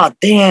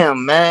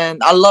 Damn, man.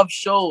 I love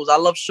shows. I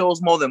love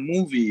shows more than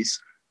movies.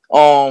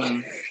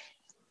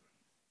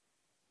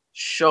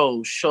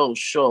 Show.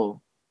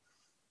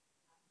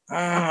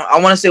 I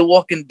want to say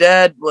Walking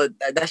Dead, but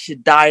that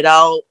shit died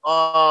out.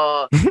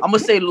 I'm gonna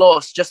say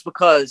Lost just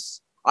because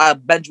I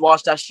binge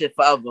watched that shit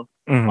forever.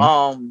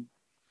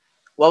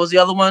 What was the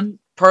other one?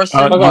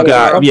 Person. You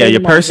got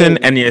your person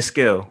and your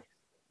skill.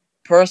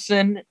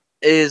 Person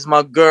is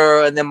my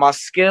girl, and then my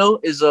skill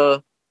is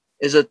a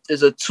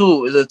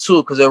two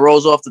because it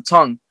rolls off the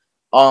tongue.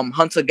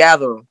 Hunter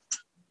Gatherer.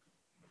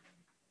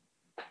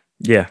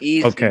 Yeah.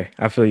 Easy. Okay,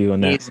 I feel you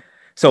on that. Easy.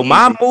 So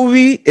my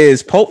movie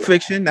is Pulp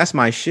Fiction. That's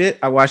my shit.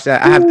 I watched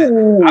that.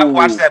 I've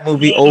watched that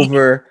movie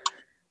over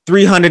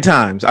 300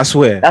 times. I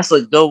swear. That's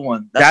a good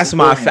one. That's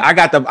my. I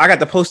got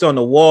the poster on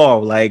the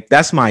wall. Like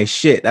that's my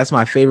shit. That's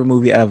my favorite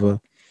movie ever.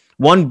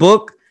 One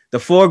book, The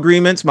Four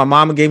Agreements. My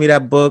mama gave me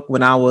that book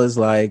when I was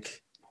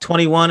like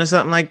 21 or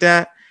something like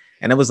that,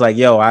 and it was like,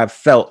 yo, I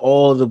felt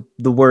all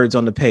the words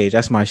on the page.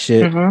 That's my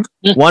shit.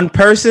 One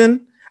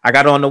person, I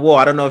got it on the wall.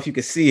 I don't know if you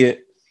can see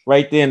it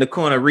right there in the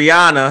corner.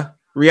 Rihanna,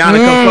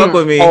 come fuck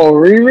with me. Oh,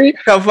 Riri?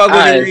 Come fuck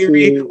with me,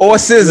 Riri. Or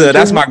SZA.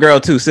 That's my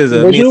girl too,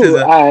 SZA. Me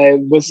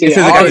and SZA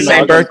got the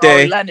same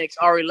birthday.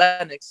 Ari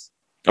Lennox.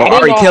 Oh,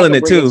 Ari killing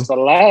it too.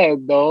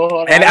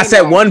 And I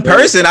said one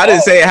person. I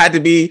didn't say it had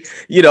to be,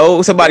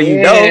 somebody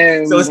you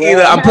know. So it's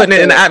either I'm putting it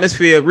in the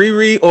atmosphere.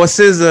 Riri or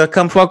SZA,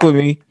 come fuck with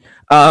me.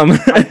 I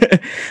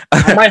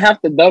might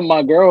have to dub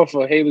my girl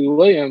for Haley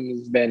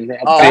Williams. Then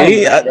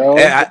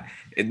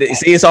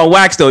see, it's on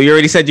wax though. You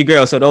already said your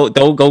girl, so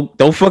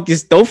don't fuck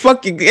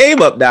your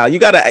game up now. You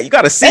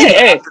gotta see.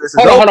 Hey,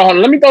 hold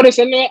on. Let me throw this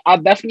in there. I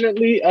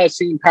definitely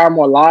seen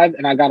Paramore live,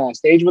 and I got on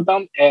stage with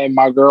them, and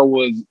my girl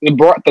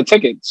brought the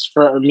tickets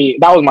for me.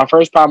 That was my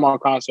first Paramore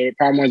concert.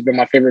 Paramore has been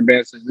my favorite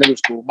band since middle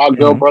school. My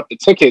girl brought the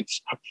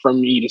tickets for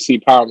me to see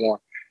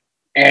Paramore,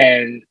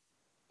 and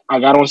I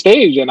got on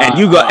stage and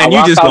you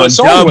just gonna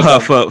dub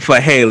her for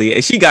Haley,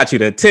 and she got you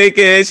the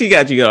ticket. She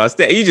got you on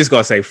stage. You just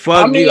gonna say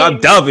fuck you. I'm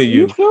dubbing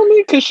you. You feel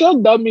me? Because she'll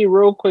dub me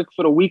real quick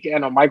for the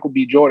weekend on Michael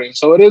B. Jordan.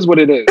 So it is what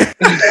it is.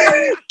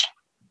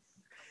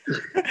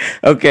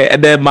 Okay,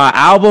 and then my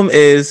album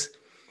is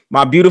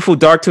My Beautiful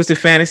Dark Twisted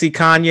Fantasy,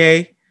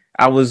 Kanye.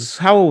 How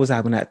old was I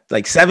when that?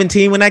 Like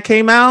 17 when that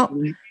came out.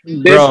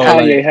 This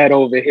Kanye head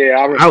over here,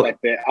 I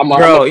respect that.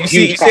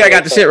 You see, I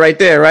got the shit right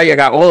there, right? I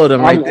got all of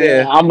them right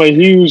there. I'm a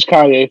huge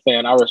Kanye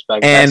fan. I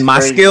respect. And my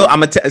skill,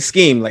 I'm a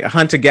scheme like a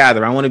hunter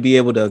gatherer. I want to be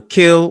able to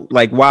kill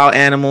like wild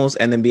animals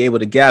and then be able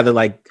to gather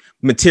like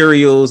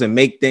materials and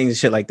make things and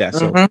shit like that.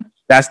 So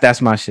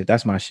that's my shit.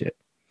 That's my shit.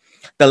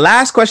 The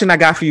last question I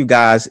got for you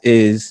guys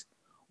is,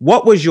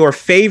 what was your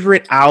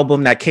favorite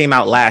album that came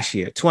out last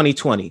year,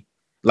 2020?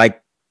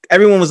 Like,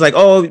 everyone was like,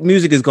 oh,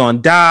 music is going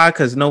to die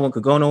because no one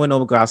could go nowhere, no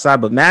one could go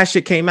outside. But mad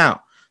shit came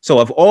out. So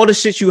of all the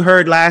shit you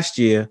heard last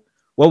year,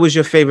 what was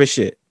your favorite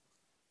shit?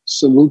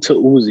 Salute to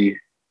Uzi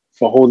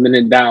for holding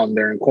it down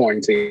during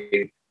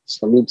quarantine.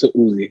 Salute to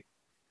Uzi.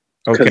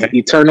 Okay.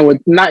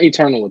 Not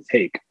Eternal with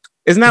Take.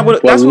 Isn't that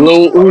what? But that's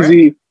Lil what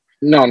Uzi. Right?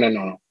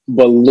 No.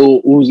 But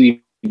Lil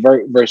Uzi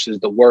versus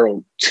the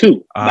World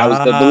 2. That was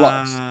the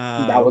deluxe.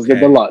 That was the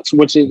deluxe,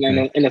 which is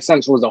in a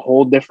sense was a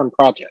whole different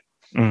project.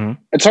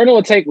 Mm-hmm.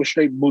 Eternal Take was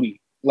straight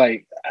booty.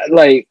 Like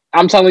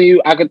I'm telling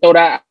you, I could throw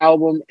that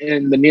album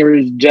in the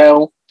nearest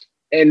jail,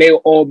 and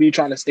they'll all be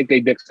trying to stick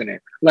their dicks in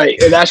it. Like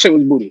that shit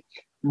was booty.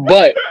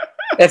 But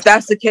If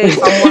that's the case,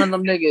 I'm one of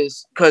them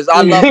niggas because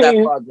I love that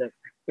project.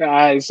 all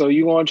right, so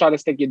you gonna try to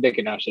stick your dick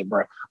in that shit,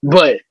 bro?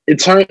 But but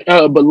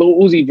Lil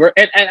Uzi,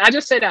 and I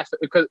just say that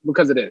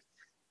because it is.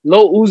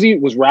 Lil Uzi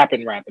was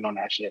rapping on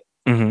that shit.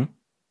 Mm-hmm.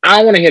 I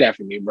don't want to hear that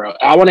from you, bro.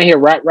 I want to hear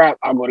rap.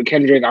 I'll go to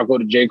Kendrick. I'll go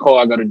to J. Cole.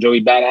 I'll go to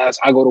Joey Badass.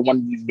 I'll go to one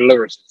of these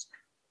lyricists.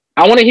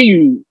 I want to hear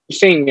you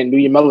sing and do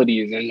your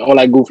melodies and all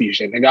that goofy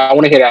shit, nigga. I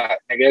want to hear that,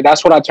 nigga.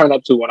 That's what I turn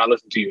up to when I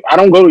listen to you. I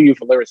don't go to you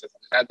for lyricism.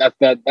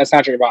 That's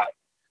not your vibe.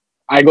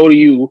 I go to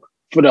you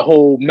for the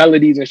whole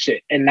melodies and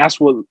shit, and that's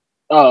what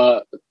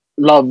Love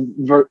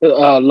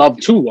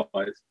 2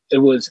 was. It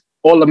was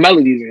all the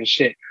melodies and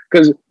shit.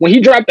 Because when he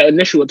dropped the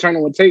initial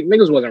Eternal Take,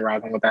 niggas wasn't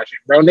rapping with that shit,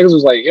 bro. Niggas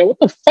was like, yo, what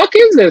the fuck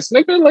is this,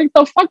 nigga? Like,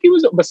 the fuck he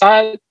was,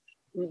 besides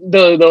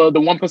the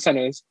one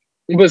percenters,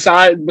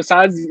 besides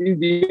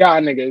the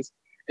y'all niggas,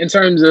 in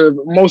terms of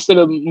most of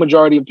the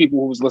majority of people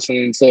who was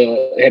listening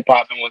to hip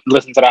hop and was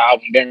listening to the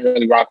album didn't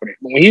really rock with it.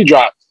 But when he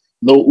dropped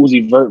Lil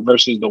Uzi Vert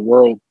versus the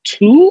World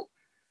 2,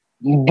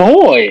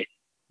 boy,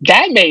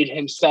 that made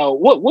him sell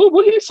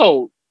what he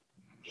sold?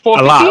 A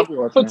lot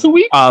for 2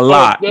 weeks? A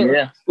lot.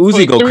 Yeah.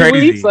 Uzi go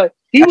crazy. Weeks, like,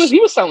 he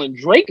was selling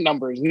Drake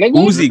numbers, nigga.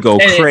 Uzi go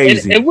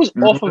crazy. And it was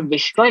off of the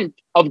strength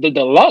of the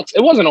deluxe.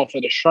 It wasn't off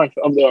of the strength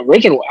of the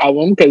original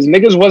album because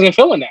niggas wasn't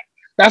feeling that.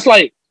 That's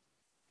like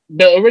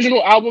the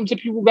original album to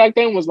people back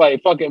then was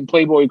like fucking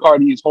Playboy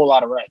Cardi's Whole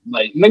Lot of Red.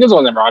 Like niggas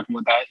wasn't rocking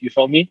with that. You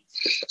feel me?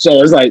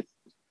 So it's like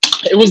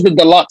it was the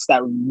deluxe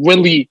that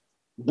really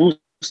boosted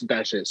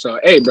that shit. So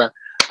hey, bro,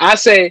 I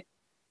say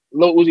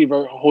Lil Uzi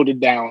Vert held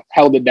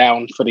it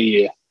down for the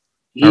year.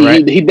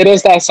 He did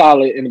us that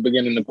solid in the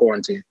beginning of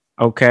quarantine.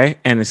 Okay,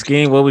 and the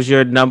Scheme, what was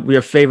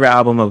your favorite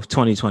album of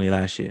 2020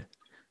 last year?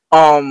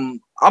 I'm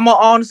gonna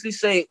honestly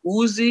say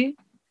Uzi,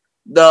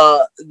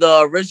 the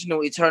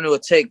original Eternal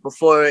Take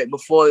before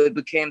it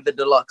became the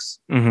deluxe.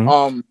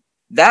 Mm-hmm.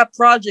 That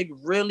project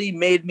really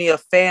made me a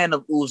fan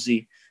of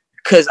Uzi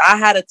because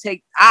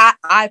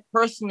I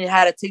personally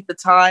had to take the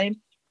time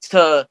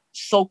to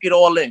soak it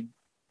all in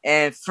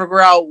and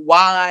figure out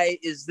why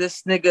is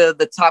this nigga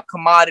the top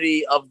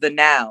commodity of the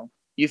now.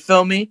 You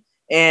feel me?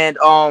 And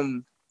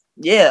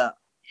yeah,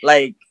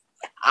 like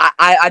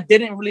I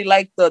didn't really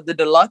like the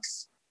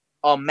deluxe.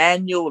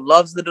 Manuel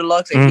loves the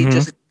deluxe, and he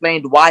just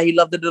explained why he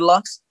loved the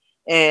deluxe.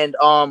 And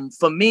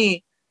for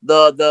me,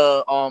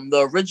 the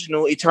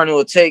original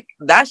Eternal Take,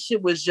 that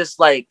shit was just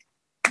like,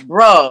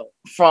 bruh,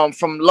 from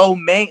low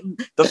main,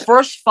 the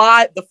first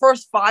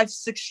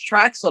 5-6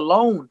 tracks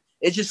alone,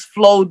 it just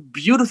flowed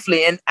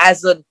beautifully. And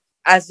as an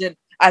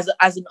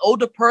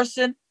older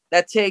person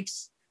that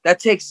takes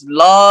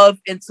love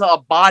into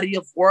a body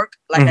of work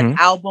like an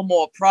album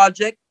or a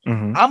project,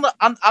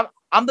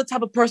 I'm the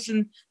type of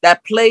person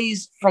that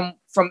plays from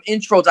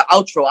intro to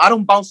outro. I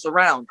don't bounce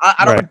around.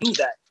 I don't do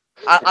that.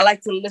 I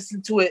like to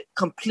listen to it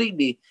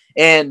completely.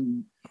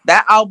 And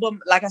that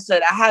album, like I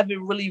said, I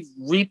haven't really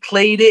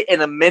replayed it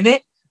in a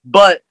minute,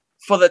 but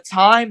for the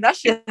time, that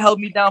shit held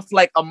me down for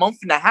like a month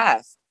and a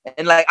half.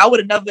 And like I would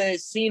have never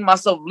seen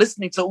myself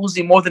listening to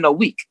Uzi more than a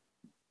week.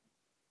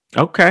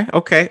 Okay.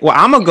 Well,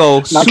 I'm gonna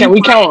go. Now, can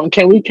we count?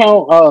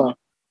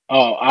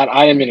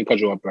 I didn't mean to cut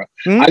you off, bro.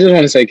 I just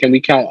want to say, can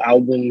we count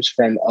albums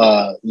from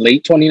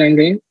late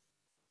 2019?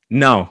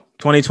 No,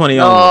 2020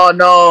 only.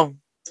 No.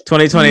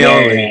 2020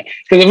 only.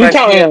 Because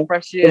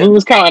if we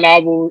was counting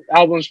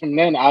albums from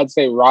then, I'd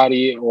say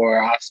Roddy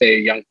or I'd say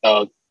Young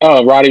Thug.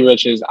 Roddy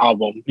Rich's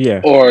album.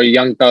 Yeah. Or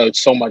Young Thug,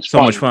 So Much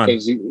Fun.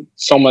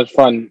 So much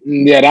fun.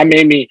 Yeah, that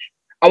made me.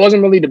 I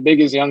wasn't really the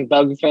biggest Young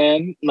Thug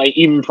fan. Like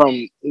even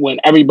from when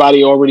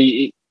everybody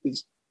already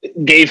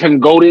gave him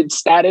goated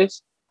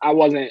status, I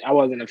wasn't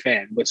a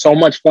fan. But So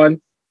Much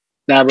Fun,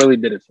 that really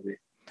did it for me.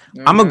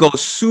 I'm gonna go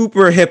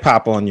super hip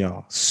hop on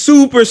y'all.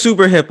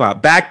 Super hip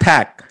hop.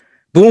 Backpack,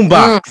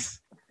 boombox.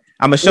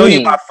 I'm gonna show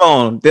you my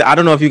phone. I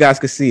don't know if you guys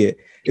could see it.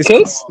 It's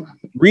called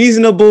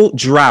Reasonable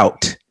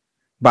Drought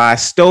by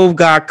Stove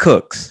God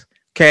Cooks.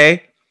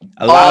 Okay,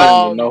 I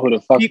don't even know who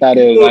the fuck that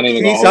is. I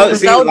didn't even know.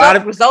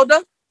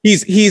 Zelda?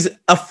 He's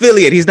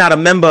affiliated. He's not a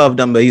member of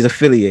them, but he's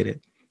affiliated.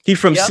 He's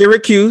from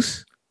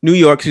Syracuse, New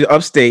York,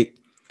 upstate.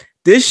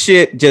 This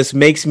shit just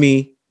makes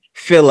me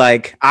feel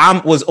like I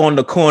was on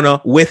the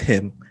corner with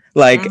him.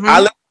 Like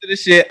I listened to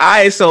this shit.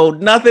 I ain't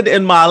sold nothing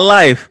in my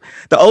life.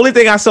 The only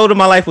thing I sold in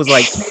my life was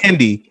like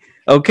candy.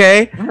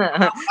 Okay,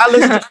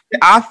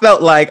 I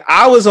felt like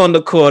I was on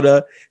the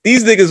corner.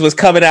 These niggas was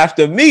coming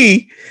after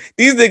me.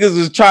 These niggas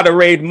was trying to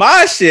raid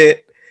my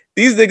shit.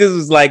 These niggas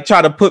was like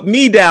trying to put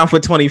me down for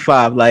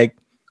 25. Like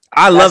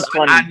I love.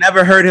 I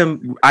never heard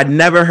him. I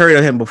never heard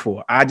of him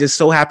before. I just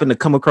so happened to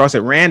come across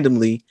it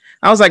randomly.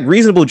 I was like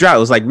Reasonable Drought. It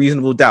was like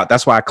Reasonable Doubt.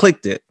 That's why I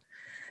clicked it,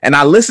 and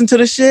I listened to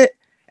the shit,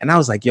 and I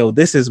was like, "Yo,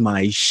 this is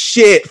my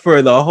shit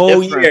for the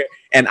whole year."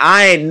 And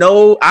I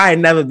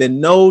ain't never been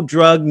no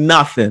drug,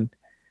 nothing.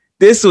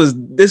 This was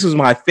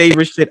my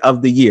favorite shit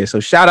of the year. So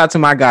shout out to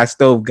my guy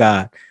Stove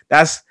God.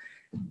 That's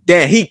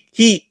damn.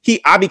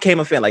 I became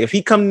a fan. Like if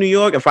he come to New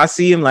York, if I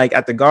see him like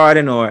at the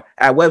Garden or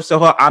at Webster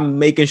Hall, I'm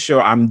making sure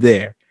I'm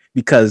there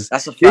because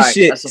That's a this fact.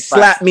 shit That's a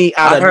slapped fact. me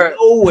out of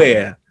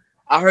nowhere.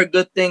 I heard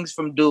good things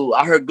from dude.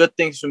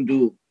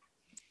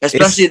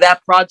 Especially It's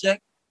that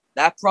project.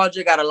 That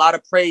project got a lot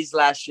of praise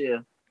last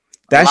year.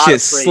 that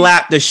shit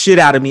slapped the shit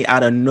out of me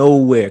out of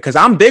nowhere. Cause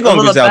I'm big on Some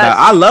of the Griselda. best.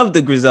 I love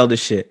the Griselda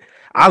shit.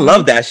 I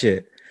love that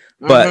shit.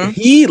 But Mhm.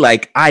 he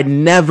like I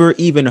never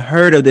even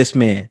heard of this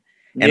man.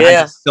 And I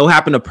Yeah, just so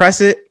happened to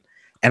press it.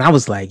 And I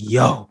was like,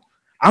 yo,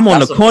 I'm on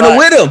the that's a corner fact.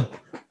 with him.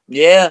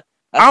 Yeah,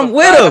 that's a I'm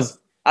with fact. him.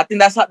 I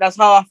think that's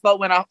how I felt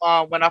when I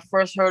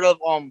first heard of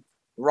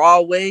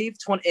Raw Wave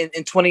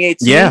in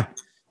 2018. Yeah.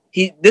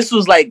 This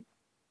was like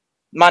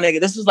my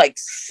nigga. This was like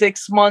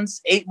 6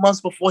 months, 8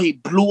 months before he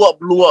blew up.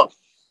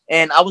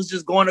 And I was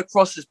just going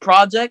across his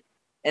project,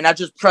 and I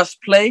just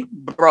pressed play,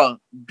 bro.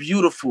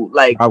 Beautiful,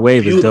 like Our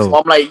wave is beautiful.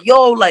 dope. I'm like,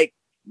 yo, like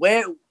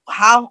where?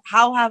 How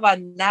have I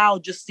now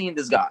just seen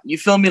this guy? You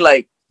feel me?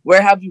 Like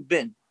where have you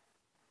been?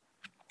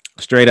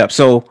 Straight up.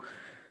 So,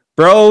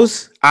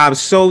 bros, I'm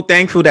so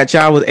thankful that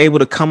y'all was able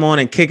to come on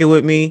and kick it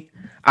with me.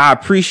 I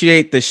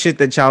appreciate the shit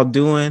that y'all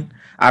doing.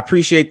 I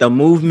appreciate the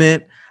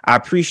movement. I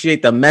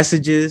appreciate the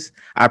messages.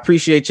 I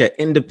appreciate your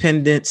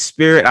independent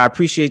spirit. I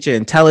appreciate your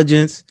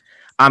intelligence.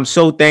 I'm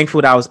so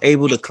thankful that I was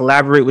able to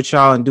collaborate with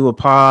y'all and do a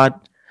pod.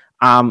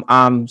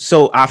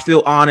 I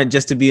feel honored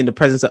just to be in the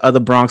presence of other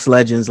Bronx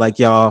legends like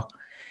y'all.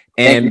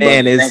 And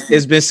man,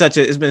 it's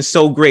been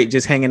so great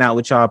just hanging out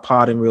with y'all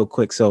podding real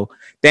quick. So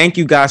thank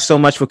you guys so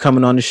much for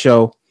coming on the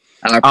show.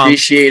 I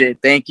appreciate it.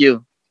 Thank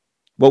you.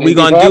 What we're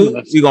gonna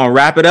do, we're gonna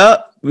wrap it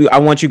up. I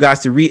want you guys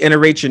to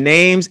reiterate your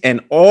names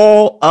and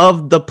all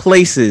of the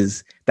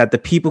places that the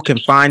people can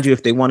find you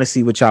if they want to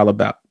see what y'all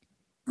about.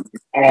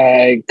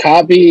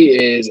 Copy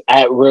is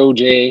at Real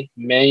J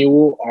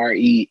Manuel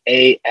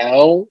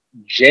RealJManuel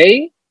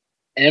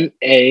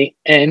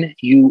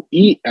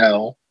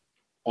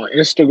on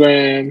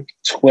Instagram,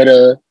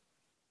 Twitter,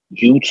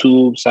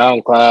 YouTube,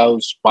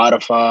 SoundCloud,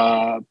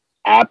 Spotify,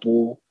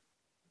 Apple,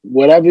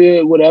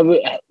 whatever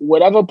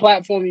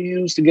platform you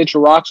use to get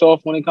your rocks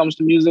off when it comes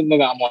to music,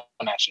 nigga, I'm on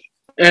that shit.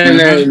 And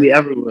then Be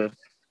everywhere.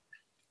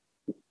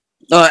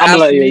 I'm gonna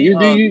let you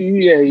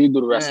do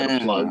the rest of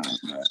the plug.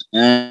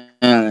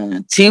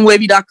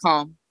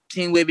 Teamwavy.com.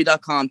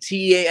 Teamwavy.com.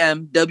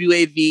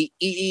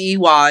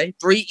 TeamWaveey.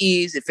 3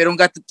 E's. If it don't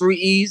got the 3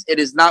 E's, it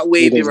is not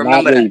wavy. It is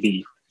Remember not that.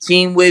 wavy.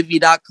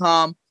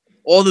 Teamwavy.com.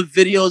 All the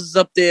videos is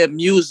up there,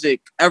 music,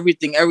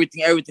 everything.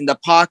 The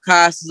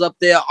podcast is up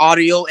there,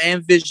 audio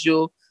and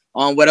visual,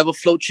 on whatever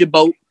floats your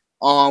boat.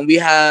 We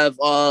have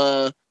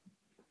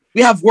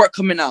work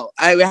coming out.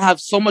 We have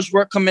so much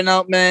work coming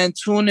out, man.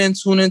 Tune in.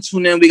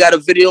 We got a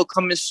video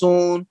coming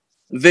soon.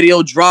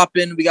 Video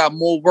dropping. We got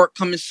more work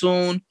coming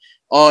soon.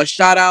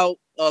 Shout out,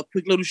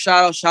 quick little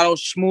shout out. Shout out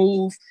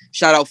Smooth.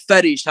 Shout out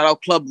Fetty. Shout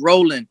out Club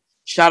Rollin'.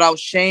 Shout out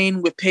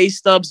Shane with Pay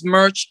Stubs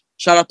merch.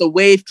 Shout out the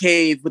Wave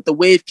Cave with the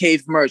Wave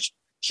Cave merch.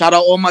 Shout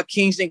out all my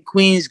kings and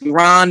queens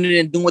grinding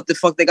and doing what the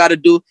fuck they got to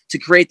do to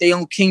create their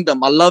own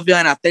kingdom. I love y'all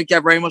and I thank y'all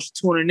very much for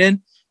tuning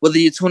in. Whether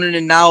you're tuning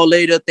in now or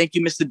later, thank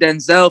you, Mr.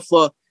 Denzel,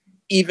 for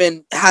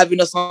even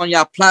having us on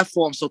your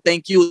platform. So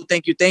thank you.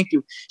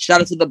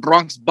 Shout out to the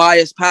Bronx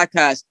Bias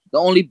Podcast, the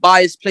only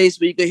biased place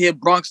where you can hear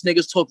Bronx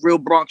niggas talk real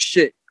Bronx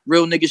shit,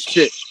 real niggas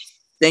shit.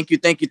 Thank you.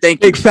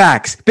 Big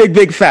facts.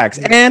 Big facts.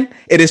 And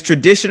it is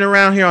tradition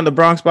around here on the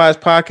Bronx Bias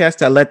Podcast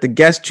to let the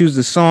guests choose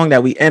the song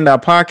that we end our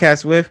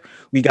podcast with.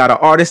 We got an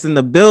artist in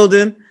the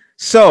building.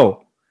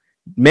 So,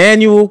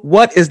 Manuel,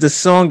 what is the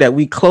song that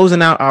we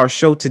closing out our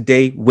show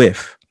today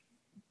with?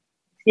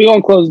 We're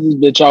gonna close this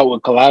bitch out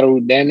with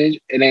Collateral Damage.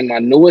 It ain't my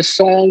newest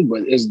song,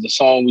 but it's the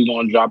song we're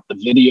gonna drop the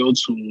video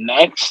to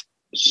next.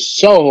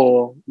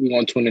 So we're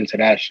gonna tune into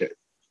that shit.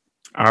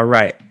 All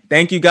right.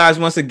 Thank you guys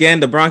once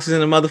again. The Bronx is in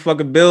the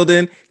motherfucking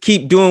building.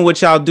 Keep doing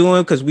what y'all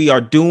doing because we are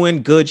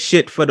doing good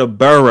shit for the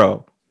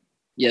borough.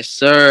 Yes,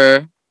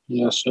 sir.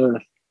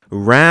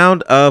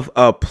 Round of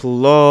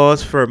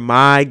applause for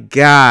my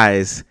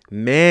guys,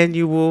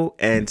 Manuel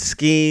and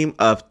Scheme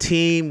of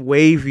Team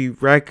Wavy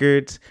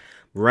Records.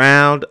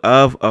 Round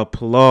of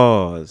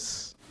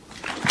applause.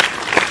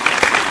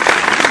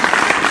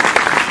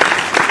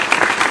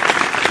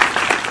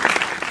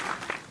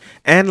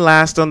 And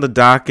last on the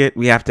docket,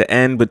 we have to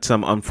end with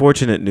some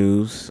unfortunate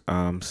news,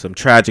 some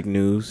tragic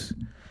news.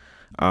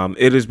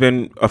 It has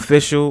been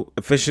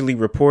officially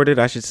reported,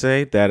 I should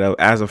say, that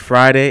as of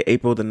Friday,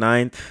 April the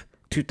 9th,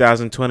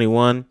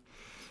 2021,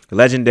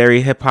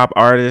 legendary hip-hop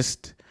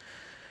artist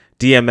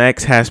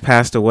DMX has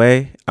passed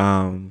away.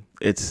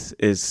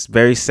 It's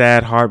very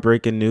sad,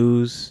 heartbreaking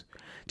news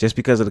just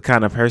because of the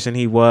kind of person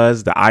he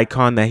was, the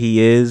icon that he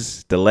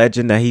is, the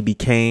legend that he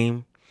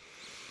became.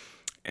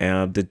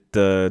 Just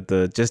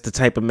the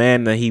type of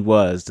man that he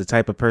was, the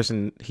type of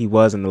person he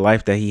was, and the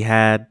life that he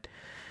had.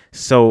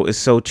 So it's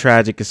so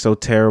tragic. It's so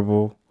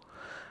terrible.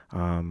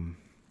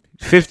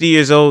 50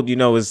 years old,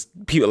 is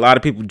a lot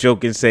of people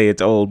joke and say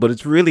it's old, but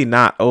it's really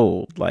not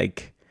old.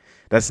 Like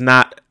that's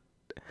not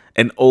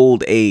an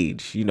old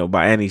age,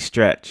 by any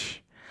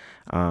stretch.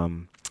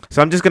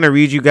 So I'm just gonna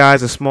read you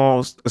guys a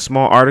small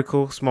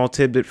article, small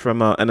tidbit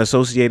from an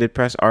Associated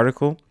Press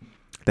article.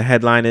 The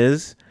headline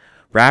is: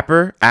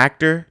 Rapper,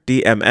 actor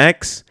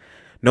DMX,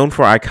 known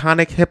for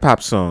iconic hip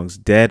hop songs,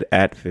 dead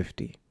at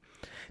 50.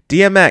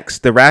 DMX,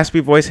 the raspy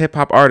voice hip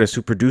hop artist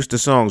who produced the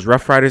songs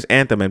Rough Riders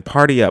Anthem and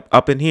Party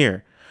Up in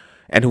Here,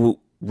 and who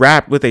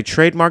rapped with a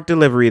trademark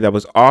delivery that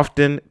was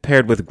often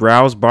paired with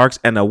growls, barks,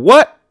 and a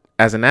what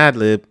as an ad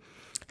lib,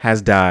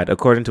 has died,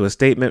 according to a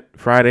statement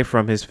Friday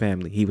from his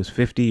family. He was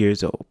 50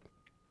 years old.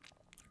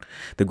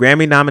 The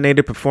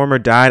Grammy-nominated performer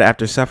died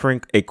after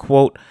suffering a,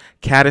 quote,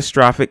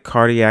 catastrophic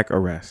cardiac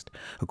arrest,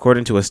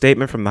 according to a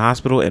statement from the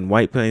hospital in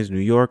White Plains, New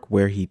York,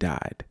 where he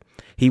died.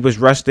 He was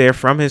rushed there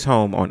from his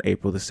home on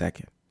April the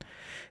 2nd.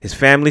 His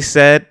family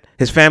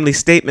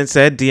statement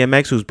said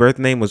DMX, whose birth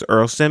name was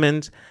Earl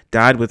Simmons,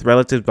 died with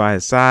relatives by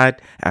his side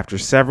after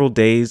several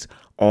days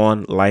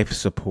on life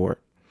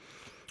support.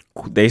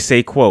 They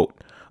say, quote,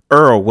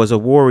 Earl was a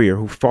warrior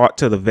who fought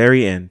to the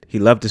very end. He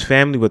loved his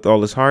family with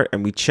all his heart,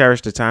 and we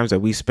cherish the times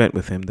that we spent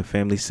with him, the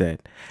family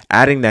said,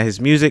 adding that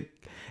his music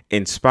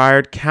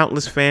inspired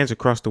countless fans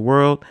across the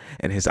world,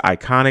 and his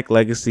iconic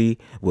legacy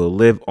will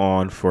live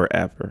on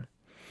forever.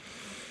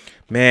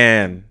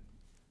 Man,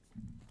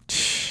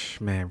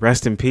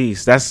 rest in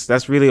peace.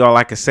 That's really all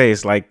I can say.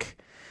 It's like,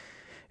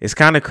 it's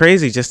kind of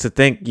crazy just to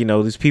think,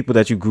 these people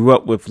that you grew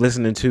up with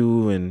listening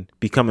to and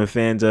becoming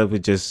fans of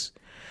would just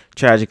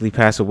tragically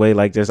pass away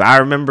like this. I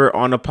remember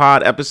on a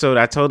pod episode,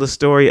 I told a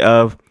story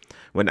of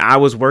when I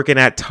was working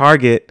at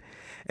Target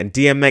and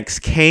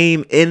DMX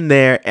came in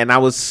there, and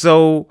I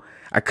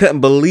couldn't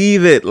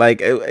believe it.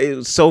 Like it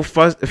was so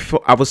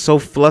I was so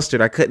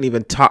flustered. I couldn't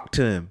even talk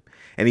to him,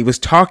 and he was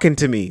talking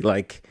to me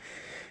like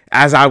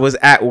as I was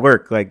at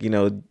work, like,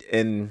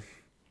 and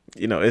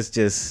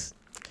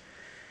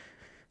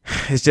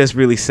it's just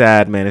really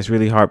sad, man. It's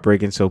really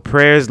heartbreaking. So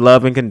prayers,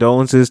 love, and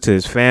condolences to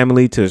his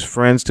family, to his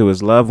friends, to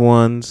his loved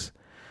ones.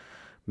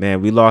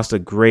 Man, we lost a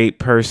great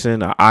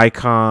person, an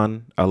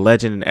icon, a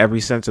legend in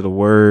every sense of the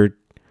word,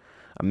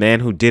 a man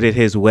who did it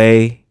his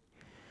way.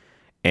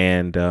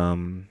 And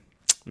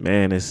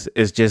man, it's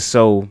just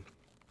so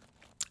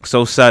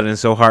sudden,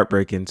 so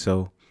heartbreaking.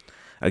 So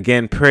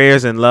again,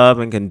 prayers and love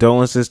and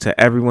condolences to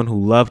everyone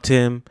who loved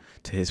him,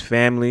 to his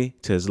family,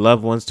 to his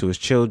loved ones, to his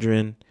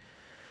children.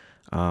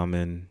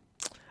 And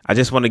I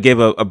just want to give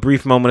a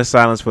brief moment of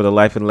silence for the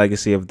life and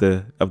legacy of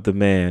the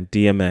man,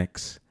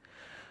 DMX.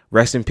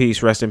 Rest in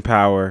peace, rest in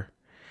power.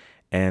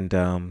 And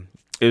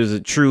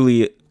it's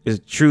truly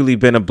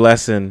been a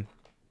blessing.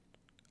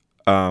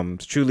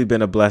 It's truly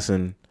been a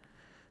blessing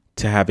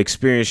to have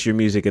experienced your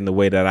music in the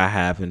way that I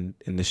have in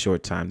the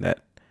short time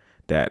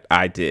that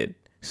I did.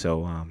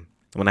 So I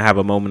want to have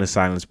a moment of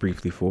silence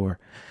briefly for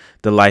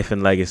the life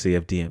and legacy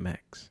of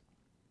DMX.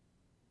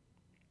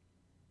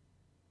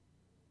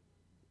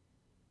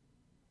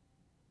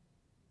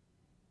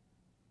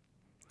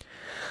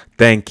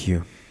 Thank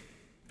you.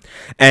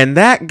 And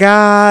that,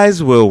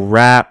 guys, will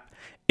wrap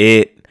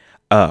it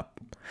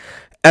up.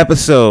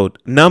 Episode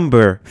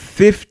number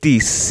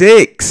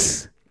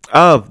 56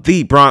 of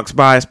the Bronx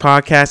Bias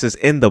Podcast is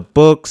in the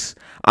books.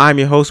 I'm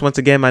your host once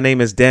again. My name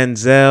is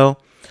Denzel.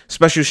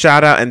 Special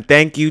shout out and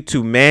thank you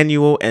to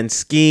Manuel and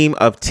Scheme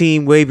of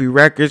Team Wavy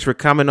Records for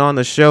coming on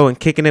the show and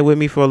kicking it with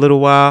me for a little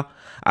while.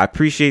 I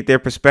appreciate their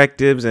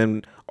perspectives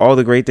and all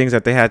the great things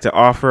that they had to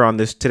offer on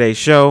today's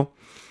show.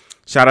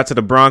 Shout out to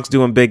the Bronx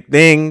doing big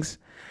things.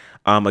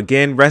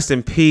 Again, rest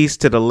in peace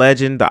to the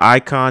legend, the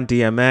icon,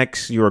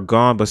 DMX. You are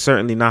gone, but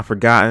certainly not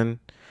forgotten.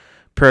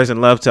 Prayers and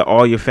love to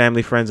all your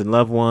family, friends, and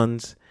loved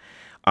ones.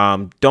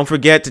 Don't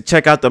forget to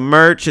check out the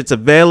merch. It's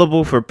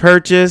available for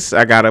purchase.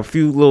 I got a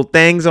few little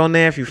things on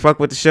there. If you fuck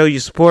with the show, you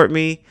support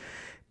me.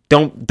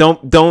 Don't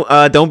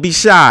be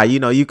shy.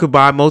 You could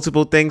buy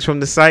multiple things from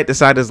the site. The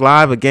site is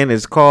live. Again,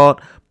 it's called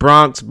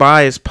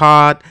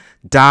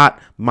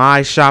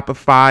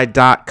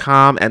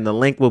BronxBiasPod.myshopify.com, and the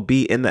link will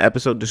be in the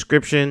episode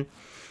description.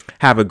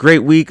 Have a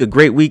great week, a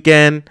great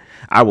weekend.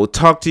 I will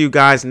talk to you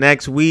guys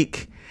next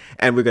week,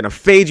 and we're going to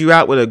fade you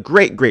out with a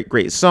great, great,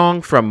 great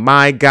song from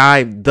my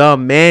guy, The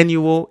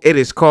Manual. It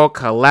is called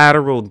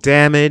Collateral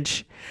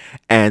Damage,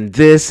 and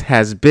this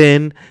has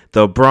been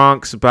the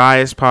Bronx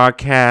Bias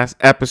Podcast,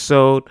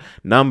 episode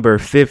number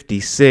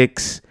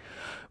 56.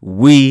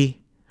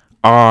 We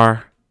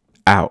are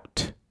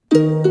out.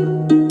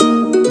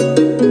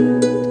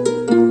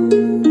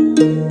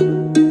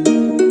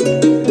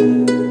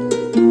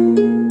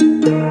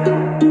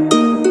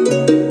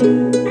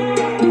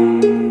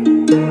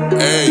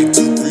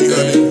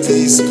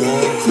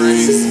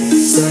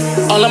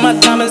 All of my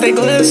diamonds, they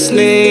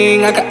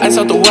glistening. I got ice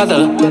out the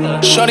weather.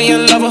 Shorty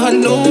in love with her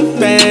new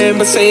man,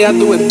 but say I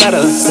do it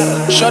better.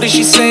 Shorty,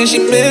 she saying she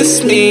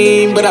miss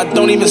me, but I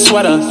don't even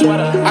sweat her.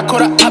 I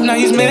caught her up, now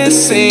he's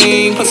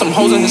missing. Put some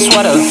holes in his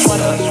sweater.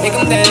 Make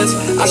him dance.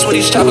 I swear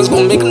these choppers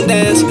gon' make him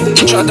dance.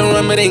 He tried to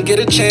run, but didn't get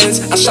a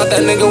chance. I shot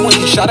that nigga when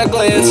he shot a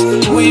glance.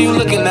 Who are you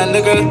looking at,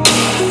 nigga?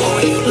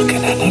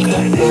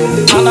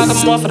 I knock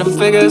him off for them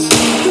figures.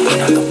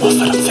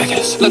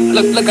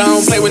 Look, I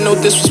don't play with no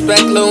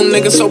disrespect, little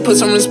nigga, so put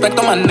some respect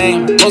on my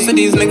name. Most of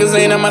these niggas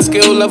ain't at my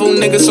skill level,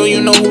 nigga, so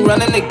you know who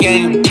running the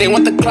game. They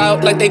want the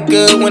clout like they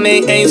good when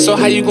they ain't, so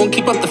how you gon'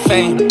 keep up the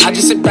fame? I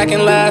just sit back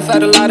and laugh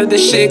at a lot of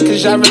this shit,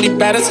 cause y'all really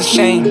bad, it's a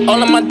shame.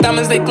 All of my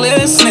diamonds, they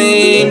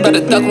glistening,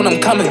 better duck when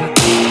I'm coming.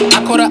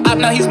 I caught a op,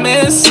 now he's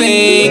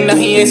missing, now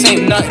he ain't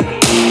saying nothing.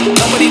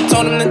 Nobody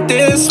told him to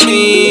diss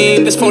me,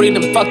 this 40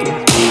 them fuck him.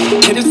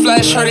 Hit his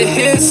flash, heard it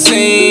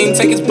hissing,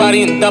 take his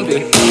body and dump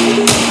it.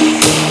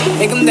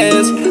 Make him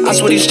dance, I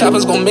swear these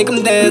choppers gon' make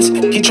him dance.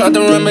 He tried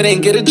to run but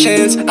ain't get a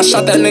chance. I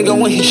shot that nigga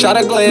when he shot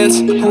a glance.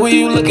 Who are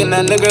you looking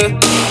at, nigga?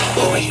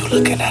 Who are you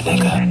looking at,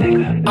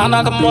 nigga? I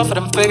knock him off for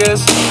them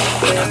figures.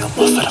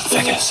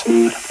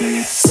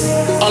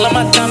 All of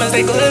my diamonds,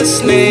 they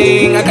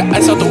glistening. I got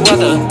ice out the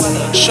weather.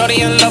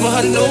 Shorty in love with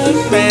her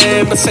new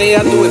man, but say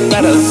I do it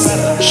better.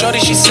 Shorty,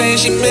 she saying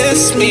she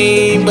miss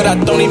me, but I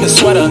don't even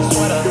sweat her.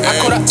 I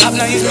caught her up,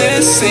 now he's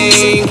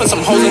missing. Put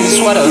some holes in his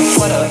sweater.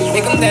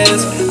 Make him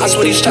dance, I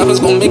swear these choppers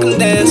gon' make him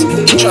dance.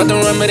 He tried to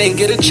run but ain't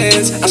get a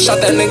chance. I shot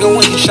that nigga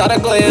when he shot a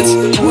glance.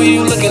 Who are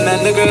you looking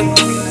at, nigga?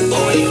 Who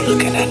are you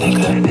looking at,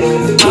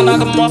 nigga? I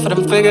knock him off for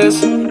them figures.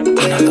 Pull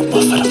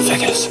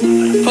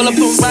up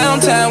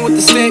around town with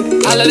the stick,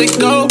 I let it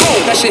go.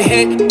 That shit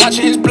hit,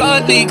 watching his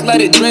blood leak,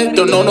 let it drip.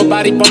 Don't know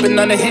nobody bumping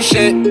none of his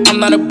shit. I'm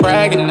not a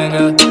bragging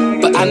nigga,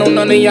 but I know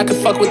none of y'all can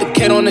fuck with the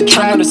kid on the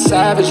track, the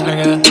savage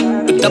nigga.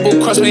 But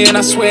double cross me and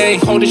I swear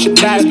ain't holding shit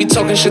back. Be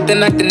talking shit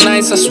then acting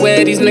nice, I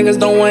swear these niggas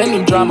don't want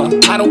any drama.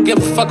 I don't give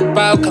a fuck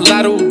about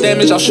collateral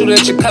damage, I'll shoot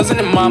at your cousin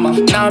and mama.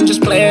 Now I'm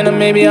just playing or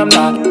maybe I'm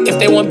not. If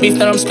they want beef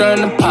then I'm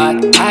stirring the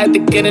pot. I had to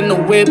get in the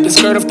whip and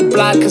skirt off the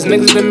block, cause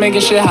niggas been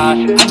making shit hot.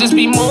 I just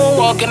be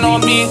moonwalking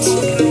on beats,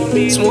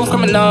 smooth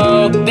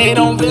criminal. They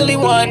don't really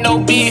want no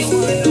beef,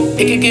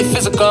 it can get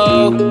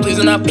physical. Please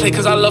do not play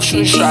cause I love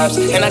shooting straps,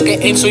 and I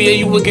can aim so yeah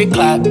you would get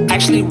clapped.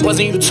 Actually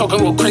wasn't you talking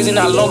real crazy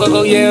not long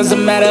ago, yeah as a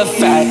matter of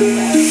fact.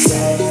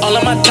 All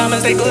of my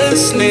diamonds they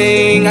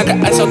glistening, I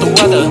got ice out the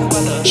weather.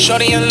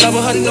 Shorty in love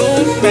with her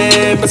new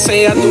man, but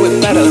say I do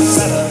it better.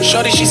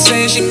 Shorty she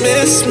saying she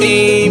miss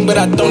me, but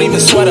I don't even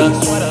sweat her.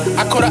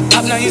 I caught her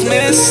up, now he's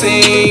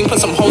missing, put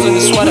some holes in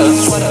his sweater.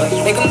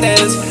 Make him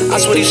dance, I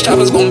swear these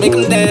choppers gon' make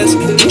him dance.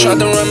 He tried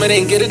to run but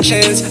ain't get a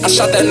chance. I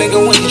shot that nigga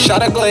when he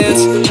shot a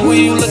glance. Who are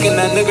you looking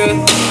at, nigga?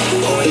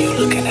 Who are you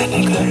looking at,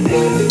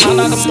 nigga? I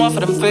knock him off for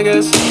them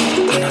figures.